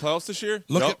going to be in the playoffs this year?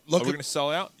 Look Nope. at- look Are we at- going to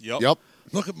sell out? Yep. Yep.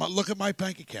 Look at my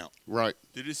bank account. Right.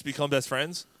 Did you just become best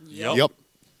friends? Yep.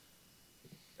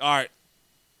 All right.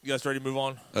 You guys ready to move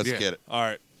on? Let's get it. All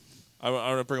right. I'm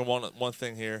going to bring one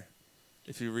thing here.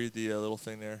 If you read the little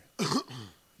thing there.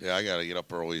 Yeah, I got to get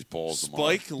up early as balls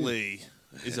Spike Lee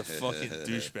is a fucking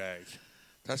douchebag.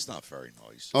 That's not very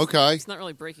nice. Okay. It's not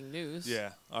really breaking news. Yeah.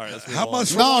 All right. Let's move How on.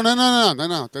 much?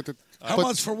 No. How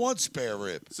much for one spare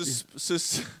rib?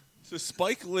 So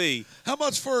Spike Lee How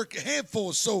much for a handful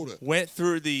of soda? went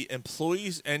through the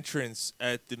employees' entrance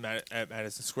at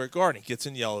Madison Square Garden. He gets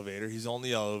in the elevator. He's on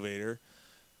the elevator.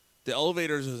 The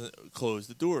elevator doesn't close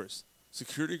the doors.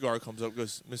 Security guard comes up and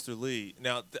goes, Mr. Lee.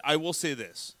 Now, I will say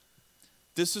this.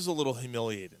 This is a little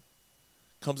humiliating.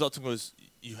 Comes up to him and goes,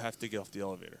 you have to get off the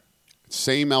elevator.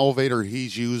 Same elevator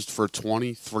he's used for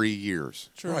 23 years.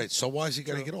 True. Right. So why is he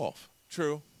got to True. get off?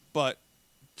 True. But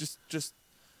just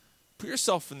put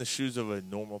yourself in the shoes of a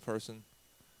normal person.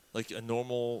 like a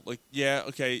normal, like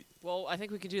okay. Well, I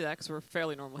think we can do that because we're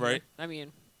fairly normal. Right. Here. I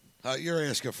mean, you're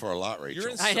asking for a lot,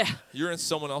 Rachel. You're in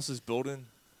someone else's building.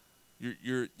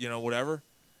 You're whatever,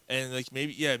 and like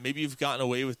maybe you've gotten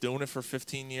away with doing it for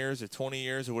 15 years or 20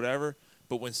 years or whatever.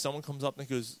 But when someone comes up and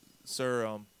goes,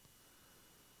 "Sir,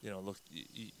 look,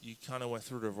 you kind of went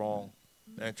through the wrong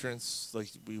entrance. Like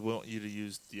we want you to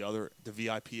use the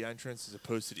VIP entrance as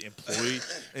opposed to the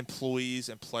employees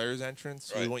and players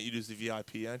entrance. Right. We want you to use the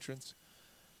VIP entrance."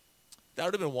 That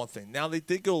would have been one thing. Now they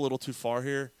did go a little too far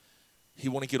here. He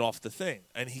wanted to get off the thing,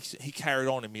 and he carried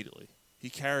on immediately. He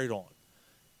carried on.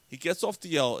 He gets off the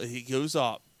he goes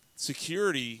up.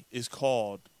 Security is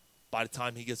called by the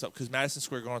time he gets up because Madison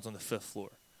Square Garden's on the 5th floor.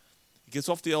 He gets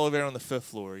off the elevator on the 5th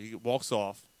floor. He walks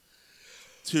off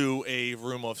to a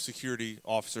room of security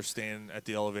officers standing at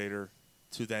the elevator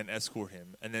to then escort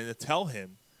him, and then to tell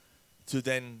him to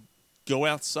then go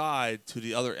outside to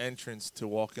the other entrance to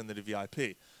walk into the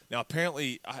VIP. Now,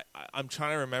 apparently, I'm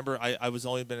trying to remember. I've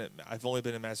only been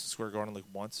in Madison Square Garden like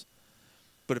once,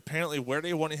 but apparently, where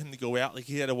they wanted him to go out, like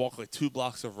he had to walk like 2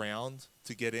 blocks around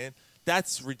to get in.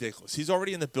 That's ridiculous. He's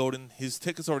already in the building. His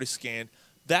ticket's already scanned.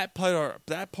 That part,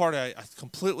 I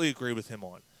completely agree with him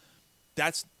on.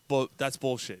 That's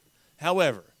bullshit.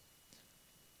 However,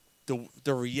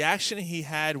 the reaction he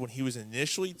had when he was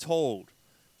initially told,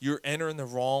 "You're entering the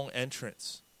wrong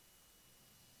entrance,"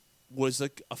 was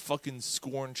like a fucking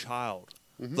scorned child.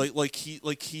 Mm-hmm.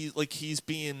 Like he's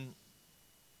being,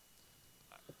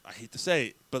 I hate to say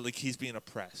it, but like he's being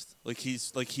oppressed. Like he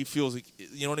feels like,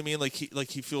 you know what I mean? Like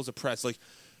he feels oppressed. Like,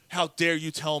 how dare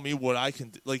you tell me what I can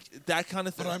do? Like that kind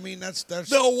of thing. But I mean, that's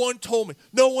no one told me.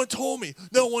 No one told me.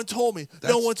 No one told me.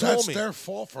 No one told me. That's their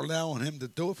fault for allowing him to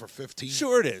do it for 15.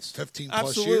 Sure, it is 15 plus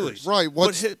absolutely years. Right.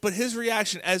 But his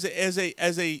reaction as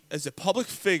a public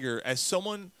figure, as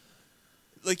someone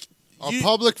like a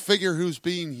public figure who's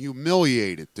being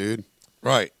humiliated, dude.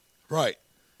 Right.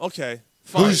 Okay.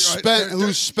 Fine.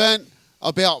 Who's spent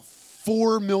about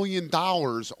 $4 million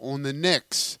on the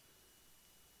Knicks.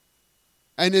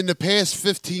 And in the past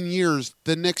 15 years,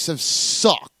 the Knicks have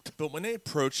sucked. But when they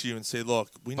approach you and say, "Look,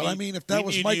 we need," I mean, if that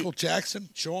was Michael Jackson,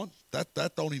 Sean, that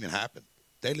don't even happen.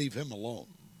 They leave him alone.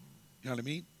 You know what I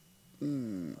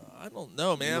mean? I don't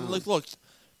know, man. No. Like,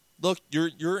 look,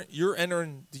 you're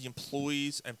entering the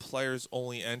employees and players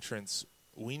only entrance.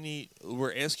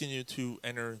 We're asking you to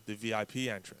enter the VIP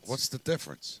entrance. What's the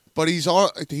difference? But he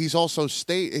also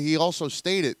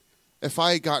stated, if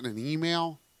I had gotten an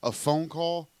email, a phone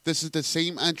call, this is the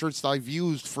same entrance that I've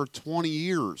used for 20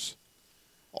 years.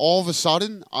 All of a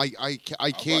sudden, I can't.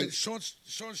 Right. Sean's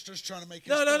just trying to make.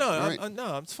 No, Right.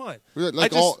 I'm fine.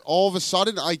 Like all of a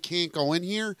sudden, I can't go in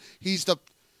here. He's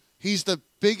the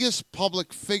biggest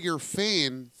public figure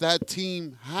fan that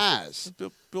team has.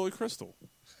 Billy Crystal.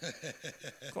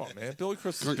 Come on, man. Billy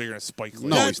Crystal's bigger than Spike Lee.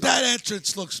 No, he's not. That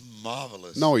entrance looks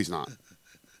marvelous. No, he's not.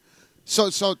 So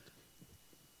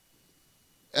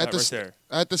at That right there.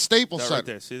 at the Staples That Center. right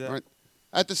there. See that? Right,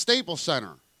 at the Staples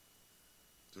Center.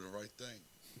 Do the right thing.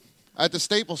 At the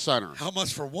Staples Center. How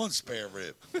much for one spare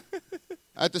rib?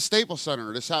 At the Staples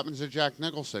Center. This happens to Jack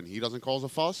Nicholson. He doesn't cause a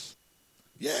fuss?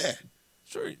 Yeah.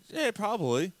 Sure. Yeah,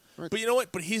 probably. Right. But you know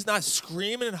what? But he's not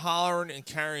screaming and hollering and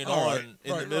carrying on Right, in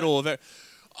the right, middle of it.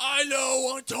 No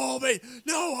one told me.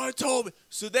 No one told me.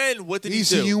 So then what did He's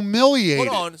he do? humiliated.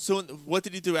 Hold on. So what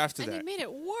did he do after and that? he made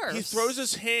it worse. He throws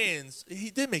his hands. He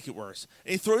did make it worse.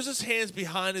 And he throws his hands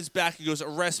behind his back and goes,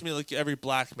 "Arrest me like every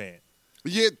black man."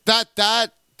 Yeah, that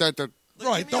Like,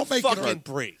 Right, give me don't a make it fucking right.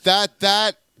 break.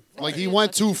 that like he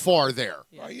went too far there.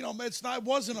 Right, you know, it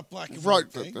wasn't a black and Right.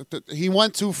 white thing. He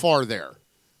went too far there.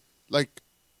 Like,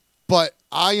 but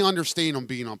I understand him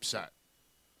being upset.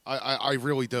 I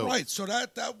really do. Right, so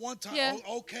that one time, Yeah.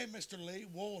 okay, Mr. Lee,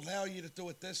 we'll allow you to do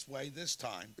it this way this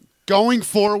time. Going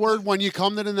forward, when you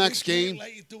come to the next We can't game,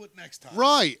 let you do it next time.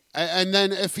 right? And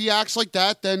then if he acts like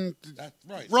that, then That's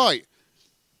right. right.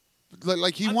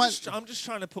 Like he went. I'm just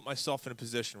trying to put myself in a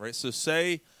position, right? So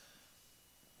say,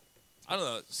 I don't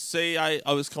know, say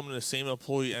I was coming to the same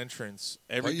employee entrance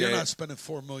every Well, day, you're not spending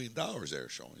 $4 million there,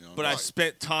 Sean. You know? but I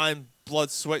spent time,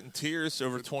 blood, sweat, and tears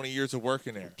over 20 years of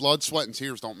working there. Blood, sweat, and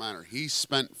tears don't matter. He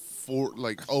spent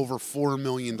over $4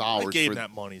 million. I gave him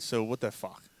that money, so what the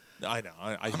fuck? I know.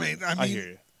 I hear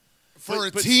you. For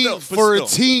But a team. still- but For still. a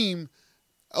team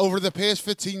over the past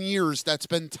 15 years, that's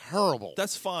been terrible.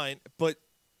 That's fine, but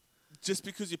just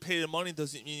because you pay the money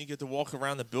doesn't mean you get to walk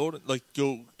around the building, like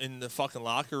go in the fucking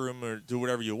locker room or do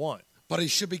whatever you want. But he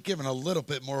should be given a little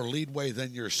bit more leadway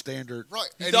than your standard. Right.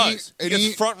 He does. He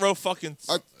gets front row fucking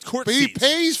court But he seats.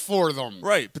 pays for them.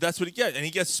 Right, but that's what he gets. And he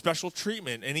gets special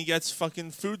treatment, and he gets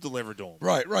fucking food delivered to him.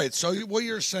 Right. So what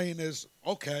you're saying is,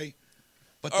 okay.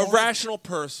 But A rational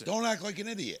person. Don't act like an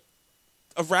idiot.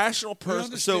 A rational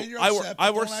person. So understand you're I upset,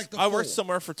 but don't act a I worked fool.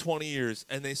 somewhere for 20 years,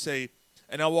 and they say,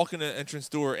 and I walk in the entrance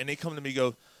door, and they come to me and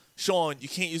go, Sean, you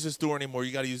can't use this door anymore.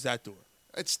 You got to use that door.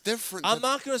 It's different. I'm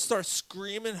not going to start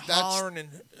screaming, hollering, and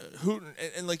hooting,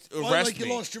 and like Well, arrest like you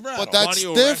me. lost your rattle. But that's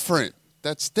different.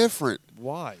 That's different.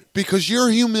 Why? Because you're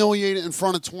humiliated in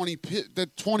front of 20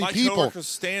 My people. coworker's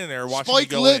standing there watching me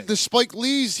go in. The Spike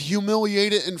Lee's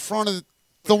humiliated in front of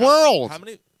the world. How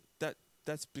many?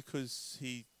 That's because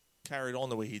he carried on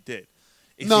the way he did.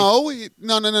 If No, he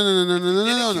no.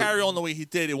 didn't carry on the way he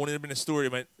did, it wouldn't have been a story.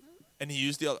 It went, and he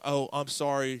used the other, oh, I'm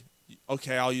sorry.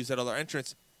 Okay, I'll use that other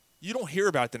entrance. You don't hear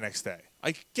about it the next day.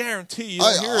 I guarantee you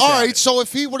don't hear about all right, it. so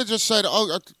if he would have just said,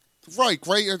 right,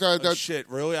 great. Shit,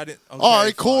 really? I didn't. Okay, all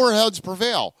right, fine. cooler heads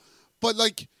prevail. But,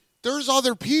 like, there's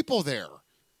other people there.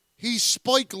 He's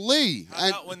Spike Lee. How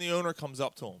about when the owner comes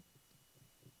up to him?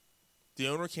 The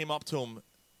owner came up to him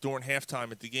during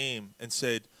halftime at the game and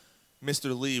said,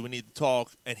 Mr. Lee, we need to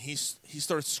talk. And he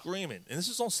started screaming. And this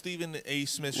is on Stephen A.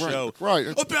 Smith's show. Right.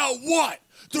 About what?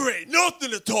 There ain't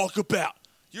nothing to talk about.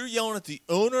 You're yelling at the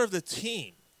owner of the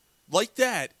team like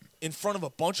that in front of a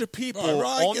bunch of people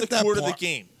Right, on the get that court of the part.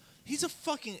 game. He's a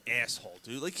fucking asshole,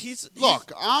 dude. Like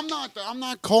Look, I'm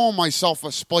not calling myself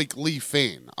a Spike Lee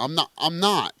fan. I'm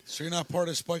not. So you're not part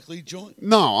of Spike Lee joint?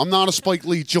 No, I'm not a Spike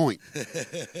Lee joint.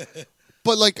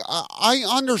 But, like, I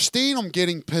understand him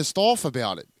getting pissed off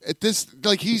about it.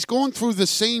 He's going through the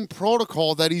same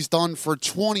protocol that he's done for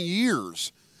 20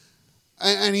 years.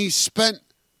 And he's spent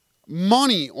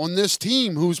money on this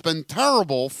team who's been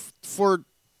terrible for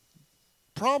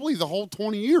probably the whole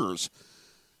 20 years.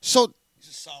 So, He's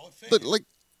a solid fan. but, like,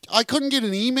 I couldn't get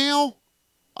an email.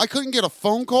 I couldn't get a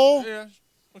phone call. Yeah,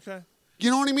 okay. You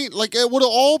know what I mean? Like, it would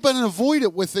have all been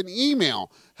avoided with an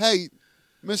email. Hey,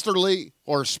 Mr. Lee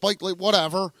or Spike Lee,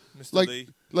 whatever. Mr. Like, Lee.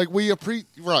 like we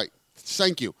right.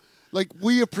 Thank you. Like,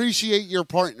 we appreciate your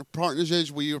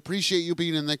partnership. We appreciate you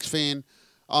being a Knicks fan.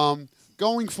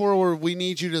 Going forward, we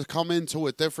need you to come into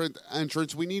a different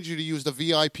entrance. We need you to use the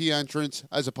VIP entrance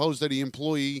as opposed to the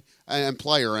employee and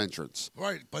player entrance.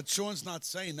 Right, but Sean's not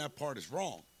saying that part is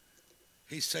wrong.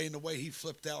 He's saying the way he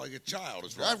flipped out like a child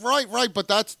is wrong. Right. But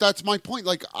that's my point.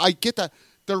 Like, I get that.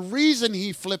 The reason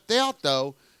he flipped out,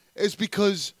 though, is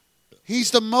because he's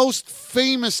the most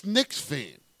famous Knicks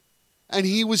fan, and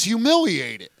he was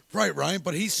humiliated. Right, Ryan,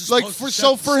 but he's Like, supposed to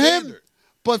set the for him, standard.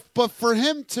 but for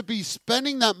him to be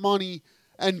spending that money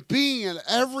and being at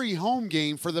every home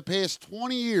game for the past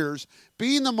 20 years,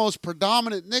 being the most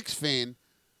predominant Knicks fan,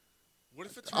 What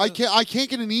if it I can't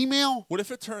get an email. What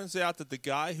if it turns out that the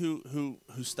guy who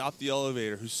stopped the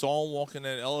elevator, who saw him walk in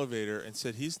that elevator and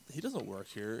said he doesn't work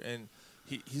here and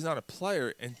he's not a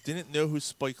player and didn't know who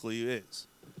Spike Lee is?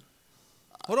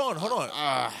 Hold on. Hold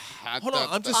on.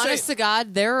 I'm just Honest saying.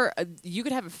 to God, you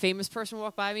could have a famous person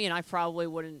walk by me, and I probably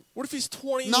wouldn't. What if he's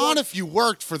 21? Not if you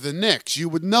worked for the Knicks. You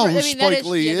would know who that Spike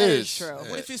Lee that is. is true.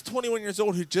 What if he's 21 years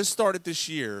old who just started this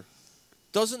year,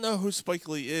 doesn't know who Spike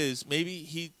Lee is? Maybe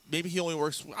he only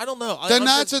works. I don't know. Then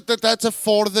that's a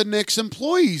fault of the Knicks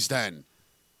employees. Then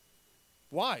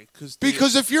why?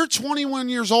 Because if you're 21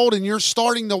 years old and you're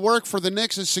starting to work for the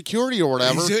Knicks as security or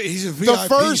whatever, he's a VIP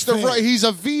fan. He's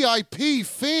a VIP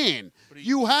fan.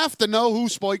 You have to know who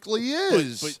Spike Lee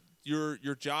is. But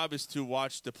your job is to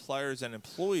watch the players and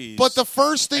employees. But the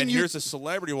first thing here's a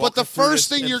celebrity walking but the through first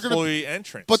this thing you're going employee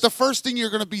entrance. But the first thing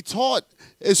you're going to be taught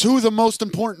is who the most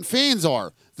important fans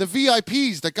are. The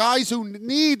VIPs, the guys who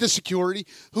need the security,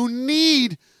 who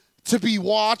need to be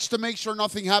watched to make sure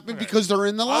nothing happened because they're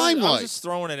in the limelight. I'm just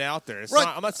throwing it out there. It's Right.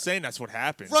 I'm not saying that's what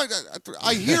happened. Right,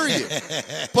 I hear you.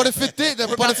 But if it did,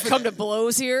 We're about to come to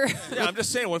blows here. Yeah, I'm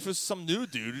just saying, what if it's some new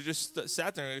dude who just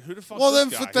sat there and who the fuck well, is then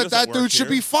this guy? He that doesn't dude work should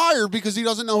here. be fired because he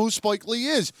doesn't know who Spike Lee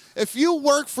is. If you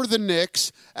work for the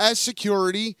Knicks as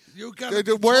security, You gotta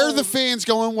be where told. the fans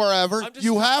going, wherever,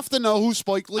 you have to know who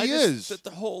Spike Lee is. That the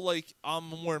whole I'm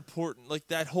more important, like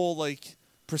that whole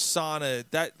persona,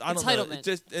 that I don't know. Entitlement. It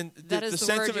just, and That is the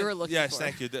sense word of you were looking yes, for.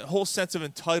 thank you. The whole sense of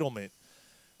entitlement.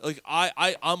 Like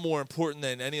I'm more important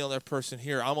than any other person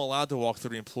here. I'm allowed to walk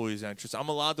through the employee's entrance. I'm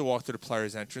allowed to walk through the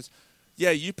player's entrance.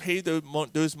 Yeah, you paid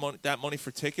that money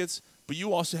for tickets, but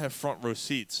you also have front row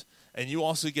seats, and you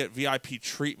also get VIP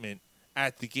treatment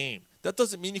at the game. That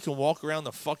doesn't mean you can walk around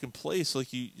the fucking place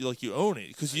like you own it,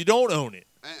 because you don't own it.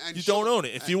 You don't own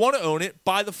it. If you want to own it,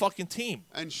 buy the fucking team.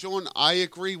 And Sean, I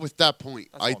agree with that point.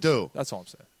 I do. That's all I'm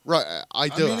saying. Right, I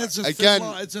do. mean, it's a Again, thin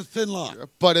line. It's a thin line.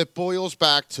 But it boils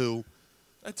back to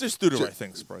Just do the right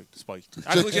thing, Spike.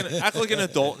 Act like an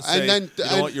adult and say, you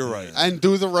know what, you're right. And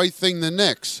do the right thing. The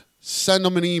Knicks. Send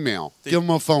them an email. Give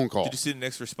them a phone call. Did you see the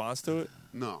Knicks' response to it?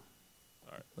 No. All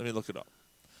right, let me look it up.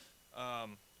 Yeah,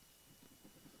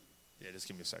 just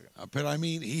give me a second. But I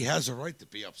mean, he has a right to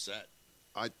be upset.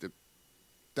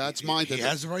 That's my thing. He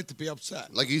has a right to be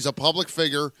upset. Like, he's a public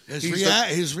figure.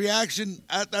 His reaction,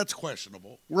 that's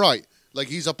questionable. Right. Like,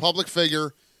 he's a public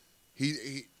figure.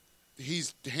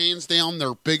 He's hands down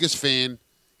their biggest fan.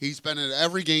 He's been at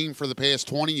every game for the past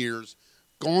 20 years,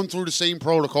 gone through the same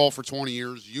protocol for 20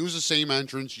 years, use the same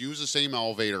entrance, use the same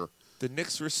elevator. The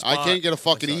Knicks respond. I can't get a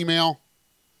fucking email.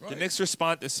 The Knicks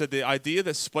respond said the idea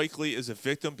that Spike Lee is a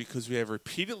victim because we have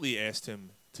repeatedly asked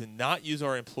him to not use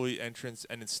our employee entrance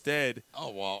and instead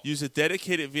use a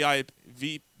dedicated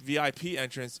VIP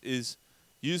entrance is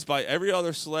used by every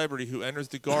other celebrity who enters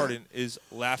the Garden is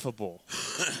laughable.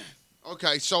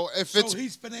 Okay, so if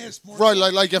he's been asked more, right?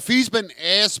 Like if he's been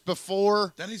asked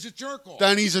before, then he's a jerk off.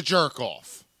 Then he's a jerk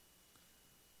off.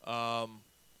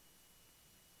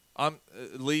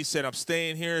 Lee said, "I'm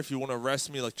staying here if you want to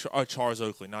arrest me." Like Charles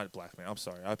Oakley, not Black Man. I'm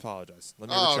sorry, I apologize. Let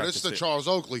me retract this is the statement. Charles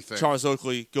Oakley thing. Charles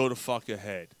Oakley, go to fuck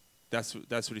ahead. That's what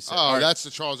he said. Oh, All right. that's the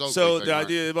Charles Oakley So thing. the right.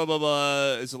 idea, blah blah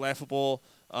blah, is laughable.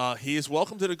 He is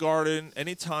welcome to the Garden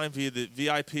anytime via the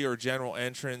VIP or general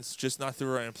entrance, just not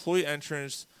through our employee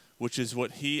entrance, which is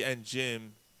what he and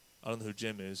Jim, I don't know who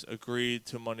Jim is, agreed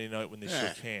to Monday night when they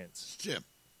shook hands. It's Jim.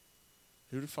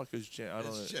 Who the fuck is Jim? I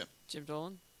don't know. Jim. Jim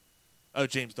Dolan? Oh,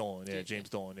 James Dolan. Yeah, James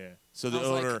Dolan. Yeah. So the I was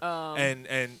owner like,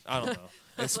 and I don't know.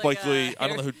 And It's Spike like, Lee. I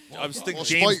don't know who. I was thinking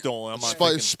James Dolan. I'm not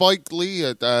thinking. Spike Lee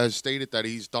has stated that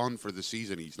he's done for the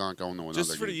season. He's not going to another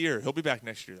Just for the game. year. He'll be back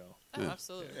next year though. Oh,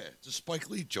 absolutely. Yeah, it's a Spike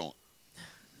Lee joint.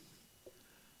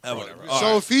 Whatever.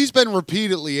 So if he's been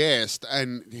repeatedly asked,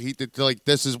 and he did, like,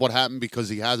 this is what happened because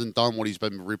he hasn't done what he's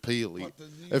been repeatedly.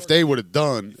 If they would have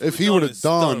done, if he would have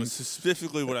done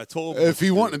specifically what I told him. if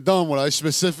he wouldn't have done what I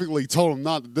specifically told him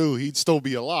not to do, he'd still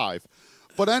be alive.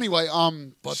 But anyway,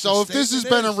 so if this has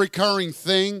been a recurring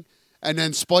thing, and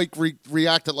then Spike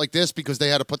reacted like this because they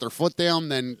had to put their foot down,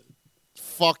 then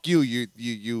fuck you,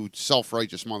 you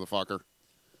self-righteous motherfucker.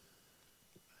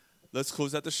 Let's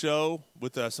close out the show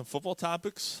with some football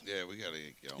topics. Yeah, we gotta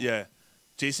go. Yeah,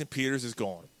 Jason Peters is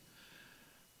gone.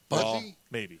 But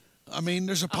maybe. I mean,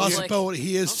 there's a possibility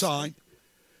he is signed.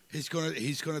 He's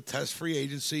gonna test free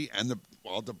agency, and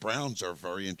the Browns are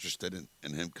very interested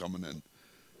in him coming in.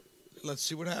 Let's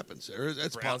see what happens.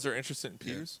 Browns are interested in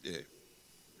Peters. Yeah.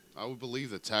 I would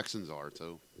believe the Texans are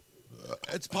too.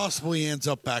 It's possible he ends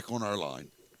up back on our line.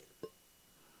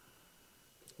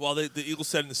 Well, the Eagles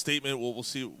said in the statement, we'll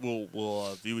see.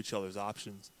 We'll view each other's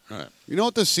options. Right. You know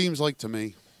what this seems like to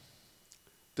me?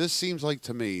 This seems like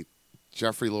to me,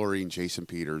 Jeffrey Lurie and Jason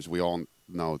Peters. We all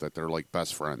know that they're like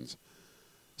best friends.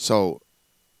 So,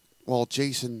 well,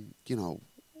 Jason, you know,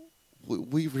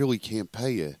 we really can't pay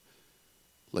you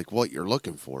like what you're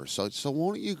looking for. So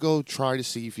why don't you go try to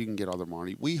see if you can get other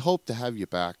money? We hope to have you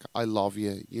back. I love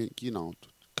you. You know,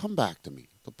 come back to me.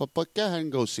 But go ahead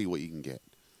and go see what you can get.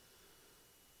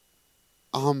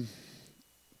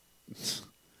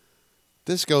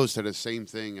 This goes to the same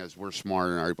thing as we're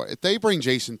smarter than everybody. If they bring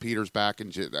Jason Peters back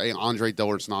and Andre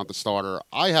Dillard's not the starter,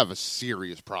 I have a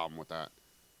serious problem with that.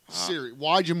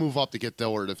 Why'd you move up to get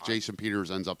Dillard if Jason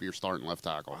Peters ends up your starting left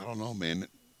tackle? I don't know, man.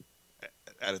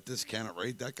 At a discounted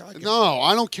rate, that guy. No,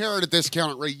 I don't care at a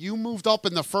discounted rate. You moved up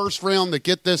in the first round to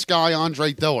get this guy,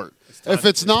 Andre Dillard. If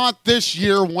it's not this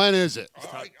year, when is it?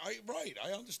 Right.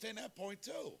 I understand that point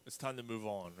too. It's time to move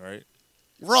on, right?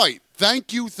 Right.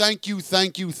 Thank you.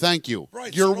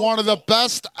 Right, You're so one of the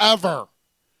best ever.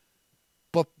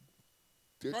 But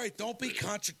right, don't be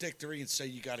contradictory and say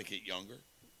you got to get younger.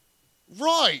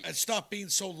 Right. And stop being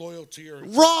so loyal to your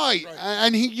Right.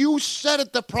 And you said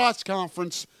at the press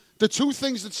conference the two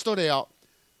things that stood out.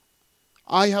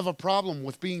 I have a problem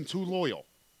with being too loyal.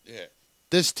 Yeah.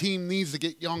 This team needs to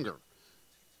get younger.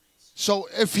 So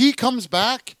if he comes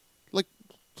back, like,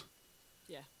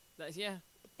 yeah.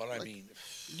 But I mean,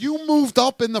 you moved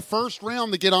up in the first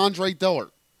round to get Andre Dillard.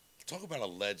 Talk about a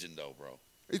legend, though, bro.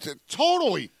 It's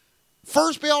totally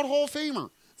first ballot Hall of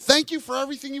Famer. Thank you for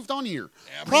everything you've done here.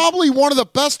 Yeah, Probably one of the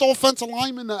best offensive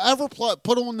linemen to ever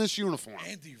put on this uniform.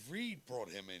 Andy Reid brought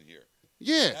him in here.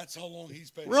 Yeah. That's how long he's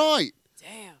been Right.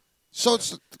 here. Damn. So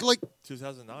it's like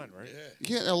 2009, right?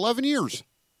 Yeah, 11 years.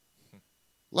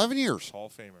 11 years. Hall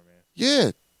of Famer, man.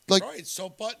 Yeah. Like Right, so,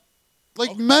 but...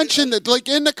 Like mentioned it, like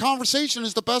in the conversation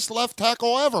is the best left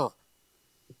tackle ever.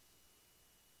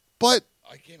 But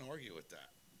I can't argue with that.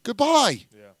 goodbye.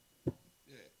 Yeah.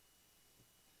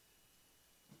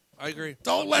 I agree.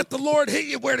 Don't let the Lord hit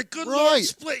you where the good Lord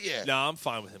split you. No, I'm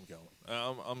fine with him going.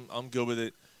 I'm good with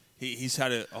it. He's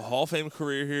had a Hall of Fame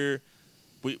career here.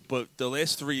 But the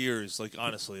last 3 years, like,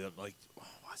 honestly, I'm like,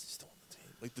 why is he still on the team?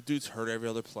 Like, the dude's hurt every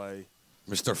other play.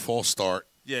 Mr. False Start.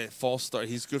 Yeah, false start.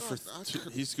 He's good for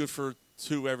he's good for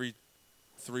 2 every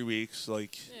 3 weeks.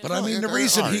 Like, But I mean, the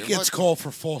reason he gets called for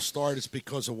false start is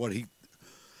because of what he.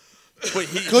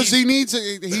 Because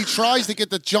he tries to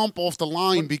get the jump off the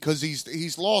line because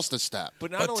he's lost a step. But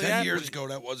not only 10 that, years ago,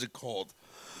 that wasn't called.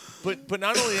 But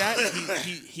not only that,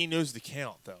 he knows the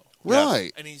count though.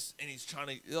 Right. And he's trying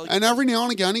to. Like, And every now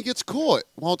and again, he gets caught.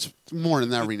 Well, it's more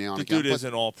than every now and the again. dude is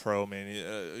an all-pro,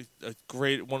 man.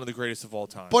 One of the greatest of all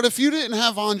time. But if you didn't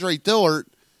have Andre Dillard,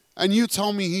 and you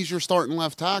tell me he's your starting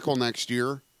left tackle next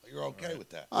year, you're okay with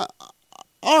that. all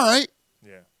right.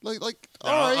 Yeah. Like,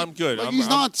 No, all right. I'm good. Like, he's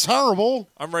not terrible.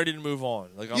 I'm ready to move on.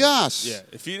 Like, Yes. Yeah.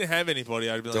 If you didn't have anybody,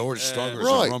 I'd be Dillard like, struggles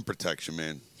Right. with run protection,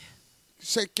 man.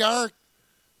 Say, Garrett,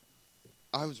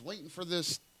 I was waiting for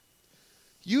this.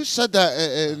 You said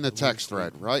that in the text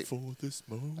thread, right? For this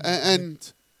moment.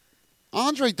 And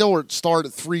Andre Dillard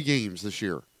started 3 games this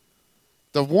year.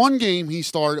 The one game he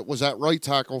started was at right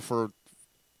tackle for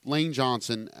Lane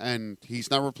Johnson, and he's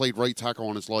never played right tackle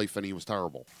in his life, and he was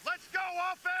terrible. Let's go,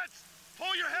 offense!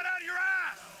 Pull your head out of your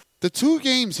ass! The 2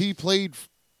 games he played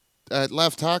at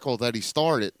left tackle that he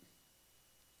started,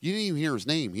 you didn't even hear his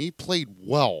name. He played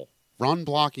well, run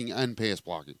blocking and pass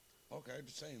blocking. Okay, I'm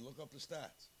just saying, look up the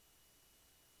stats.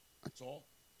 That's all.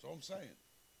 That's all I'm saying.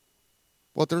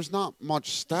 Well, there's not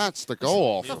much stats to go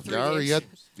off of, Gary.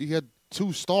 He had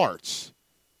 2 starts.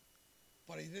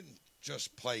 But he didn't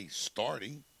just play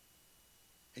starting.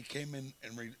 He came in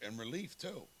relief,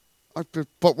 too.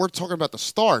 But we're talking about the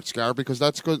starts, Gary, because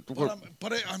that's good.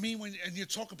 But I mean, when you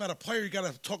talk about a player, you got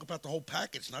to talk about the whole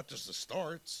package, not just the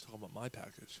starts. Talk about my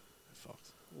package.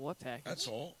 Fucked. What package? That's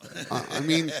all. I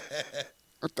mean,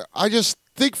 I just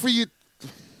think for you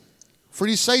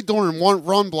to say during one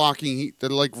run blocking,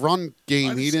 the run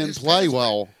game, he didn't play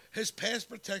well. His pass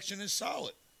protection is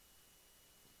solid.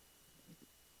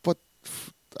 But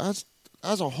as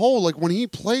a whole, like when he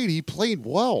played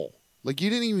well. Like you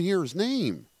didn't even hear his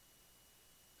name,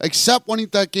 except when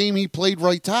that game he played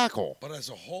right tackle. But as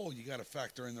a whole, you got to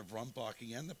factor in the run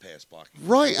blocking and the pass blocking.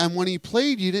 Right, and when he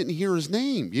played, you didn't hear his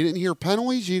name. You didn't hear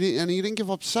penalties. And he didn't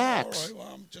give up sacks. All right,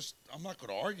 well, I'm not going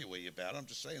to argue with you about it. I'm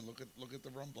just saying, look at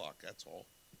the run block. That's all.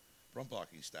 Run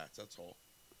blocking stats. That's all.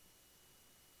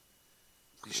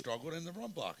 He struggled in the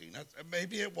run blocking.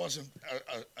 Maybe it wasn't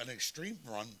an extreme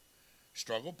run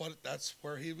struggle, but that's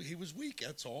where he was weak.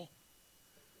 That's all.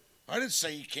 I didn't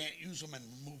say you can't use them and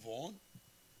move on.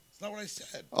 That's not what I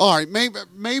said. All right,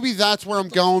 maybe that's where I'm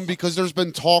going because there's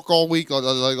been talk all week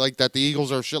like that the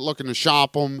Eagles are looking to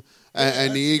shop him,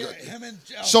 and the Eagles.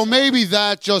 So maybe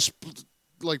that just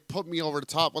put me over the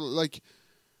top. Like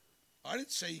I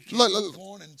didn't say you can't move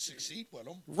on and succeed with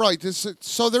them. Right.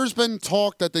 So there's been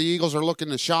talk that the Eagles are looking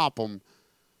to shop him.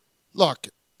 Look.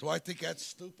 Do I think that's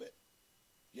stupid?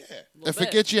 Yeah. If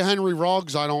it gets you Henry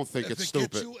Ruggs, I don't think it's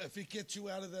stupid. If it gets you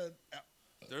out of the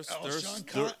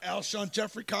Alshon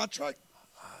Jeffrey contract?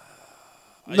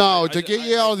 No, to get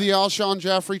you out of the Alshon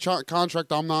Jeffrey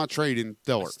contract, I'm not trading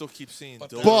Dillard. I still keep seeing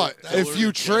Dillard. But if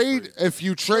you trade,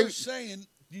 you're saying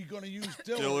you're going to use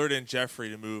Dillard and Jeffrey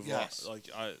to move. Yes.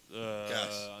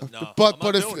 No.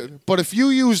 But if you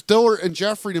use Dillard and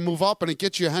Jeffrey to move up and it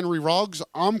gets you Henry Ruggs,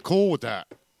 I'm cool with that.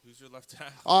 Who's your left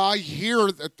tackle? I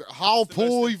hear that how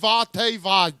Pui Vate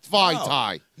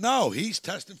Vaitai. No, he's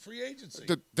testing free agency.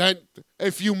 Then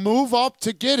if you move up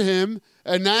to get him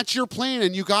and that's your plan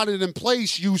and you got it in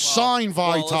place, you sign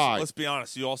Vaitai. Let's be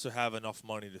honest. You also have enough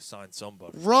money to sign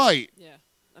somebody. Right. Yeah.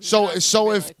 I mean,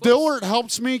 so if Dillard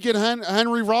helps me get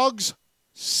Henry Ruggs,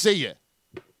 see ya.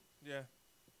 Yeah.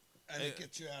 And it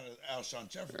gets you out of Alshon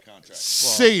Jeffrey contract.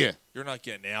 See ya. You're not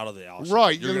getting out of the Alshon.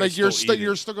 Right.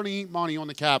 You're Still going to eat money on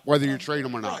the cap whether you trade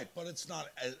him or not. Right, but it's not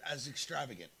as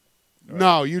extravagant. Right.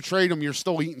 No, you trade him, you're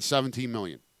still eating $17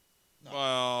 million. No,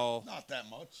 well, not that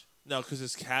much. No, because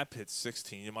his cap hits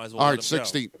 16. You might as well. All let right, him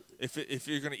 16. Go. If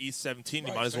you're going to eat 17,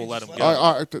 you might as well let him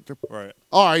go. Right.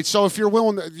 All right. So if you're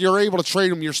able to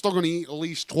trade him, you're still going to eat at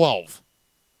least 12.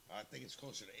 I think it's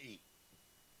closer to 8.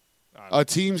 A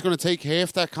team's going to take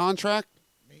half that contract.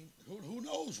 I mean, who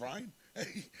knows, Ryan?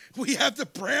 We have the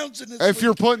Browns in this. If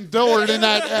you're putting Dillard in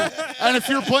that, and if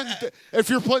you're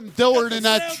putting Dillard in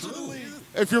that,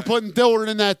 if you're putting Dillard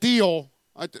in that deal,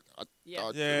 right. Maybe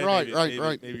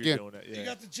you're doing it. Yeah. You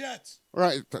got the Jets.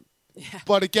 Right.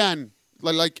 But again,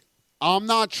 like I'm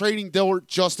not trading Dillard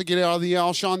just to get out of the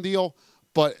Alshon deal.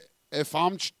 But if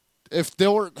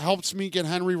Dillard helps me get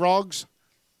Henry Ruggs,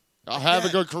 Have a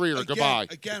good career. Goodbye.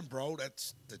 Again, bro,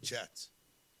 that's the Jets.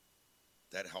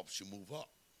 That helps you move up.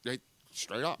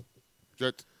 Straight up.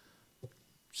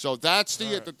 So that's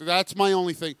that's my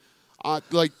only thing.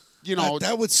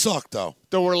 That would suck, though.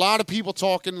 There were a lot of people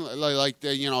talking,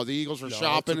 the Eagles were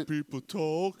shopping. People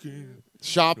talking.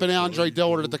 Shopping Andre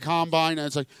Dillard at the combine, and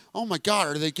it's like, oh my God,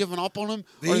 are they giving up on him?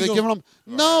 The Are they Eagles- giving him?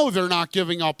 No, they're not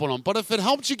giving up on him. But if it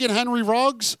helps you get Henry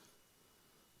Ruggs,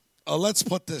 Let's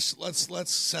put this.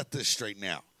 Let's set this straight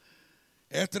now.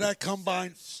 After that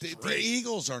combine, the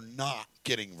Eagles are not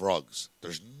getting Ruggs.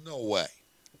 There's no way.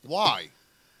 Why?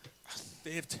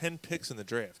 They have 10 picks in the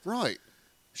draft. Right.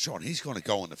 Sean, he's going to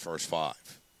go in the first 5.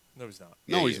 No, he's not.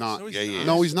 No, he's is. not. No, he's Yeah, he not. is.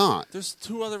 No, he's not. There's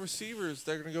 2 other receivers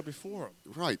that are going to go before him.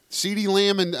 Right. CeeDee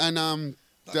Lamb and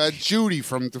Judy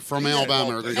from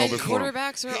Alabama are going to go And before him.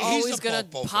 quarterbacks are He's always above going to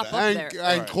both of pop them. up And, there.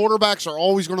 and quarterbacks are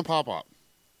always going to pop up.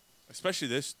 Especially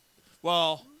this.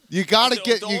 Well, You got to The-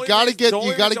 get the you only got to reason- get the you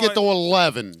only got to reason get to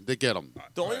 11 to get them.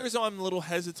 the only reason I'm a little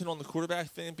hesitant on the quarterback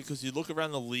thing because you look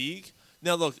around the league.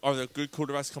 Now, look, are there good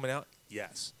quarterbacks coming out?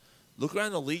 Yes. Look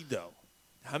around the league, though.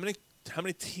 How many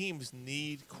teams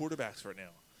need quarterbacks right now?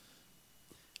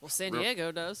 Well, San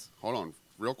Diego does. Hold on,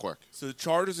 real quick. So the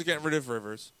Chargers are getting rid of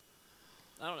Rivers.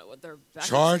 I don't know what their backup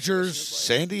Chargers,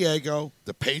 situation San Diego,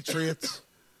 the Patriots.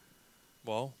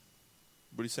 Well,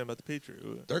 what are you saying about the Patriots?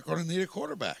 They're going to need a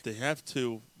quarterback. They have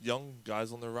 2 young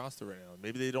guys on their roster right now.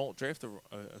 Maybe they don't draft a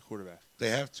quarterback. They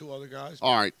have 2 other guys.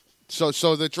 All right. So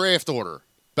the draft order: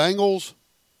 Bengals,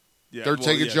 Yeah, They're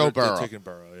taking Joe They're Burrow. taking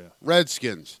Burrow, yeah.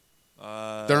 Redskins.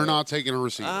 They're not taking a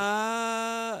receiver.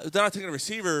 They're not taking a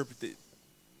receiver. But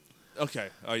okay.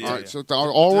 Oh, yeah. All right. yeah. So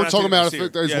all They're we're not talking taking a about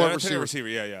receiver. is Yeah, what they're not taking a receiver. receiver.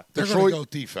 Yeah, yeah. They're Detroit, going to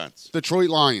go defense. Detroit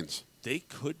Lions. They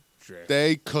could draft.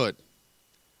 They could.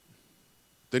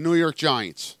 The New York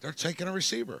Giants. They're taking a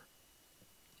receiver.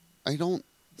 I don't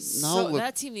So know.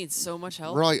 that team needs so much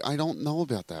help. Right. I don't know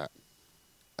about that.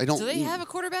 I don't. Do they have a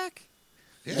quarterback?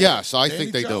 Yeah. Yes, I Danny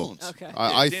think they Jones. do. Okay.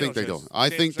 I Daniel think they do. Jones. I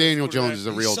think Daniel Jones Jones is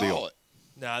a real He's deal. solid.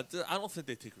 Nah, I don't think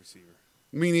they take receiver.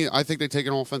 Meaning, I think they take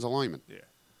an offensive lineman. Yeah.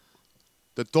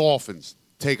 The Dolphins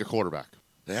take a quarterback.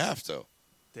 They have to.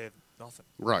 They have nothing.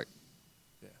 Right.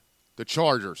 Yeah. The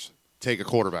Chargers take a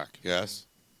quarterback. Yes.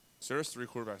 So there's 3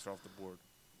 quarterbacks off the board.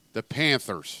 The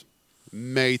Panthers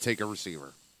may take a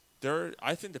receiver.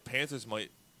 I think the Panthers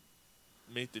might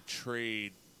make the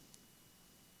trade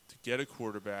to get a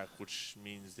quarterback, which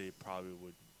means they probably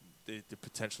would. They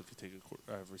potentially could take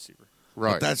a receiver.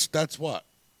 Right. But that's what?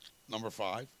 Number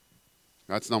 5?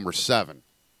 That's number 7.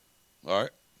 All right.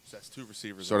 So that's 2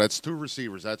 receivers. So that's 2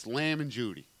 receivers. That's Lamb and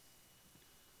Judy.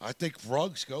 I think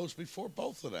Ruggs goes before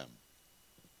both of them.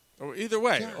 Or either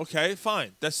way, okay,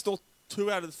 fine. That's still 2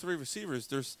 out of the 3 receivers.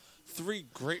 There's 3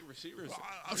 great receivers.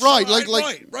 Right,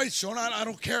 Sean, right, Sean. I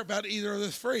don't care about either of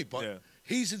the 3, but Yeah.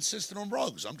 he's insisting on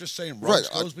Ruggs. I'm just saying Right. Ruggs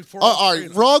goes before all all right. 3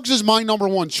 of them. Ruggs is my number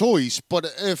 1 choice,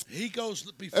 but if He goes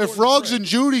before if the Ruggs 3. and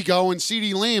Judy go and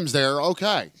CeeDee Lamb's there,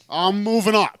 okay, I'm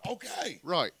moving up. Okay.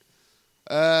 Right.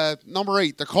 Number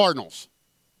 8, the Cardinals.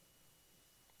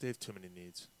 They have too many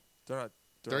needs. They're not.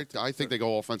 I think they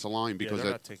go offensive line because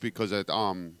they're not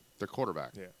taking- their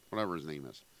quarterback, Yeah. whatever his name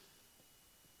is.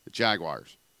 The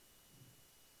Jaguars.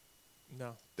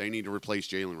 No. They need to replace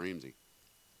Jalen Ramsey.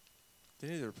 They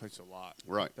need to replace a lot.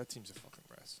 Right. That team's a fucking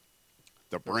mess.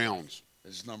 The Browns.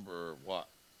 Is number what?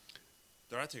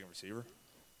 They're not taking a receiver.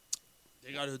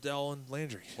 They got Odell and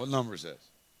Landry. What number is this?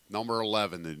 Number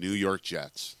 11, the New York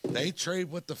Jets. They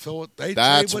trade with the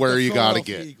That's where you got to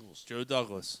get. Eagles. Joe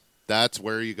Douglas. That's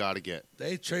where you got to get.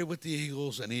 They trade with the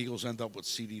Eagles, and the Eagles end up with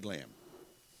CeeDee Lamb.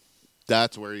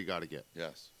 That's where you got to get.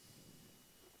 Yes.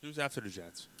 Who's after the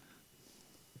Jets?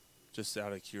 Just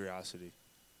out of curiosity.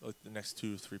 Like the next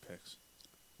 2 or 3 picks.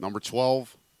 Number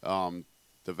 12, the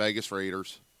Vegas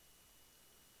Raiders.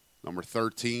 Number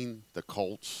 13, the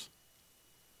Colts.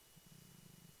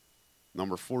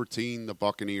 Number 14, the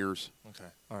Buccaneers. Okay.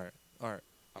 All right.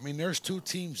 I mean, there's 2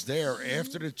 teams there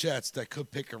after the Jets that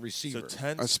could pick a receiver. So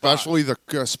 10 Especially the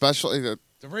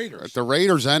Raiders. The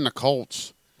Raiders and the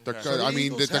Colts. Okay. So the I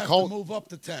mean, Eagles the have Colts to move up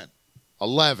to 10.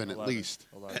 11 at least.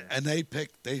 11. And they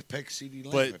pick CeeDee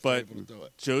Lamb if But they're able to do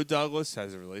it. Joe Douglas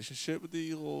has a relationship with the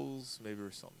Eagles. Maybe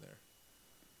there's something there.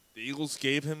 The Eagles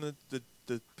gave him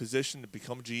the position to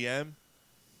become GM.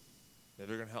 Maybe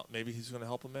they're gonna help. Maybe he's going to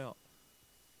help him out.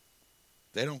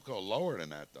 They don't go lower than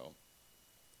that, though.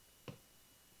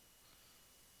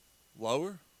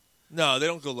 Lower? No, they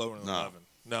don't go lower than No. 11.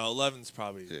 No, 11's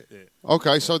probably it.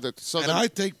 Okay, And I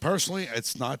think personally,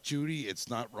 it's not Judy, it's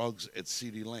not Ruggs, it's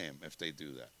CeeDee Lamb if they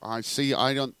do that. I see.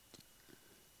 I don't.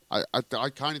 I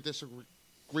kind of disagree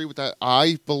with that.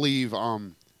 I believe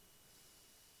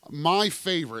My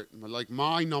favorite, like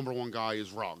my number one guy,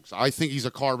 is Ruggs. I think he's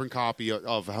a carbon copy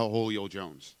of Julio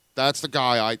Jones. That's the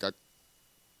guy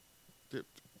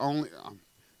only.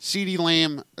 CeeDee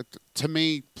Lamb, to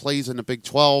me, plays in the Big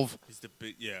 12. He's the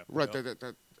big, yeah. Right.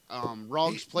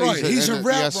 Ruggs plays Right, he's in a the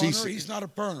route SEC. runner. He's not a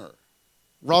burner.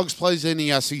 Ruggs plays in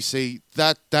the SEC.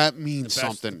 That means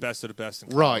something. The best of the best in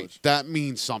college. Right. That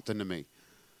means something to me.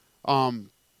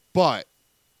 But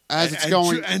as it's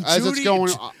going,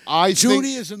 I Judy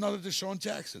think is another Deshaun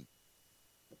Jackson.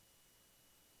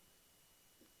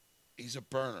 He's a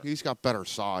burner. he's got better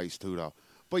size too, though.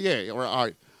 But yeah, all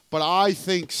right. But I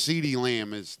think CeeDee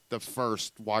Lamb is the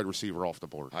first wide receiver off the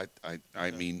board.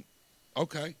 I mean,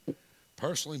 okay.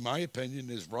 Personally, my opinion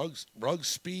is Ruggs'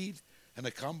 speed and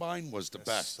the combine was the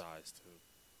best. Size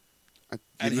too.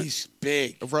 And he's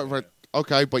big. Right.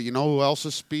 Okay, but you know who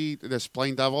else's speed? This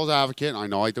playing devil's advocate. I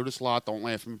know I do this a lot. Don't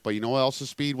laugh at me. But you know who else's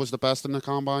speed was the best in the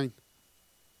combine?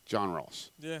 John Ross.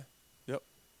 Yeah. Yep.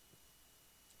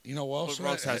 You know who else? But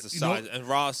Ruggs has the size, and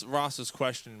Ross's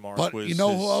question mark But was. you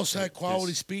know who his- else had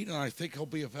quality his- speed, and I think he'll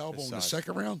be available his in the size.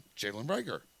 second round? Jalen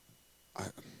Rager.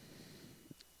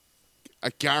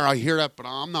 Gary, I hear that, but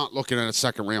I'm not looking at a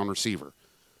second round receiver.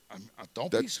 Don't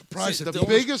be surprised if The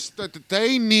biggest that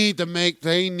they need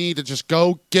to just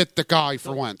go get the guy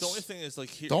for Wentz. The only thing is, like,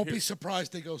 Don't be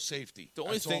surprised they go safety. The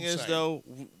only That's all thing I'm is, saying. though,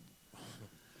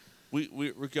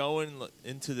 we're going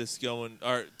into this going.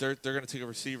 Or they're going to take a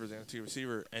receiver. They're going to take a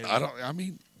receiver,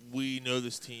 and we know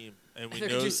this team, and we They're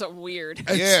know gonna do something weird.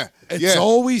 It's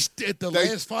always the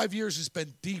last 5 years has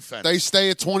been defense. They stay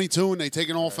at 22 and they take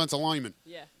an offensive lineman.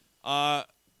 Yeah. All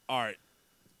right.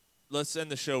 Let's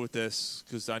end the show with this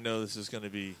because I know this is going to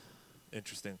be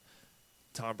interesting.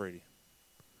 Tom Brady.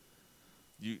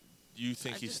 You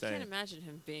think I he's just staying? can't imagine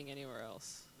him being anywhere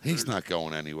else. He's not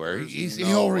going anywhere. There's He'll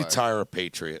no way. retire a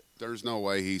Patriot. There's no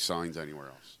way he signs anywhere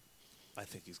else. I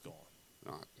think he's gone.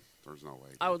 There's no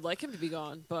way. I would like him to be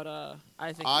gone, but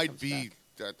I think he I'd comes be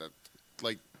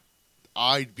back.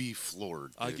 I'd be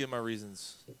floored. I'll dude. give my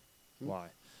reasons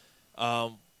why.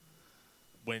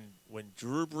 When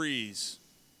Drew Brees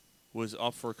was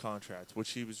up for a contract,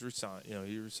 which he was resigned,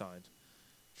 he resigned.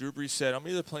 Drew Brees said, "I'm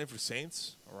either playing for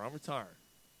Saints or I'm retiring."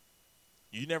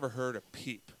 You never heard a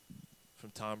peep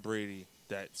from Tom Brady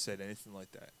that said anything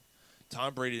like that.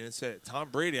 Tom Brady didn't say it. Tom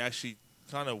Brady actually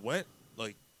kind of went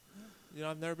like,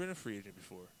 I've never been a free agent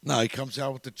before. No, he comes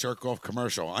out with the jerk off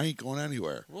commercial. I ain't going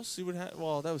anywhere. We'll see what happens.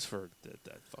 Well, that was for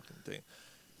that fucking thing.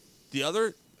 The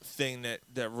other thing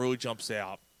that really jumps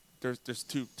out, there's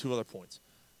two other points.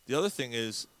 The other thing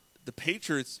is the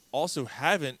Patriots also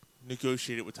haven't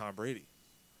negotiated with Tom Brady.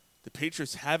 The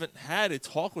Patriots haven't had a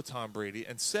talk with Tom Brady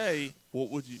and say,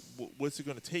 what's it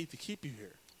going to take to keep you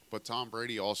here? But Tom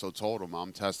Brady also told him,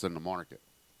 "I'm testing the market."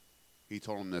 He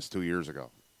told him this 2 years ago.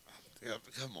 Yeah,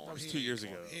 come on. That was 2 years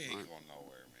ago. He ain't going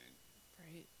nowhere, man.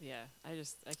 Right? Yeah. I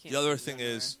can't. The other see him thing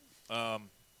anywhere.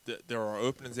 is, there are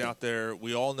openings out there.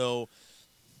 We all know.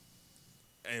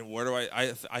 And where do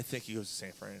I think he goes to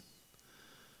San Fran.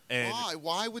 And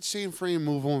Why would San Fran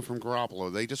move on from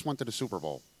Garoppolo? They just went to the Super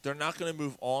Bowl. they're not going to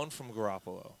move on from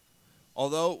Garoppolo.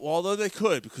 Although they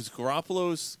could, because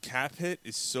Garoppolo's cap hit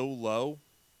is so low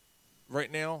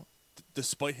right now,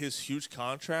 despite his huge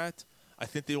contract, I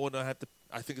think they will not have to.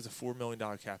 I think it's a $4 million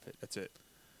cap hit. That's it.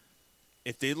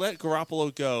 If they let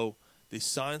Garoppolo go, they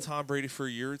sign Tom Brady for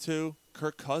a year or two.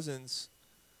 Kirk Cousins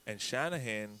and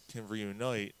Shanahan can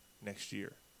reunite next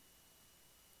year.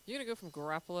 You're gonna go from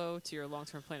Garoppolo to your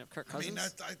long-term plan of Kirk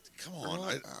Cousins. Come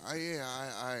on.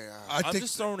 I'm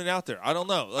just throwing it out there. I don't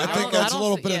know. I think that's a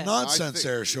little bit of nonsense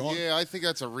there, Sean. Yeah, I think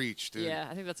that's a reach, dude. Yeah,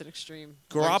 I think that's an extreme.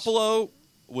 Garoppolo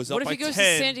was What up if by he goes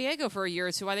 10. to San Diego for a year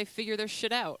or two while they figure their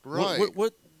shit out?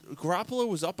 What Garoppolo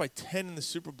was up by 10 in the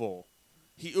Super Bowl.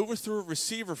 He overthrew a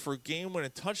receiver for a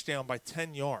game-winning touchdown by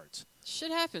 10 yards.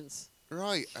 Shit happens.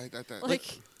 Right.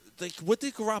 Like, what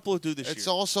did Garoppolo do this year? It's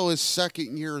also his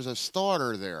second year as a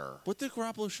starter there. What did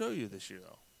Garoppolo show you this year,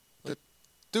 though?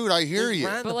 Dude, I hear They you.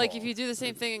 ran the But like, ball. if you do the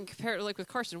same thing and compare it like with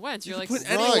Carson Wentz, you're like, put what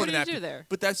anyone do in you that do there?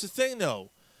 But that's the thing, though.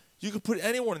 You could put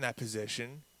anyone in that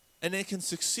position, and they can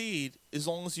succeed as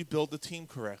long as you build the team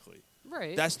correctly.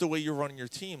 Right. That's the way you're running your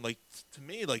team. Like, to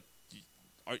me, like,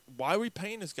 why are we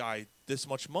paying this guy this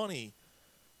much money?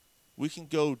 We can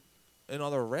go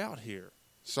another route here.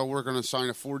 So we're going to sign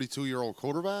a 42-year-old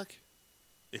quarterback?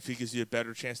 If he gives you a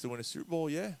better chance to win a Super Bowl,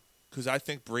 yeah. Because I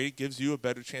think Brady gives you a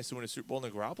better chance to win a Super Bowl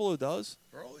than Garoppolo does.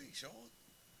 Really, Sean?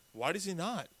 Why does he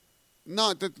not?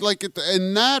 No,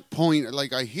 in that point,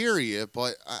 like, I hear you,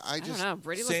 but I I just... don't know.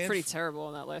 Brady looked pretty terrible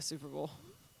in that last Super Bowl.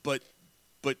 But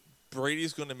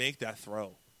Brady's going to make that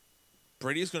throw.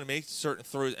 Brady's going to make certain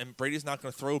throws, and Brady's not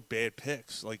going to throw bad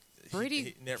picks. Like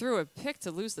Brady threw a pick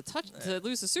to lose to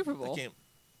lose the Super Bowl.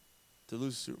 To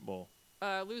lose the Super Bowl.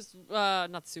 Not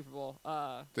the Super Bowl.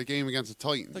 The game against the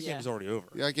Titans. That game was already over.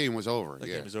 Yeah, that game was over. That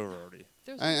game was over already.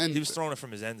 And he was throwing it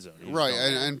from his end zone. Right,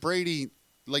 and Brady,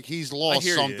 like he's lost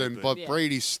something, but Yeah.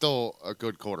 Brady's still a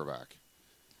good quarterback.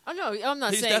 Oh no, I'm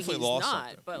not He's saying definitely he's lost not,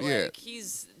 something. but Yeah. like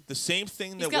he's The same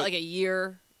thing he's that got like a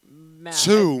year max.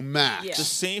 2 max. Yeah. The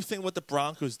same thing what the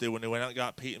Broncos did when they went out and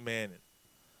got Peyton Manning.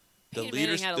 The Peyton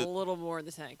leaders Manning had a little more in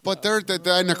the tank. But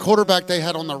and the quarterback they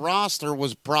had on the roster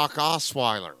was Brock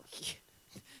Osweiler.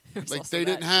 Like they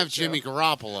didn't have Jimmy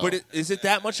Garoppolo. But is it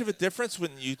that much of a difference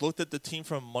when you looked at the team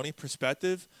from a money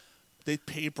perspective? They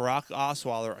paid Brock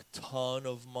Osweiler a ton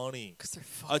of money.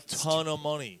 A ton of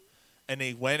money. And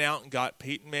they went out and got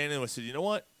Peyton Manning and said, you know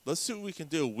what? Let's see what we can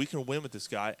do. We can win with this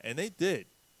guy. And they did.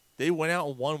 They went out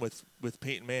and won with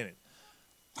Peyton Manning.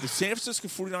 The San Francisco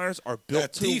 49ers are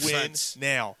built to win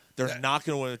now. They're not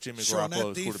going to win with Jimmy Sean, Garoppolo that as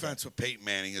quarterback. defense with Peyton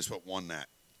Manning is what won that.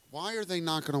 Why are they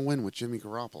not going to win with Jimmy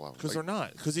Garoppolo? Because they're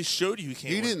not. Because he showed you he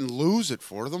can't He win. didn't lose it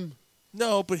for them.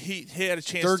 No, but he had a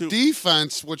chance Their to.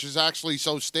 defense, which is actually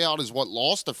so stout, is what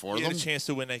lost it for He them. had a chance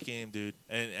to win that game, dude,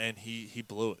 and he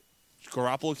blew it.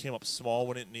 Garoppolo came up small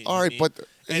when it needed. All right, but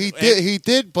he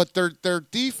did. But their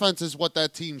defense is what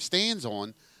that team stands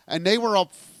on, and they were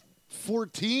up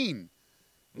 14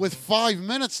 with 5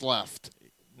 minutes left.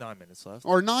 9 minutes left.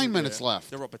 Or 9 minutes left.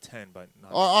 They were up at 10, but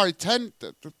not. All right, 10.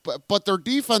 But their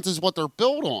defense is what they're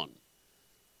built on.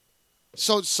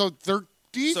 So their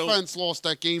defense lost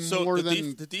that game more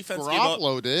than the defense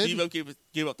Garoppolo did.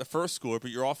 Gave up the first score, but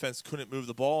your offense couldn't move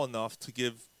the ball enough to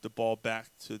give the ball back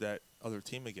to that other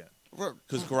team again.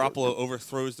 Because Garoppolo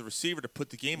overthrows the receiver to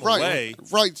put the game away.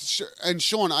 Right. And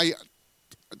Sean, I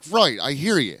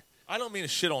hear you. I don't mean to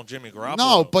shit on Jimmy Garoppolo.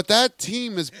 No, but that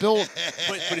team is built.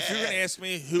 but if you're going to ask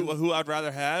me who I'd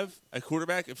rather have a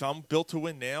quarterback, if I'm built to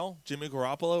win now, Jimmy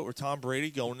Garoppolo or Tom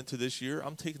Brady going into this year,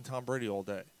 I'm taking Tom Brady all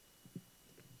day.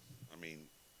 I mean,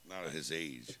 not at his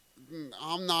age.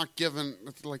 I'm not giving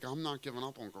up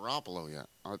on Garoppolo yet.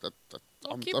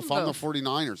 keep If him I'm the both.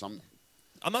 49ers,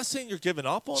 I'm not saying you're giving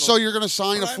up on him. So you're going to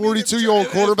sign a 42-year-old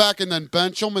quarterback and then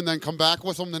bench him and then come back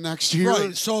with him the next year?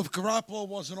 Right. So if Garoppolo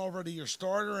wasn't already your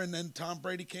starter and then Tom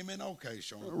Brady came in, okay,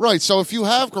 Sean. Right. So if you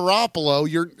have Garoppolo,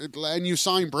 and you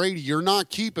sign Brady, you're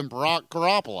not keeping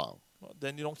Garoppolo. Well,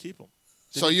 then you don't keep him.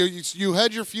 So you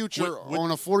had your future on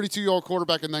a 42-year-old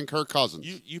quarterback and then Kirk Cousins,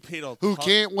 You paid a who ton,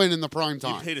 can't win in the prime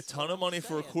time. You paid a ton of money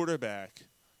for a quarterback.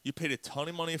 You paid a ton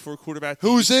of money for a quarterback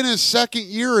Who's in his second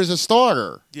year as a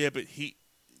starter. Yeah, but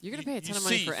You're going to pay a ton of you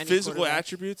money see for any physical quarterback.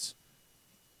 attributes.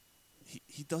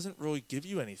 He doesn't really give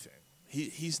you anything.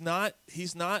 He's not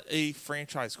a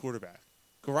franchise quarterback.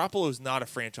 Garoppolo is not a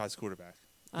franchise quarterback.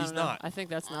 I He's don't know. not. I think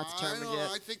that's not determined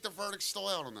I yet. think the verdict's still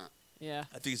out on that. Yeah.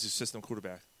 I think he's a system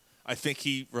quarterback. I think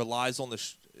he relies on the.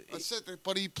 That's it,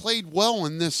 but he played well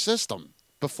in this system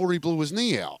before he blew his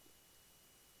knee out.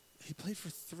 He played for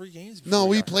 3 games. No,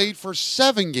 he played for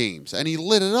 7 games, and he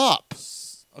lit it up.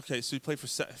 Okay, so he played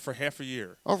for half a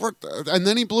year. And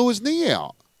then he blew his knee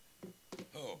out.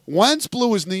 Wentz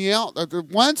blew his knee out.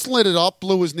 Wentz lit it up,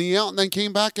 blew his knee out, and then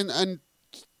came back and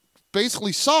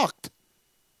basically sucked.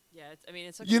 Yeah,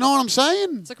 it took You know what I'm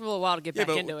saying? It took him a little while to get Yeah,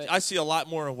 back but into it. I see a lot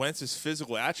more of Wentz's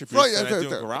physical attributes than I do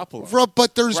in Garoppolo. Right,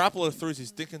 but there's Garoppolo throws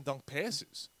these dink and dunk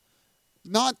passes.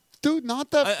 not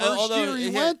that first although year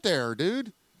he he went there,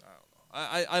 dude.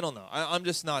 I don't know. I'm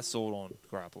just not sold on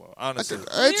Garoppolo. Honestly,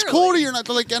 It's cool to you're not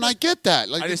like, and I get that.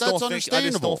 Like I just that's don't think. I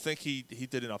understandable. just don't think he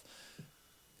did enough.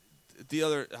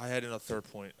 I had another third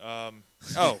point.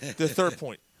 The third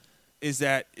point is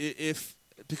that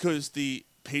because the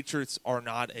Patriots are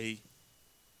not a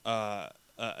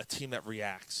team that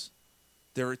reacts,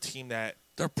 they're a team that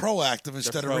they're proactive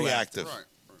instead of reactive. Right.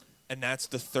 And that's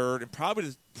the third and probably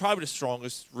the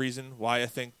strongest reason why I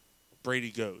think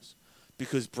Brady goes.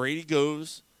 Because Brady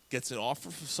goes, gets an offer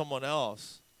from someone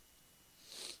else,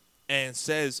 and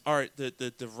says, all right,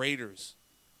 the Raiders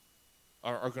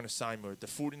are going to sign me, or the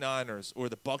 49ers or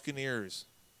the Buccaneers,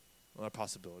 another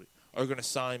possibility, are going to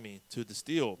sign me to this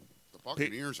deal. The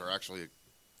Buccaneers are actually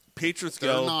Patriots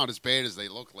they're go. not as bad as they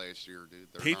look last year, dude.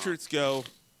 They're Patriots go.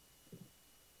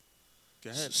 Go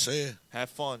ahead. See ya.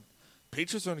 Have fun.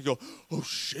 Patriots are going to go, oh,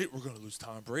 shit, we're going to lose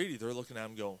Tom Brady. They're looking at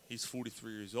him going, he's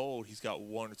 43 years old. He's got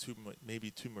 1 or 2, maybe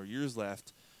 2 more years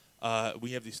left.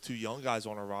 We have these 2 young guys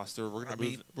on our roster. We're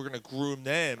going to groom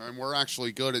them. And we're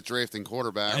actually good at drafting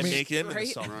quarterbacks. And make him into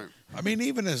something. Right. I mean,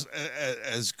 even as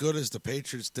good as the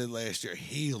Patriots did last year,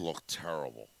 he looked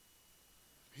terrible.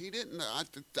 He didn't.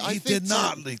 He did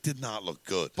not. He did not look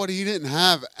good. But he didn't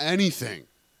have anything.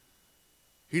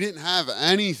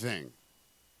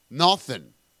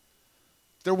 Nothing.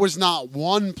 There was not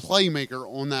one playmaker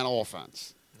on that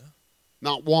offense.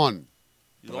 No. Not one.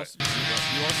 You lost your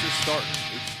starting.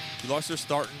 You lost your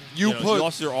starting. You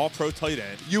lost your all-pro tight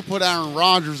end. You put Aaron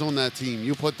Rodgers on that team.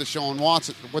 You put Deshaun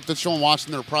Watson. With Deshaun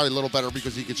Watson, they're probably a little better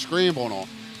because he could scramble and all.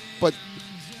 But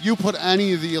you put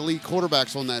any of the elite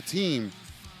quarterbacks on that team,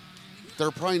 they're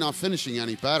probably not finishing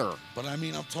any better. But I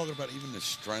mean, I'm talking about even the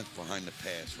strength behind the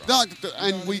pass. No,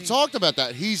 and we talked about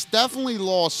that. He's definitely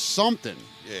lost something.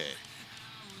 Yeah.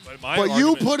 But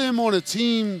you put him on a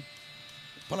team.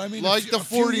 But I mean, like a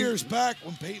few years back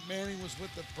when Peyton Manning was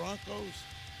with the Broncos,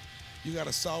 you got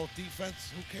a solid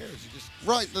defense. Who cares? You just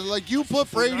right. Like you put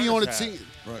Brady on a team.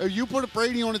 Right. You put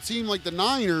Brady on a team like the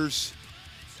Niners.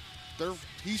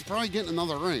 He's probably getting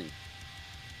another ring.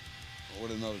 Or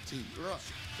with another team.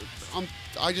 Right.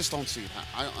 I just don't see that.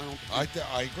 I don't.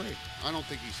 I agree. I don't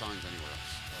think he signs anywhere else.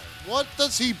 What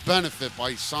does he benefit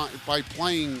by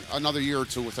playing another year or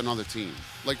two with another team?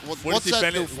 Like what's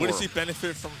that do for What does he him?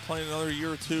 benefit from playing another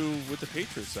year or two with the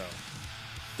Patriots?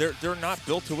 Though they're not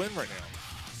built to win right now.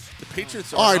 The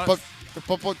Patriots are. All right, but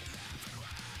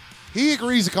he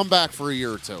agrees to come back for a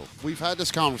year or two. We've had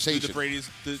this conversation. The Brady's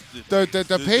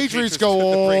the Patriots go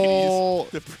all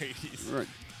the Brady's. Right.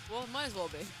 Well, might as well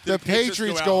be. The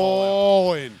Patriots go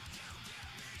all in.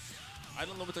 I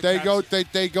don't know what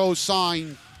they go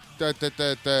sign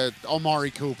the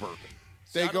Amari Cooper.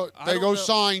 They go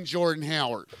sign Jordan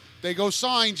Howard. They go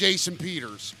sign Jason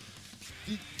Peters.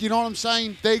 You know what I'm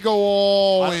saying? They go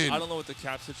all in. I don't know what the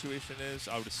cap situation is.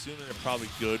 I would assume that they're probably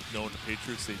good, knowing the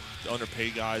Patriots. They underpay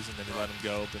guys and then they let them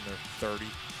go when they're 30.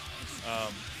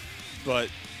 But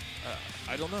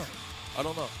I don't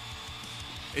know.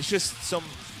 It's just some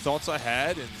thoughts I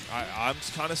had, and I'm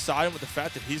just kind of siding with the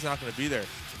fact that he's not going to be there.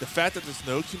 The fact that there's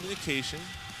no communication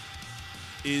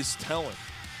is telling.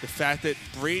 The fact that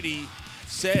Brady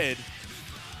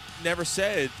never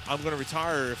said, I'm going to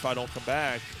retire if I don't come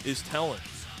back, is telling.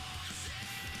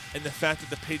 And the fact that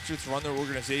the Patriots run their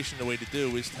organization the way they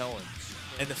do is telling.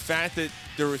 And the fact that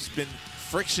there has been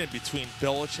friction between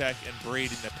Belichick and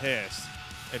Brady in the past,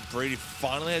 and Brady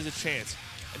finally has a chance.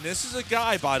 And this is a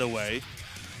guy, by the way,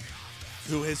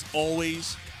 who has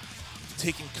always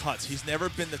taken cuts. He's never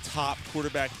been the top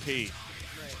quarterback paid.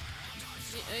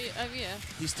 Right. Yeah.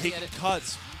 He's taken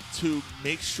cuts to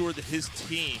make sure that his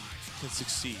team can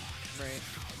succeed. Right.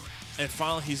 And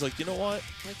finally, he's like, you know what?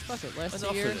 Like, fuck it. Last Enough 2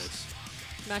 of years, this.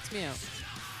 max me out.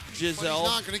 Giselle. But he's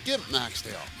not going to get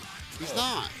maxed out. He's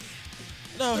not.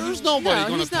 No, there's nobody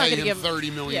going he's to not pay gonna him give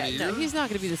 $30 million a year. No, he's not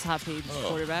going to be the top paid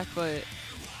quarterback, but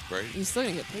he's still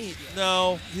going to get paid.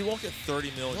 No, he won't get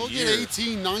 $30 million He'll a year. get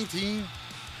 18, 19.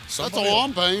 That's all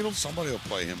I'm paying him. Somebody will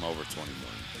play him over $20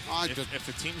 million. If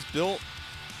the team's built,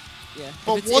 yeah.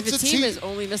 But if what's the a team team is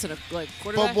only missing a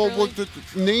quarterback,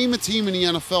 name a team in the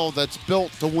NFL that's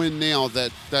built to win now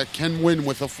that can win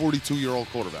with a 42-year-old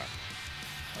quarterback.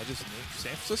 I just knew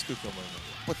San Francisco can win.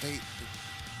 But they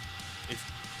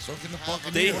so can the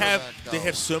Buccaneers. They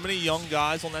have so many young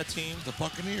guys on that team. The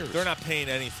Buccaneers. They're not paying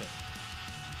anything.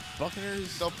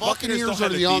 Buccaneers. The Buccaneers don't are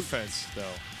have the the young defense though.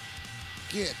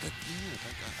 Yeah,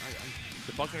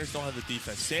 The Buccaneers don't have the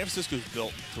defense. San Francisco's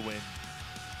built to win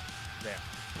now.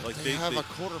 Like they have a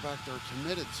quarterback they're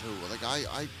committed to. Like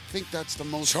I think that's the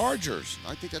most Chargers.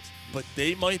 I think that's. But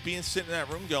they might be sitting in that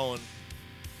room going,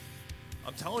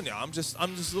 I'm telling you, I'm just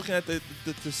looking at the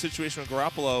situation with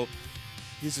Garoppolo.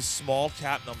 He's a small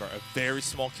cap number, a very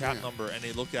small cap number, and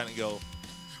they look at it and go,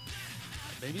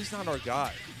 maybe he's not our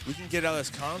guy. We can get out of this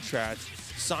contract,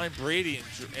 sign Brady,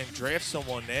 and draft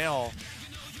someone now,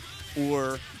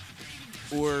 or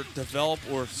develop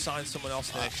or sign someone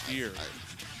else next year.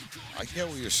 I get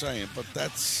what you're saying, but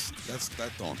that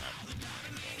don't happen.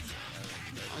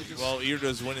 Well,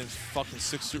 Eardo's winning fucking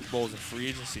 6 Super Bowls in free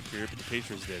agency period, but the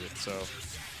Patriots did it, so.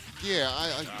 Yeah,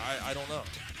 I don't know.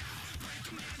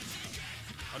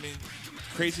 I mean,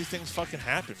 crazy things fucking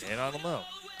happen, man. I don't know.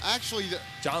 Actually,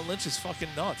 John Lynch is fucking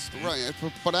nuts, dude. Right,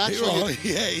 but actually, he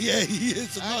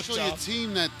is a nut actually job. a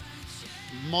team that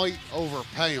might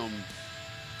overpay him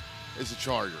is the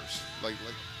Chargers. Like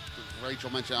Rachel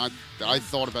mentioned, I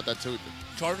thought about that too.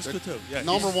 Chargers could too. Yeah,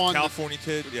 Number he's a one, California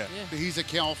kid. Yeah. He's a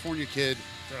California kid.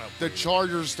 The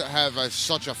Chargers have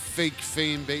such a fake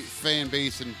fan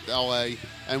base in L.A.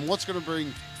 And what's going to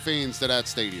bring fans to that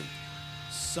stadium?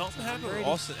 Something happened with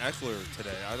Austin Eckler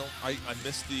today. I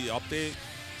missed the update.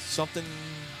 Something,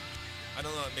 I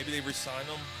don't know. Maybe they re-signed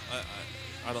him.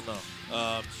 I don't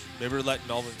know. Maybe they're letting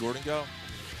Melvin Gordon go.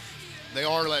 They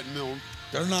are letting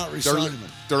They're not resigning him.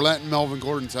 They're letting Melvin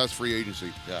Gordon test free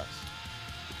agency. Yes.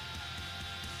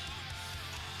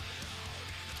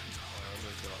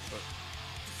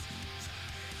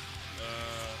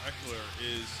 Eckler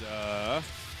is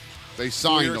They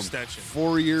signed him. extension.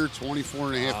 4-year,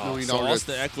 $24.5 million. So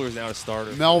Austin Eckler is now a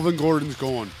starter. Melvin Gordon's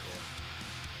going.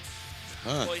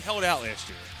 Huh. Well, he held out last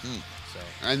year. So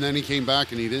And then he came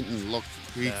back and he didn't look.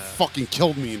 He fucking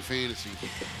killed me in fantasy.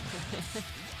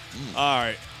 All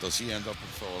right. Does he end up in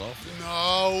Philadelphia?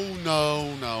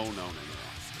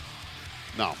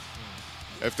 No.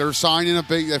 If they're signing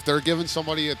if they're giving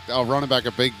somebody a running back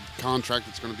a big contract,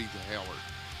 it's going to be to Hayward.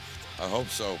 I hope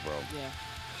so, bro.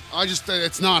 Yeah. It's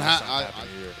not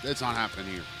it's not happening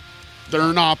here.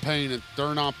 They're not paying it.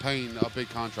 They're not paying a big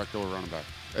contract to a running back.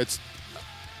 It's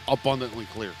abundantly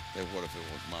clear. Hey, what if it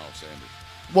was Miles Sanders?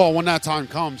 Well, when that time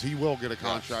comes, he will get a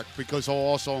contract because he'll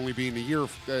also only be in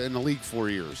the league 4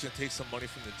 years. He's going to take some money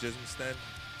from the Jism stand.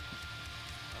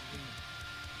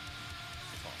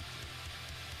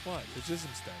 What? The Jism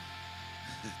stand.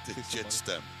 The Jit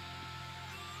stem.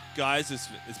 Guys, it's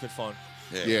been fun.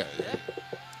 Yeah.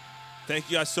 Thank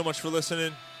you guys so much for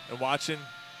listening and watching.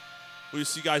 We'll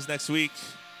see you guys next week.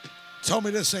 Tell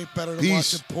me this ain't better than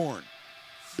Peace. watching porn.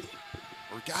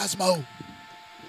 Orgasmo.